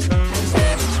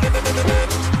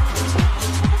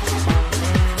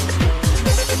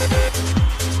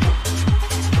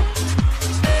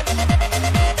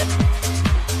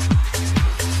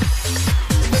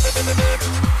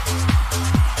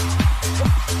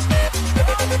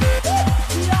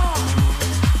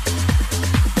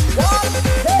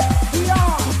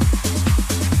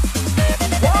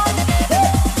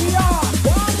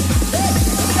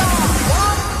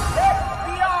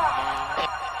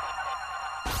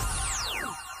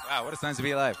 Wow, what a time to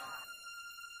be alive.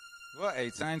 What a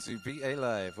time to be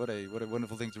alive. What a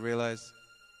wonderful thing to realize.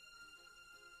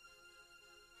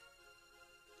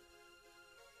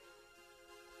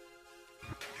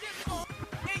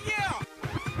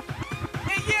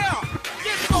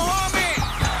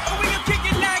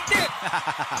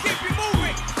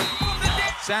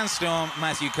 Sandstorm,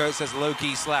 Matthew Coates says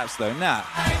low-key slaps though. Nah.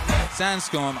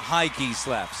 Sandstorm high key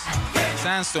slaps.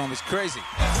 Sandstorm is crazy.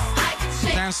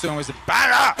 Sandstorm is a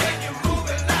banger.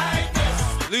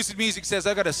 Lucid Music says,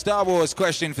 I got a Star Wars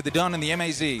question for the Don and the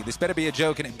MAZ. This better be a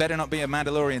joke and it better not be a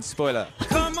Mandalorian spoiler.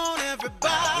 Come on,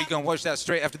 everybody. We gonna watch that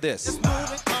straight after this.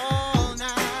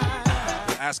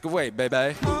 Ask away,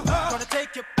 baby. Gonna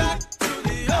take you back to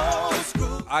the old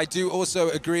school. I do also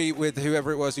agree with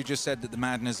whoever it was who just said that the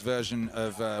Madness version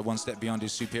of One Step Beyond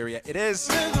is superior. It is.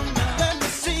 Let me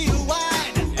see you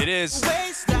whine. It is.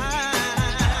 Waistline.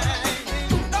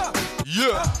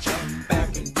 Yeah.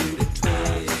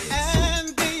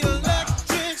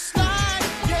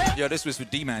 Yo, this was for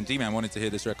D-Man. D-Man wanted to hear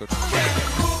this record. Can you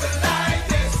move it like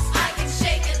this? I can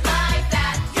shake it like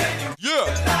that. Can you yeah. move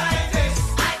it like this?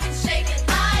 I can shake it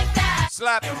like that.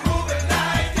 Slap. Can you move it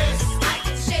like this? I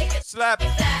can shake it slap.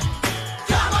 Like that.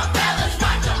 Come on, fellas,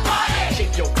 rock the party.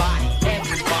 Shake your body,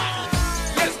 everybody.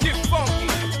 Let's get funky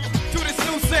to this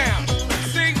new sound.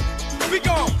 See, we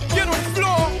gon' get on the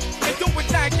floor and do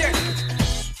it like that.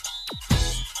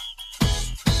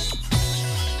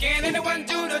 Can anyone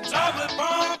do the double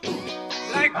bump?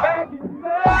 Like back in the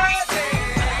days.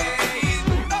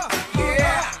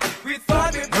 Yeah, we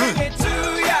thought we'd bring it to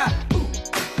ya.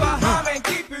 Bahama and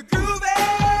keep it grooving.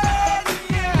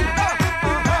 Yeah.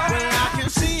 Well, I can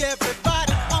see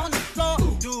everybody on the floor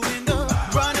doing the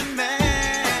running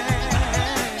man.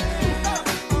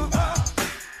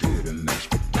 Do the mashed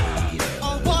potato.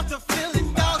 Oh, what a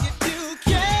feeling, dog, if you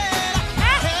can.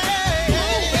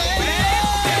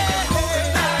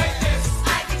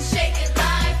 I can shake it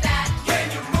like that.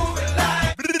 Can you move it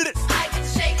like this? I can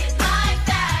shake it like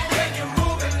that. Can you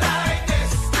move it like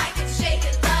this? I can shake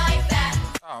it like that.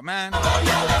 Oh, man. Oh,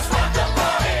 yo, let's rock the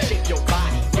party. Shake your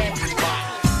body,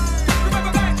 everybody.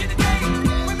 Remember back in the day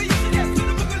when we used to dance to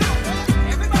the boogaloo?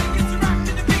 Everybody gets to rock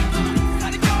to the beat.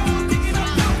 Let it go, kick it up.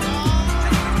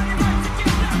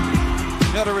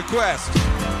 Got a request.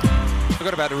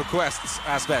 Forgot about the requests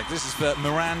aspect. This is for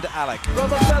Miranda Alec.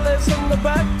 Rubber fellas in the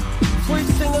back, sweet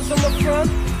singers in the front,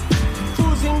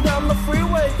 cruising down the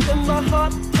freeway in the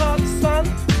hot, hot sun.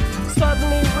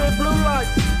 Suddenly red blue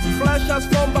lights flash us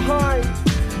from behind.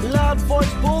 Loud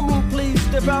voice booming, please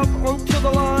step out onto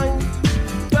the line.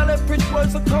 Ballet bridge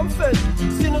words of comfort,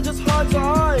 Cena just hides her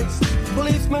eyes.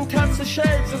 Policeman taps the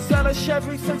shades, is that a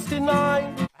Chevy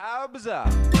 69? How bizarre.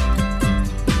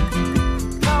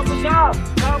 How bizarre,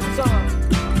 how bizarre.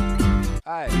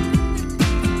 Aye.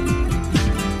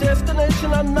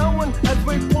 Destination unknown as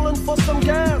we're pulling for some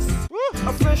gas.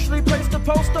 Officially placed a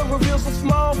poster reveals a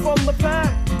smile from the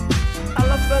pack.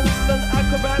 Elephants and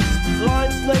acrobats,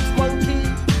 lion, snakes, monkey.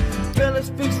 Billy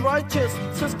speaks righteous,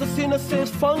 Sister Cena says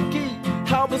funky.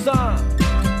 How bizarre.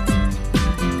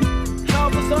 How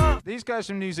bizarre. These guys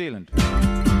from New Zealand.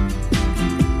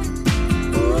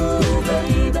 Ooh,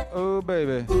 baby. Oh,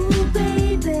 baby. Ooh,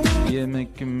 baby. You're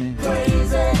making me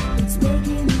Crazy. It's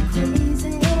making me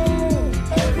crazy.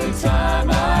 Every time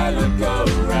I look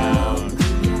around.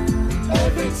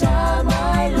 Every time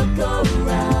I look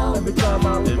around. Every time I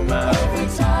look around. Every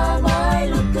time I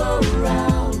look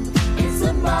around. It's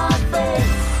in my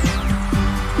face.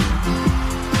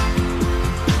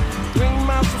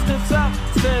 Ringmaster steps up,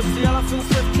 says the elephants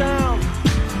have down.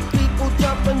 People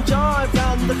jump and jive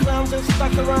and the clowns are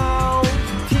stuck around.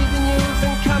 TV news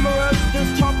and cameras,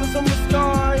 there's choppers in the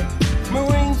sky.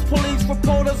 Marines, police,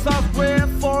 reporters ask where,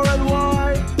 for and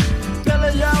why.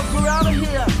 Billy yells, we're out of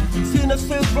here. Cena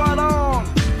says right on.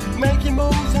 Making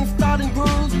moves and starting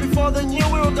grooves before they knew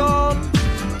we were gone.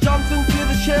 Jumped into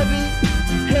the Chevy,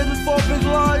 headed for big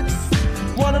lights.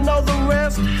 Wanna know the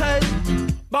rest? Hey,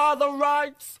 by the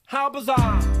rights. How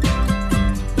bizarre.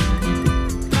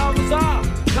 How bizarre.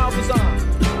 How bizarre.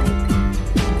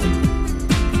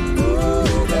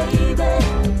 Ooh, baby.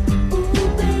 Ooh,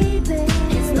 baby.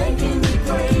 It's making me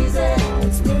crazy.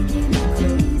 It's making me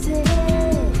crazy.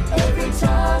 Every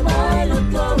time I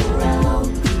look around.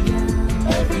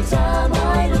 Every time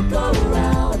I look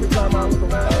around. Every time I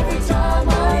look around. Every time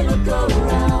I look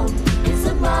around. It's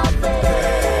in my face.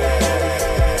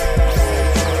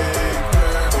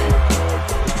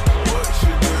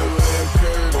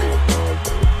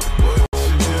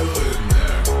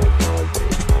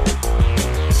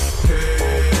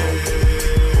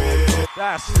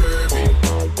 That's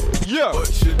yo.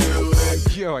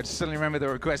 Yo, I just suddenly remember the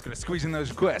request. Gotta squeeze in those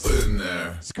requests.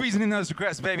 Squeezing in those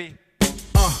requests, baby.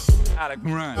 Alec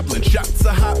Moran. Shots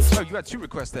of hops. Oh, you had two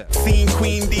requests there. Scene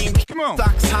Queen Dean. Come on.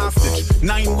 Socks hostage.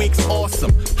 9 weeks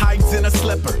awesome. Hides in a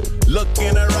slipper. Look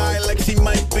in her eye like she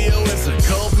might be a wizard.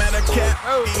 Cold met a cat.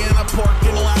 Be in a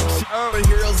parking lot. She the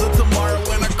heroes of tomorrow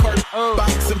in a cart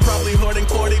box. And probably hoarding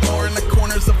 40 more in the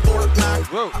corners of Fort Knox.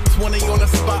 20 on the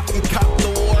spot and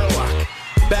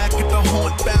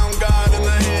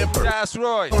That's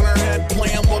right. On her head,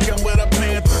 playing, walking with a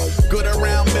panther. Good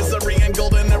around misery and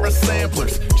golden era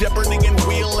samplers. Jeopardy and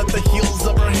wheel at the heels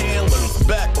of her handlers.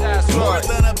 Back, that's more right.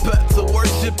 than a pet to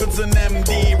worship, it's an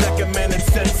MD. Recommended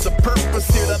sense of purpose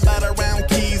here to bat around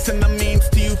keys and the means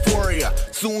to euphoria.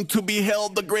 Soon to be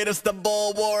held the greatest of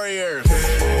all warriors.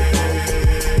 Hey,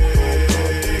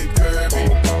 Kirby,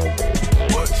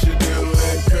 what you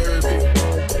doing, Kirby?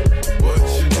 What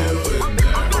you doing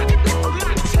there? Hey,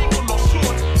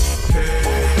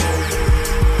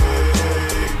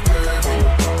 Kirby,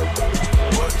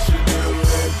 what you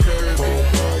doing, Kirby?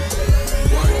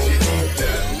 Why'd you eat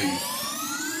that leaf?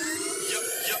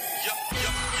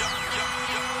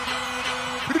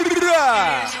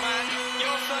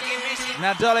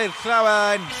 Na Nadolig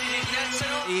llawen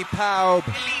I pawb.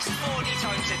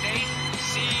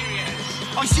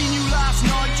 I seen you last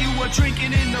night, you were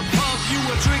drinking in the pub. You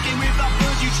were drinking with that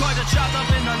bird you tried to chat up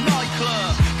in the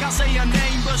nightclub. Can't say her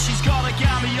name, but she's got a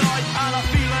gammy eye. And I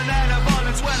feel an air of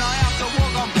violence when I have to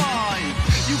walk on by.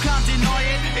 You can't deny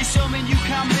it, it's something you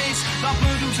can't miss. That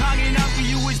bird who's hanging out for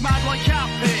you is mad like cat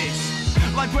piss.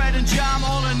 Like bread and jam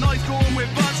on a knife going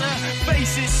with butter.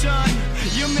 Face it, son,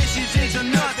 your missus is a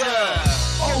nutter.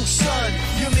 Oh son,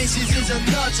 your missus is a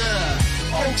nutter.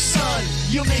 Oh son,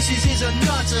 your missus is a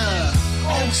nutter.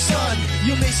 Oh son,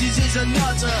 your missus is a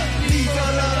nutter. Leave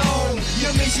her alone,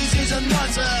 your missus is a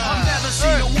nutter. I've never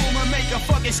seen a woman make a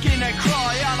fucking skinhead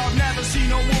cry. And I've never seen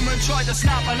a woman try to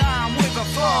snap an arm with a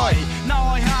fly.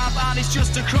 Now I have, and it's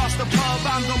just across the pub.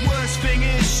 And the worst thing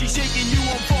is, she's taking you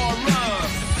on for a rub.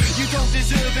 You don't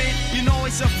deserve it, you know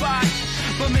it's a fact.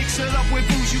 But mix it up with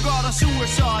booze, you got a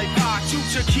suicide pact. 2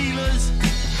 tequilas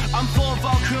and 4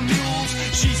 vodka mules.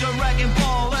 She's a wrecking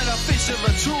ball and a fist of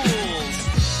her tools.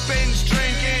 Binge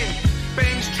drinking,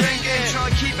 try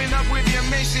keeping up with your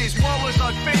missus. What was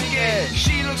I thinking?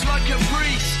 She looks like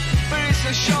Caprice, but it's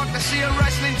a shock to see her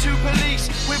wrestling 2 police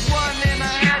with one in a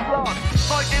headlock,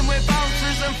 fighting with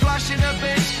bouncers and flashing a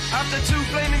bitch. After 2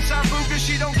 flaming sambucas,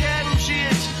 she don't care who she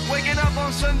is. Waking up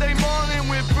on Sunday morning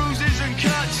with bruises and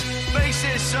cuts. Face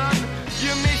it, son,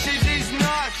 your missus is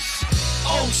nuts.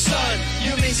 Oh son,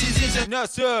 your missus is a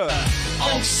nutter.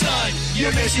 Oh son,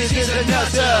 your missus is a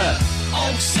nutter.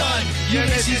 Oh son, your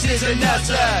missus is a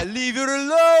nutter. Leave her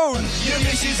alone. Your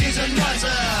missus is a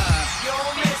nutter.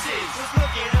 Your missus was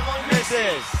looking at my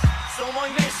missus. So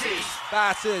my missus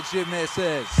battered your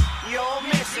missus. Your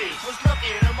missus was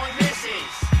looking at my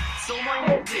missus. So my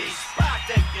missus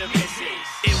battered your missus.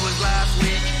 It was last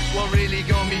week what really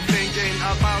got me thinking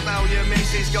about how your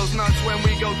missus goes nuts when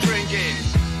we go drinking.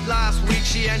 Last week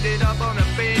she ended up on a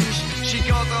binge. She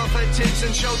got off her tits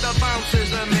and showed the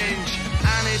bouncers a minge.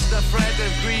 And it's the threat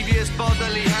of grievous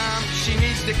bodily harm. She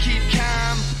needs to keep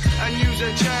calm and use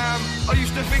a jam. I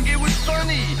used to think it was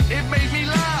funny, it made me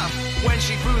laugh when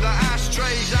she threw the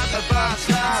ashtrays at the bar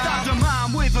staff. Stabbed a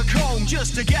man with a comb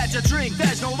just to get a drink.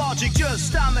 There's no logic, just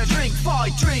stand there, drink,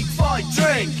 fight, drink, fight,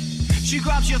 drink. She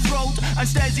grabs your throat and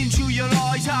stares into your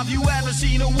eyes. Have you ever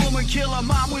seen a woman kill a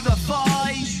man with a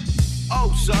thigh?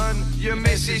 Oh son, your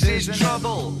missus is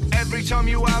trouble. Every time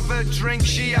you have a drink,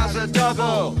 she has a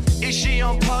double. Is she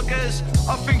on puggers?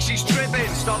 I think she's tripping.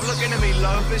 Stop looking at me,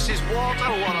 love, this is water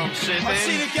what I'm sipping. I've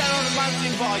seen her get on a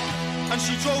mountain bike and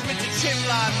she drove into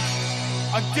Chimland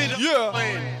and did it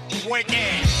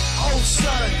wicked. Oh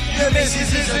son, your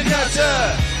missus is a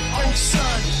nutter. Oh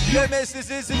son, your missus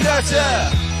is a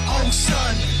nutter. Oh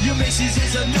son, your missus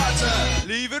is a nutter.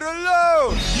 Leave it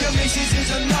alone. Your missus is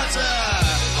a nutter.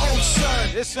 Oh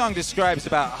son, this song describes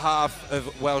about half of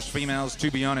Welsh females,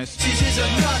 to be honest. This is a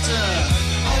nutter.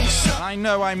 Oh son, I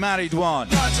know I married one.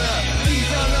 Nutter. Leave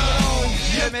her alone.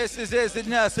 Your missus is a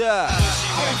nutter.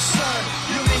 Oh son,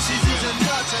 your missus is a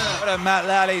nutter. What up, Matt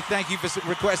Lally? Thank you for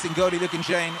requesting Goldie Looking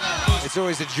Chain. It's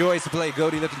always a joy to play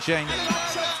Goldie Looking Chain.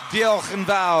 Diolch yn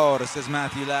fawr, says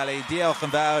Matthew Lally. Diolch yn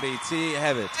fawr I ti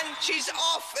hefyd. And she's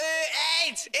off her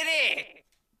head, innit?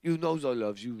 You knows I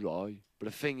loves you, right? But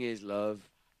the thing is, love,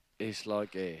 it's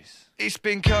like this. It's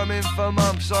been coming for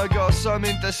months, I got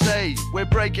something to say. We're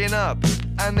breaking up,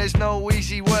 and there's no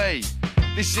easy way.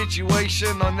 This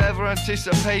situation I never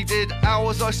anticipated. How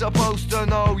was I supposed to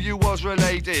know you was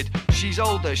related? She's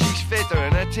older, she's fitter,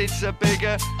 and her tits are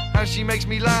bigger. And she makes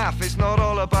me laugh, it's not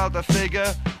all about the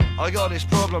figure. I got this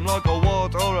problem like a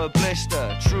wart or a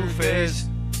blister. Truth is,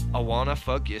 I wanna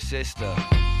fuck your sister.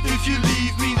 If you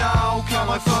leave me now, can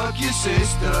I fuck your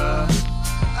sister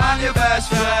and your best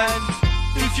friend?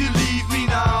 If you leave me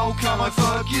now, can I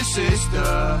fuck your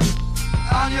sister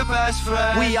and your best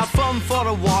friend? We had fun for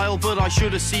a while, but I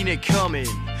should have seen it coming.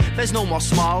 There's no more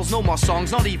smiles, no more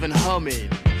songs, not even humming.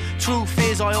 Truth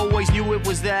is, I always knew it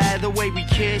was there, the way we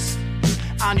kissed.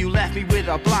 and you left me with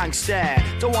a blank stare.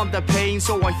 Don't want the pain,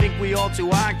 so I think we ought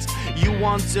to act. You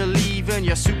want to leave and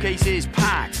your suitcase is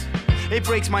packed. It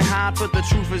breaks my heart, but the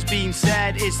truth has been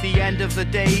said. It's the end of the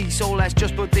day, so let's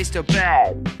just put this to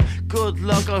bed. Good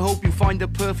luck, I hope you find the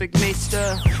perfect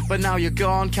mister. But now you're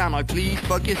gone, can I please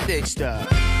fuck your sister?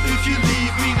 If you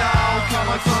leave me now, can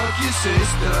I fuck your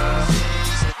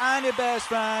sister? And your best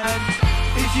friend.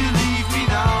 If you leave me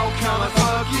now, can I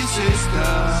fuck your sister?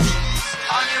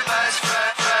 I'm your best friend.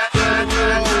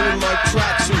 In my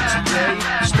tracksuit today,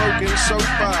 smoking soap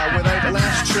without an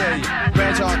ashtray.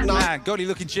 Red hot night. Man, Goldie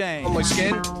looking chain on my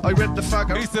skin. I ripped the fuck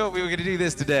out. Who thought we were gonna do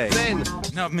this today? Then,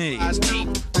 not me. As cheap,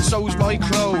 and so's my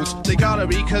clothes. They gotta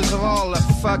be 'cause of all the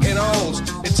fucking holes.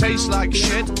 It tastes like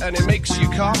shit and it makes you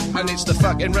cough, and it's the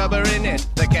fucking rubber in it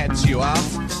that gets you off.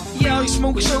 Yeah, I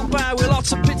smoke so bad with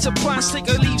lots of bits of plastic.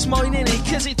 I leaves mine in it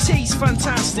 'cause it tastes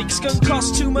fantastic. Skunk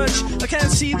costs too much, I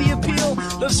can't see the appeal.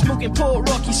 Love smoking Port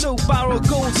Rocky, soap barrel,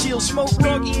 gold seal. Smoke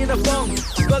Rocky in a bong,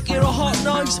 bucket of hot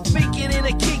knives. Bake it in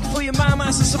a cake for your mama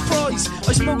as a surprise.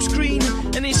 I smoke green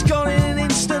and it's gone in an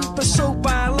instant. But so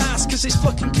bad lasts 'cause it's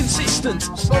fucking consistent.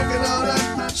 Smoking on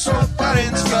that soap bar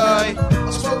in the sky.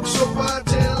 I smoke so bad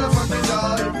till I fucking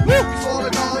die. Before I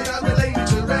die, I'm laid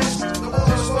to rest. The more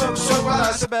I smoke so bad,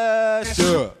 that's the best.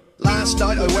 Last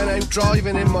night I went out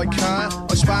driving in my car.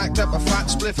 I sparked up a fat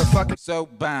spliff of fucking so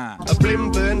bad. A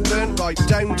blim burn burnt right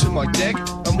down to my dick.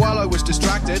 And while I was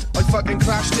distracted, I fucking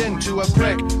crashed into a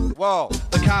brick. Whoa.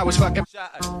 The car was fucking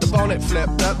shattered. The bonnet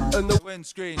flipped up and the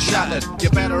windscreen shattered.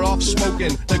 You're better off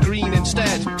smoking the green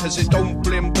instead, 'cause it don't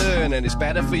blim burn and it's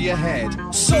better for your head.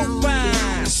 So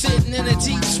bad, sitting in a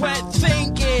deep sweat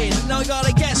thinking I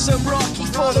gotta get some Rocky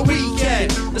for the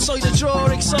weekend. The side of draw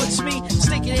excites me,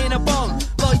 stick it in a bong,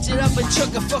 light it up and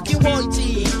chuck a fucking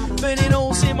whitey. Burning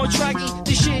holes in my traggy,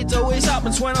 this shit always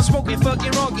happens when I'm smoking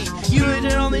fucking Rocky. You heard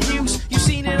it on the news, you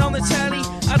seen it on the telly.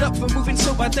 Add up for moving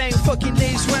so bad down fucking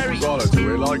Liz Werry. Gotta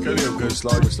do it like a new, 'cause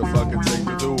like it's the fucking thing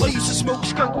to do. I used to smoke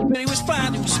skunky, but it was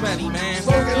fat, it was smelly, man.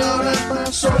 Smoking on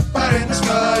that soap bar in the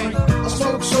sky. I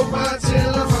smoke so bad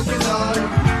till I fucking die.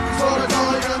 Before I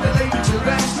die, I'm laid to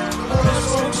rest. The more I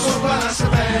smoke so bad, that's the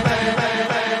bang, bang, bang, bang,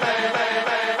 bang, bang,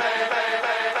 bang,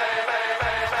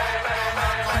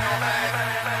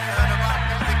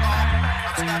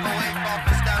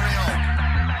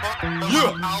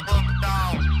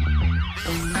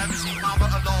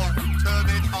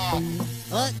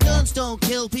 Guns don't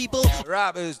kill people.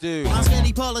 Rappers do. Ask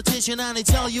any politician and they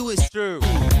tell you it's true.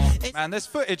 Man, there's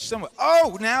footage somewhere.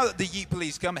 Oh, now that the Yeet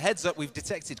Police come, heads up, we've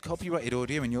detected copyrighted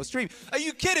audio in your stream. Are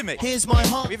you kidding me? Here's my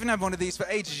heart. We haven't had one of these for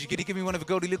ages. You gonna give me one of a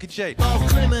Goldie looking shade? Of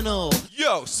criminal.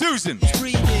 Yo, Susan.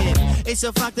 Breathing. It's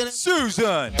a fact that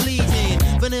Susan. Bleeding.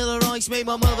 Vanilla Ice made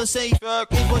my mother say,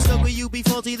 fuck. If I stuck with you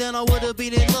B40, then I would have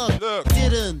been in luck. Look.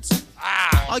 Didn't.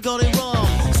 I got it wrong.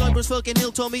 Cypress fucking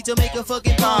Hill told me to make a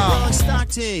fucking bomb. But I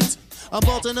stacked it. I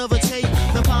bought another tape.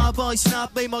 The power by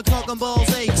snap made my cock and balls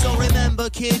ache. So remember,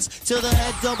 kids, to the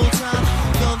head double tap.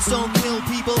 Guns don't kill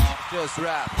people. Just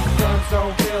rap. Guns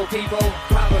don't kill people.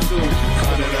 Rappers do.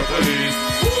 Under the police.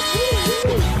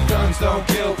 Guns don't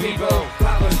kill people.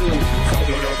 Rappers do.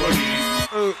 Under the police.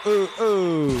 Ooh, ooh,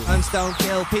 ooh. Guns don't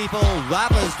kill people.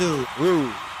 Rappers do.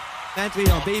 Ooh. Entry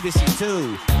on BBC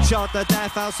 2. Shot to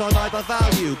death outside Hyper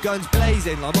Value. Guns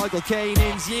blazing like Michael Caine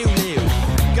in Zulu.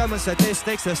 Government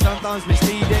statistics are sometimes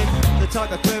misleading. The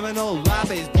type of criminal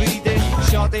rap is breathing.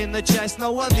 Shot in the chest,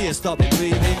 no wonder you're stopping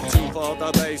breathing. Too far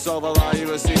the bass over are you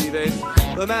receiving?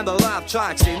 Remember rap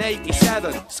tracks in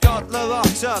 87. Scott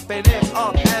LaRock's up in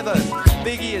hip-hop heaven.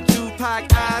 Biggie and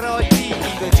Tupac at R.I.P.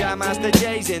 Even Jam Master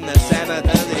J's in the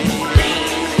cemetery.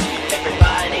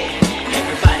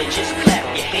 Everybody just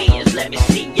clap your hands, let me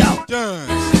see y'all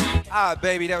dance. Ah,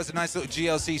 baby, that was a nice little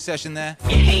GLC session there.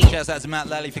 Shouts out to Matt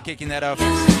Lally for kicking that off.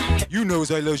 You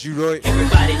knows I love you, right?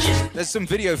 There's some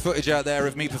video footage out there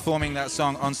of me performing that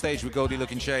song on stage with Goldie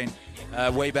Looking Chain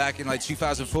way back in like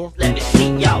 2004. Let me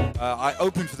see y'all. I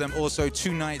opened for them also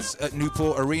 2 nights at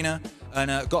Newport Arena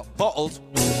and got bottled.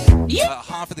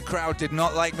 Half of the crowd did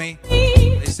not like me.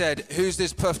 They said, "Who's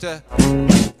this pufter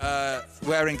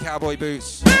wearing cowboy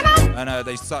boots?" And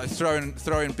they started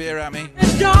throwing beer at me.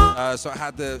 So I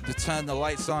had to turn the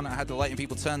lights on. I had the lighting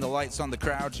people turn the lights on the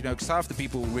crowd, you know, because half the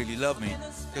people really loved me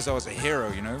because I was a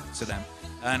hero, you know, to them.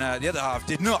 And the other half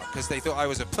did not because they thought I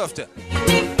was a pufter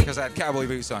because I had cowboy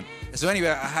boots on. So anyway,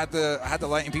 I had the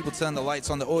lighting people turn the lights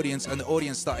on the audience, and the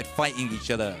audience started fighting each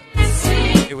other.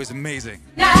 It was amazing.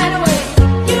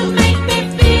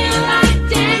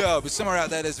 Yo, but somewhere out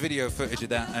there, there's video footage of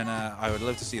that, and I would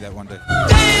love to see that one day.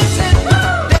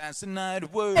 Dance the night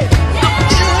away.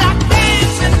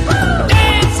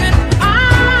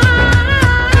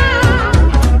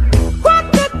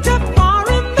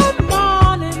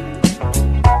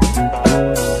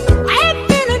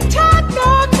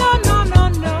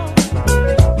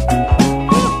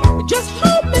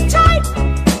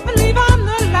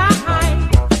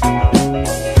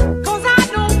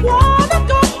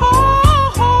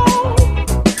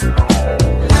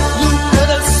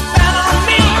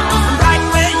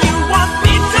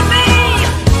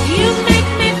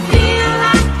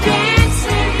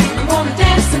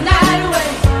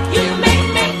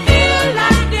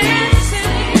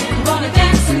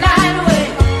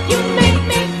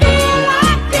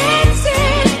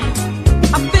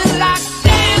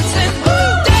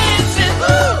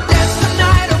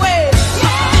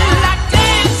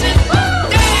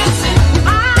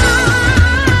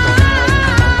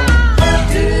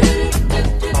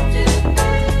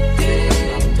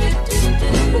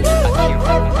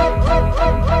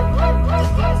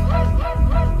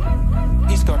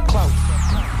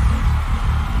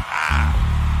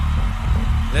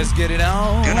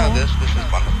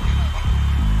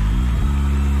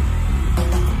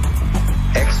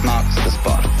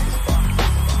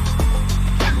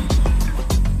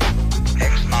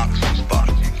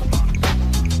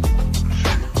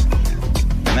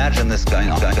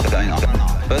 going on.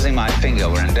 Supposing my finger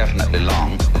were indefinitely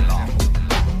long,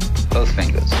 both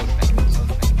fingers,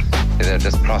 they're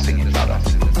just crossing each other.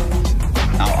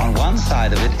 Now, on one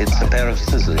side of it, it's a pair of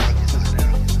scissors,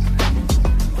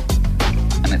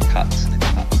 and it cuts.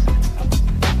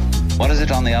 What is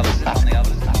it on the other side?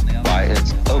 Why,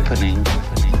 it's opening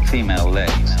female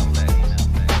legs,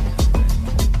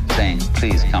 saying,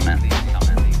 please come in.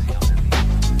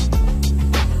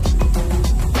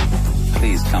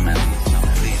 Please come in.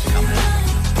 Please come in.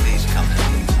 Please come in.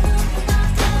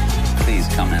 Please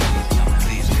come in.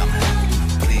 Please come in.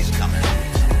 Please come in.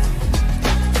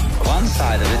 One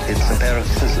side of it, it's a pair of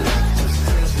scissors.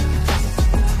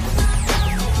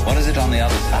 What is it on the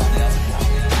other side?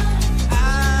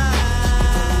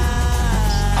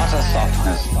 Utter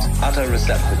softness, utter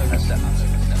receptiveness.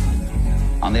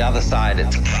 On the other side,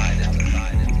 it's...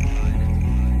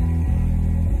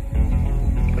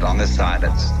 But on this side,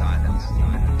 it's...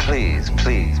 Please,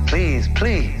 please, please,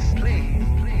 please, please,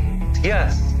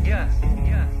 yes, yes, yes,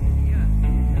 yes.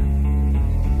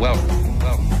 Well,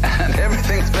 and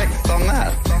everything's based on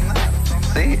that.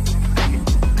 See?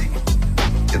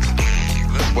 It's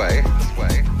this way,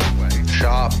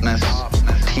 sharpness,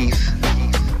 teeth,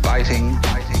 biting,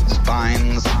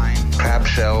 spines, crab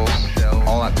shells,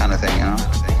 all that kind of thing, you know?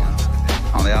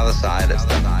 On the other side, it's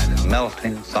the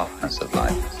melting softness of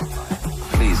life.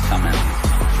 Please come in.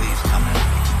 Please come in.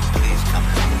 Please come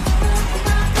in.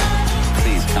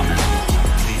 Please come in.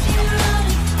 Please come in.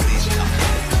 Please come in.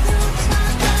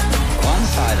 One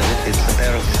side of it, it's a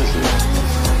pair of scissors.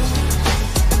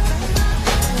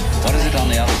 What is it on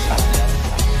the other side?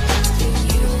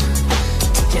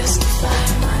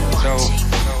 So,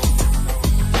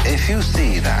 if you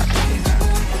see that,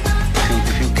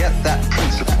 if you get that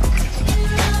principle,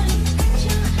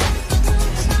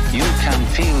 you can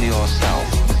feel yourself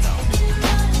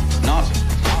not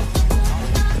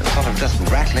sort of just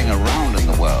rattling around in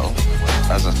the world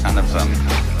as a kind of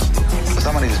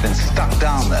somebody who's been stuck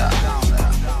down there.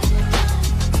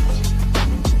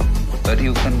 But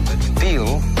you can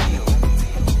feel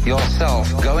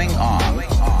yourself going on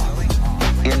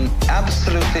in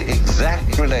absolutely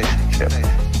exact relationship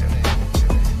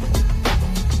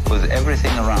with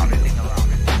everything around you.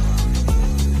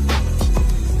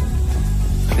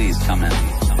 Please come in.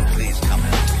 Please come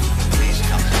in. Please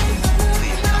come in.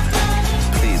 Please come in.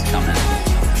 Please come in.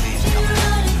 Please come in.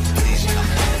 Please come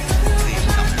in. Please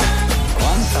come in.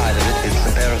 One side of it is a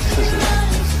pair of scissors.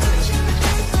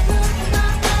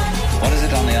 What is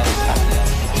it on the other side?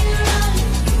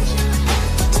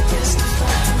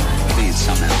 Please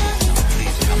come in.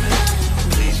 Please come in.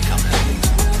 Please come in.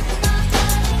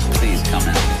 Please come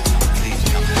in. Please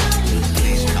come in.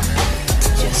 Please come in.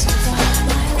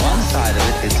 One side of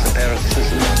it is a pair of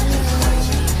scissors.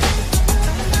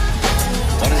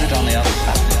 What is it on the other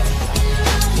side?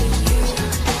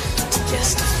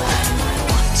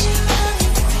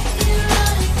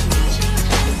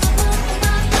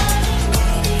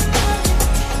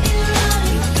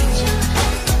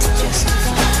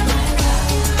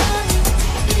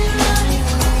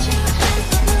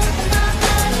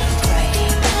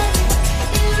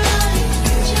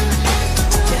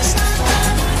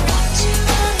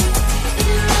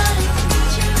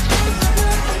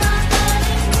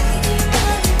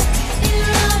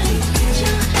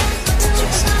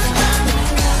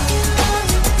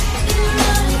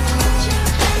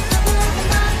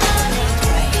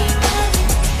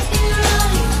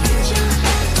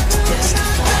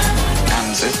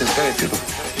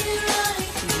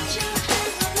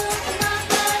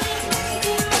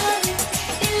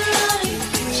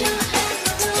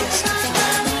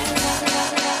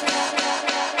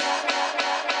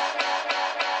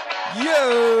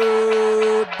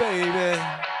 Yo, baby.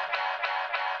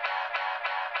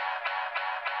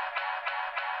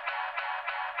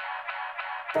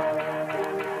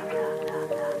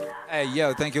 Hey,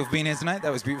 yo, thank you for being here tonight.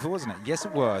 That was beautiful, wasn't it? Yes,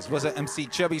 it was. Was it? MC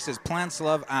Chubby says, plants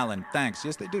love Alan. Thanks.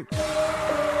 Yes, they do.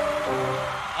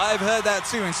 I've heard that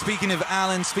too. And speaking of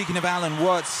Alan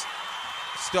Watts,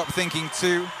 Stop Thinking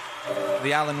 2,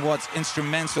 the Alan Watts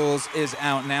Instrumentals is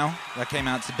out now. That came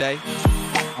out today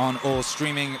on all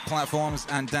streaming platforms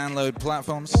and download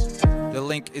platforms. The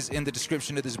link is in the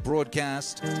description of this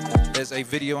broadcast. There's a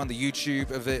video on the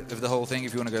YouTube of the whole thing.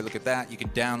 If you want to go look at that, you can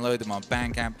download them on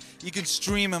Bandcamp. You can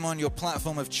stream them on your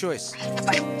platform of choice.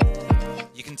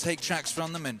 You can take tracks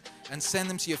from them and send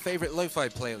them to your favorite lo-fi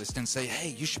playlist and say, hey,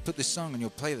 you should put this song on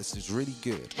your playlist. It's really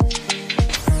good.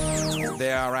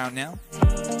 They are out now.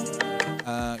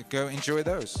 Go enjoy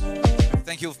those.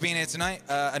 Thank you all for being here tonight.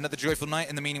 Another joyful night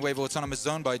in the Meaning Wave Autonomous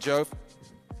Zone by Jove.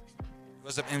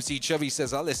 What's up, MC Chubby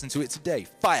says, I'll listen to it today.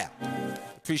 Fire.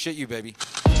 Appreciate you, baby.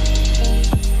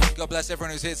 God bless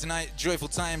everyone who's here tonight. Joyful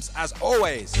times as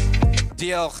always.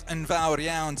 Diolch yn fawr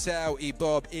iawn taw I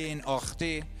bob un o'ch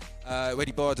di.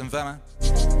 Wedi bod yn fama.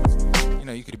 You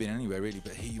know, you could have been anywhere really,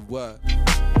 but here you were.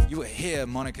 You were here,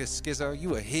 Monica Skizzo.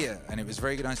 You were here, and it was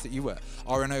very nice that you were.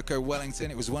 Orinoco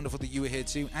Wellington, it was wonderful that you were here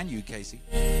too, and you, Casey.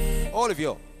 All of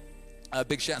you.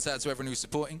 Big shouts out to everyone who's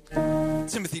supporting.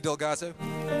 Timothy Delgato.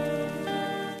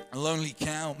 Lonely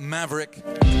Cow, Maverick.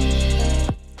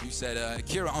 Who said,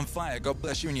 Kira on fire, God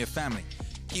bless you and your family.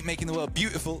 Keep making the world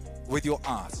beautiful with your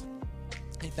art.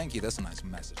 Hey, thank you, that's a nice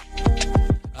message.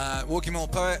 Walking Mall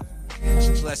Poet,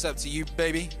 bless up to you,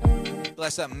 baby.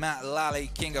 Bless up Matt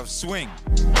Lally, King of Swing.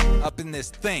 Up in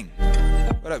this thing.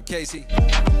 What up, Casey?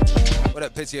 What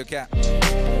up, Pitio Cat?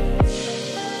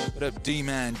 What up,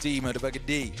 D-Man, D, motherfucker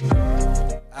D.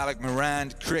 Alec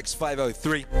Morand, Crix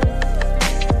 503.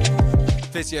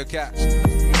 Pitio Cat.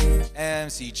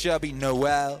 MC Chubby,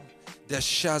 Noel,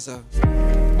 Deshazo.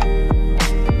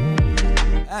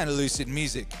 And Lucid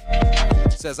Music.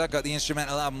 Says, I got the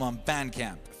instrumental album on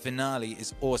Bandcamp. Finale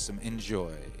is awesome.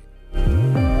 Enjoy.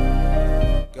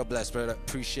 God bless, brother.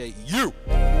 Appreciate you.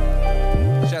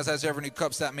 Shouts out to everyone who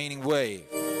cops that meaning wave.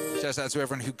 Shouts out to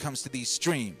everyone who comes to these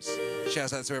streams.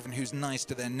 Shouts out to everyone who's nice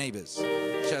to their neighbors.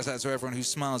 Shouts out to everyone who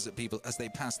smiles at people as they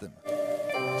pass them.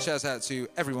 Shouts out to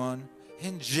everyone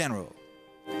in general.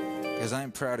 Because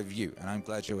I'm proud of you and I'm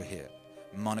glad you're here.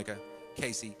 Monica,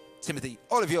 Casey, Timothy,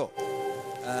 all of you.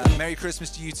 Merry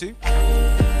Christmas to you too.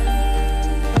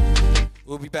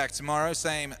 We'll be back tomorrow,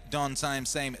 same Don time,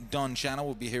 same Don channel.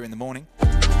 We'll be here in the morning.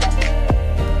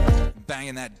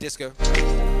 Banging that disco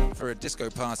for a disco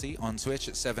party on Twitch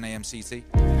at 7 a.m. CT.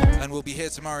 And we'll be here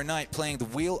tomorrow night playing the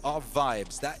Wheel of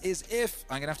Vibes. That is if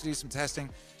I'm going to have to do some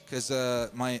testing because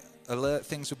my alert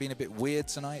things were being a bit weird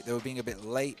tonight. They were being a bit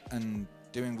late and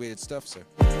doing weird stuff. So,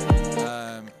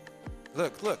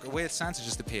 look, a weird Santa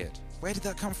just appeared. Where did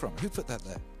that come from? Who put that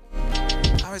there?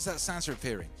 How is that Santa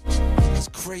appearing? It's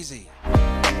crazy.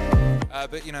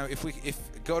 But you know, if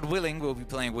God willing, we'll be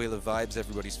playing Wheel of Vibes,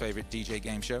 everybody's favorite DJ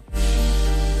game show.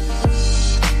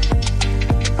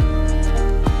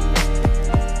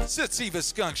 Sativa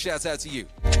Skunk, shouts out to you.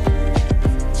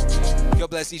 God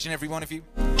bless each and every one of you.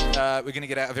 We're going to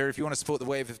get out of here. If you want to support the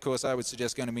wave, of course, I would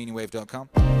suggest going to meaningwave.com.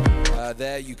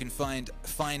 There you can find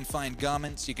fine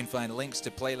garments. You can find links to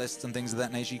playlists and things of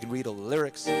that nature. You can read all the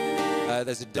lyrics.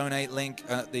 There's a donate link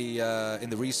at in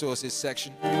the resources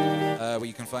section where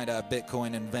you can find our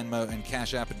Bitcoin and Venmo and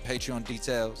Cash App and Patreon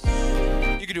details.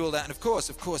 You can do all that. And of course,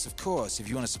 if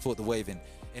you want to support the wave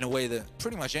in a way that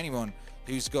pretty much anyone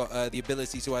who's got the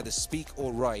ability to either speak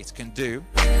or write can do,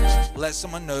 let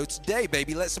someone know today,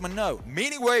 baby. Let someone know.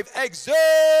 Meaning Wave exists!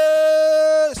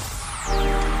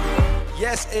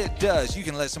 Yes, it does. You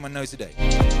can let someone know today.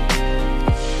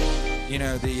 You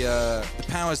know, the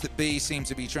powers that be seem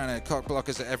to be trying to cock block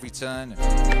us at every turn.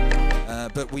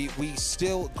 But we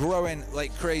still growing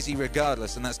like crazy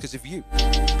regardless, and that's because of you.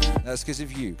 That's because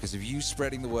of you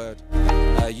spreading the word.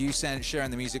 You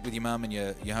sharing the music with your mum and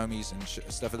your homies and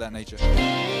stuff of that nature.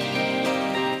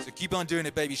 So keep on doing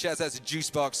it, baby. Shouts out to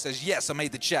Juicebox. Says, yes, I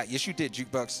made the chat. Yes, you did,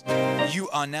 Jukebox. You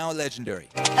are now legendary.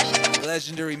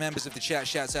 Legendary members of the chat,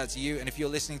 shouts out to you. And if you're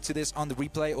listening to this on the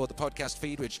replay or the podcast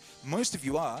feed, which most of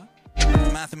you are,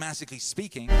 mathematically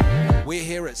speaking, we're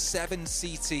here at 7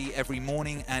 CT every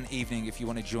morning and evening if you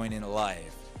want to join in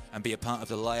live and be a part of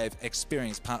the live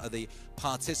experience, part of the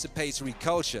participatory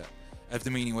culture of the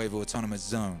Meaning Wave Autonomous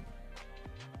Zone.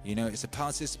 You know, it's a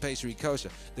participatory culture.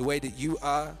 The way that you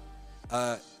are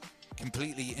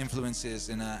completely influences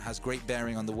and has great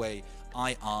bearing on the way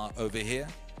I are over here.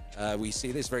 We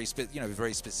see this very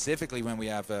specifically when we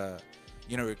have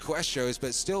request shows,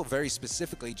 but still very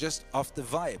specifically just off the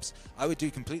vibes. I would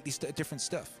do completely different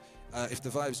stuff if the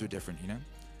vibes were different, you know?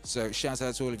 So shout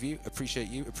out to all of you. Appreciate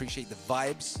you. Appreciate the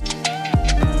vibes.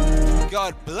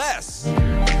 God bless.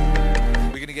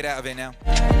 We're going to get out of here now.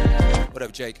 What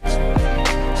up, Jake?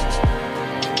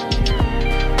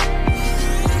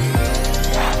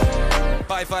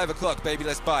 By 5 o'clock, baby.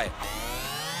 Let's buy it.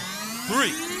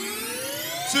 3,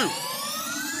 2,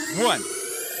 1.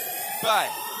 Bye.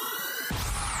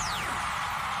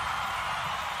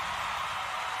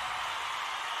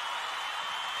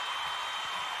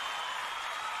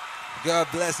 God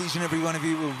bless each and every one of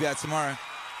you. We'll be back tomorrow.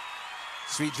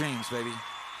 Sweet dreams, baby.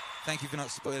 Thank you for not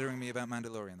spoilering me about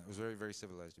Mandalorian. That was very, very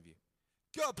civilized of you.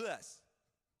 God bless.